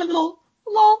gotta put in a little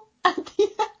lol at the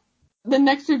end. The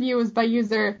next review is by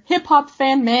user Hip Hop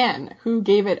Fan Man, who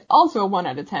gave it also a 1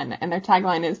 out of 10, and their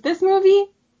tagline is, "This movie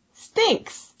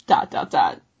stinks ...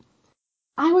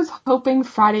 I was hoping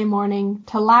Friday morning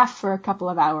to laugh for a couple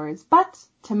of hours, but,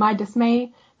 to my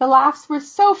dismay, the laughs were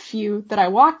so few that I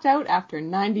walked out after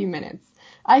 90 minutes.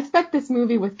 I expect this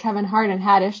movie with Kevin Hart and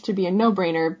Haddish to be a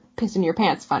no-brainer, piss in your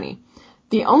pants funny.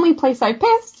 The only place I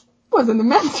pissed was in the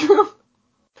men's room.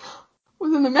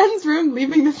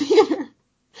 Leaving the theater.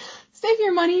 Save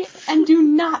your money and do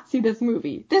not see this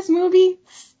movie. This movie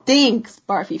stinks,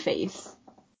 barfy face."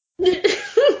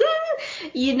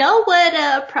 You know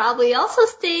what probably also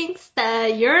stinks?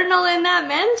 The urinal in that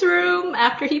men's room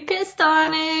after he pissed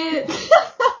on it.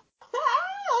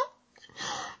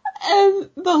 And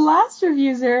the last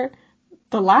review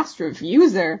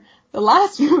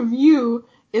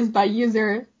is by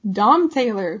user Dom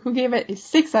Taylor, who gave it a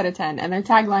 6 out of 10, and their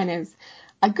tagline is,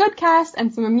 "A good cast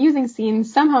and some amusing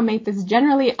scenes somehow make this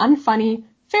generally unfunny,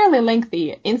 fairly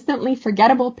lengthy, instantly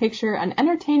forgettable picture an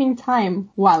entertaining time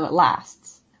while it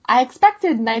lasts. I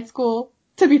expected Night School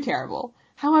to be terrible.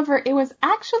 However, it was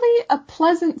actually a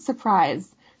pleasant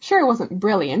surprise. Sure, it wasn't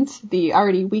brilliant. The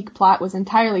already weak plot was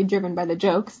entirely driven by the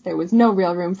jokes. There was no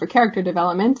real room for character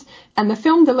development, and the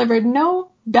film delivered no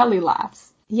belly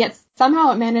laughs. Yet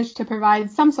somehow it managed to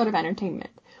provide some sort of entertainment.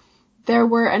 There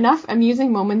were enough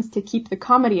amusing moments to keep the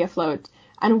comedy afloat,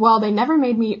 and while they never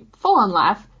made me full-on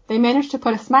laugh, they managed to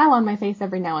put a smile on my face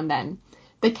every now and then.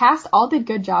 The cast all did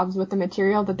good jobs with the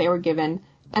material that they were given,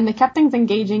 and they kept things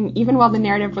engaging even while the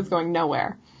narrative was going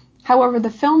nowhere. However, the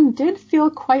film did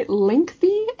feel quite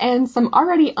lengthy, and some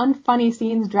already unfunny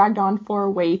scenes dragged on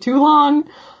for way too long.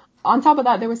 On top of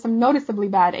that, there was some noticeably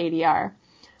bad ADR.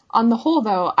 On the whole,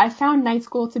 though, I found Night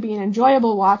School to be an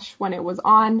enjoyable watch when it was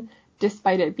on,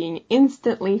 despite it being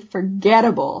instantly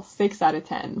forgettable. 6 out of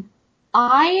 10.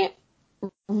 I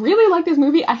really like this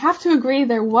movie. I have to agree,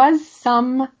 there was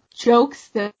some jokes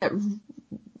that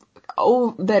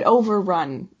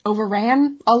overran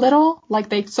a little. Like,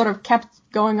 they sort of kept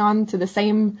going on to the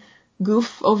same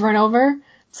goof over and over.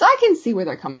 So I can see where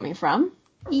they're coming from.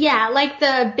 Yeah, like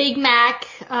the Big Mac,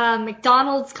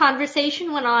 McDonald's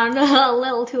conversation went on a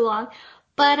little too long.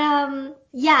 But,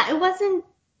 yeah, it wasn't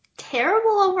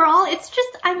terrible overall. It's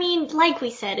just, like we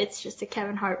said, it's just a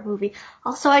Kevin Hart movie.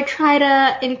 Also, I try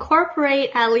to incorporate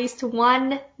at least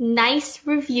one nice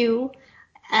review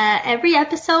every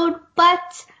episode,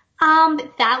 but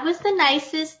that was the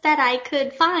nicest that I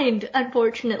could find,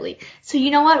 unfortunately. So you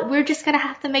know what? We're just gonna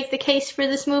have to make the case for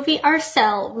this movie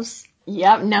ourselves.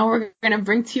 Yep, now we're gonna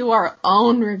bring to you our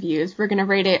own reviews. We're gonna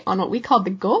rate it on what we call the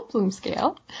Goldblum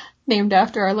scale, named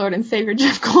after our Lord and Savior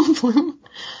Jeff Goldblum.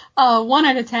 1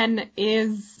 out of 10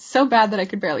 is so bad that I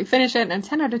could barely finish it, and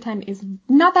 10 out of 10 is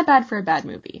not that bad for a bad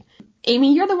movie.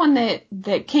 Amy, you're the one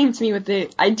that came to me with the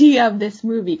idea of this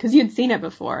movie, because you'd seen it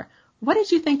before. What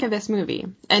did you think of this movie?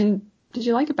 And did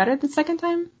you like it better the second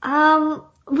time?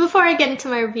 Before I get into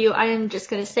my review, I am just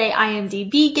going to say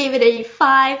IMDb gave it a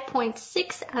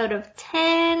 5.6 out of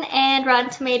 10, and Rotten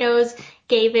Tomatoes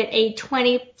gave it a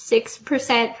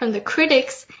 26% from the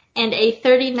critics and a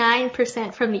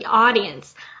 39% from the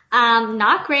audience.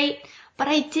 Not great, but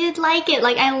I did like it.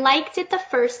 Like, I liked it the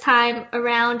first time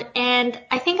around, and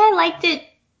I think I liked it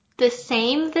the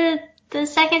same the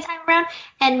second time around,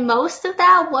 and most of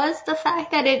that was the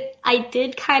fact that I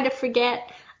did kind of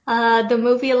forget the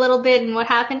movie a little bit and what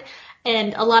happened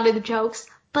and a lot of the jokes,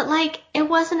 but like, it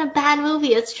wasn't a bad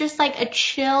movie. It's just like a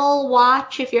chill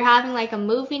watch if you're having like a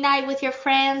movie night with your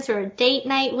friends or a date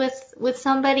night with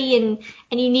somebody and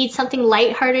you need something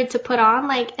lighthearted to put on.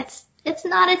 Like, it's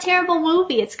not a terrible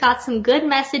movie. It's got some good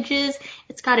messages.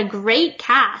 It's got a great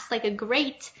cast, like a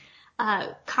great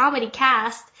comedy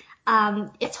cast.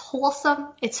 It's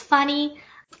wholesome. It's funny.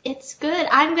 It's good.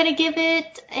 I'm gonna give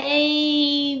it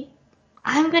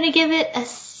a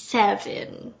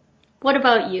 7. What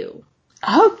about you?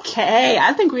 Okay,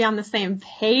 I think we're on the same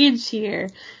page here.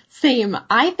 Same.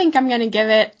 I think I'm gonna give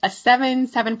it a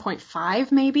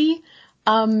 7.5 maybe.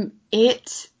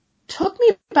 It took me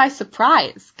by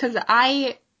surprise, because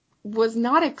I was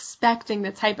not expecting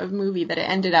the type of movie that it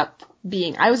ended up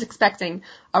being. I was expecting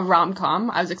a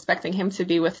rom-com. I was expecting him to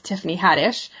be with Tiffany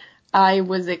Haddish. I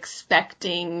was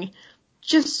expecting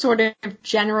just sort of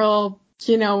general,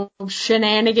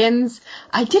 shenanigans.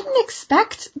 I didn't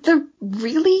expect the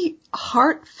really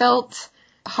heartfelt,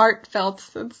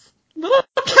 that's little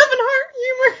Kevin Hart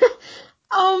humor,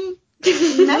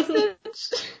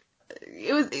 message.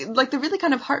 It was like the really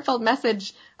kind of heartfelt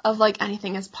message of like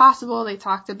anything is possible. They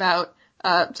talked about,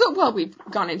 we've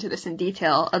gone into this in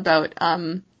detail about,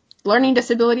 learning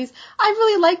disabilities. I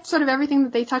really liked sort of everything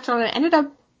that they touched on. It ended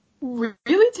up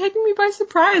really taking me by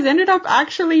surprise. Ended up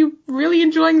actually really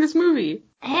enjoying this movie.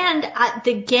 And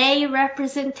the gay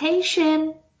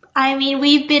representation. I mean,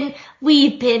 we've been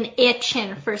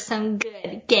itching for some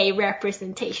good gay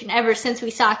representation ever since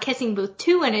we saw Kissing Booth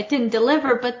 2 and it didn't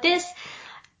deliver. But this,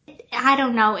 I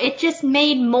don't know, it just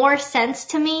made more sense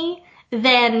to me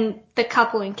than the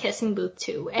couple in Kissing Booth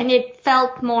 2. And it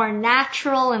felt more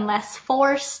natural and less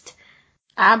forced.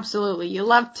 Absolutely. You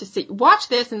love to watch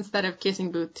this instead of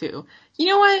Kissing Booth 2. You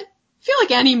know what? I feel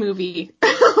like any movie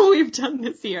we've done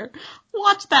this year,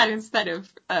 watch that instead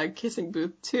of Kissing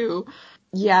Booth 2.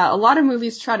 Yeah, a lot of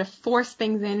movies try to force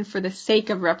things in for the sake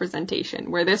of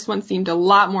representation, where this one seemed a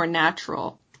lot more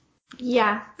natural.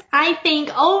 Yeah, I think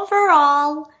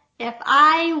overall, if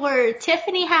I were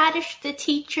Tiffany Haddish, the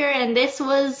teacher, and this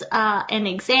was an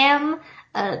exam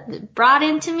brought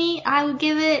into me, I would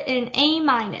give it an A-,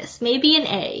 maybe an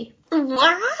A.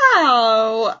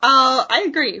 Wow! I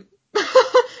agree.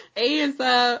 A is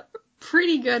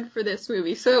pretty good for this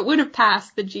movie, so it would have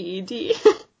passed the GED.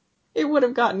 It would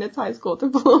have gotten its high school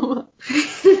diploma.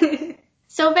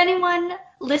 So if anyone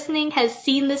listening has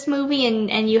seen this movie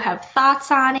and you have thoughts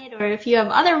on it, or if you have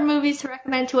other movies to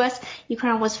recommend to us, you can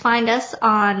always find us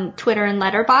on Twitter and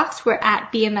Letterboxd. We're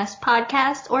at BMS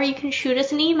Podcast, or you can shoot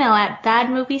us an email at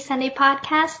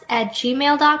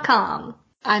badmoviesundaypodcast@gmail.com.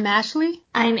 I'm Ashley.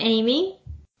 I'm Amy.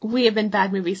 We have been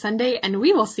Bad Movie Sunday, and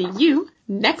we will see you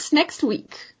next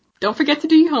week. Don't forget to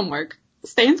do your homework.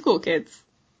 Stay in school, kids.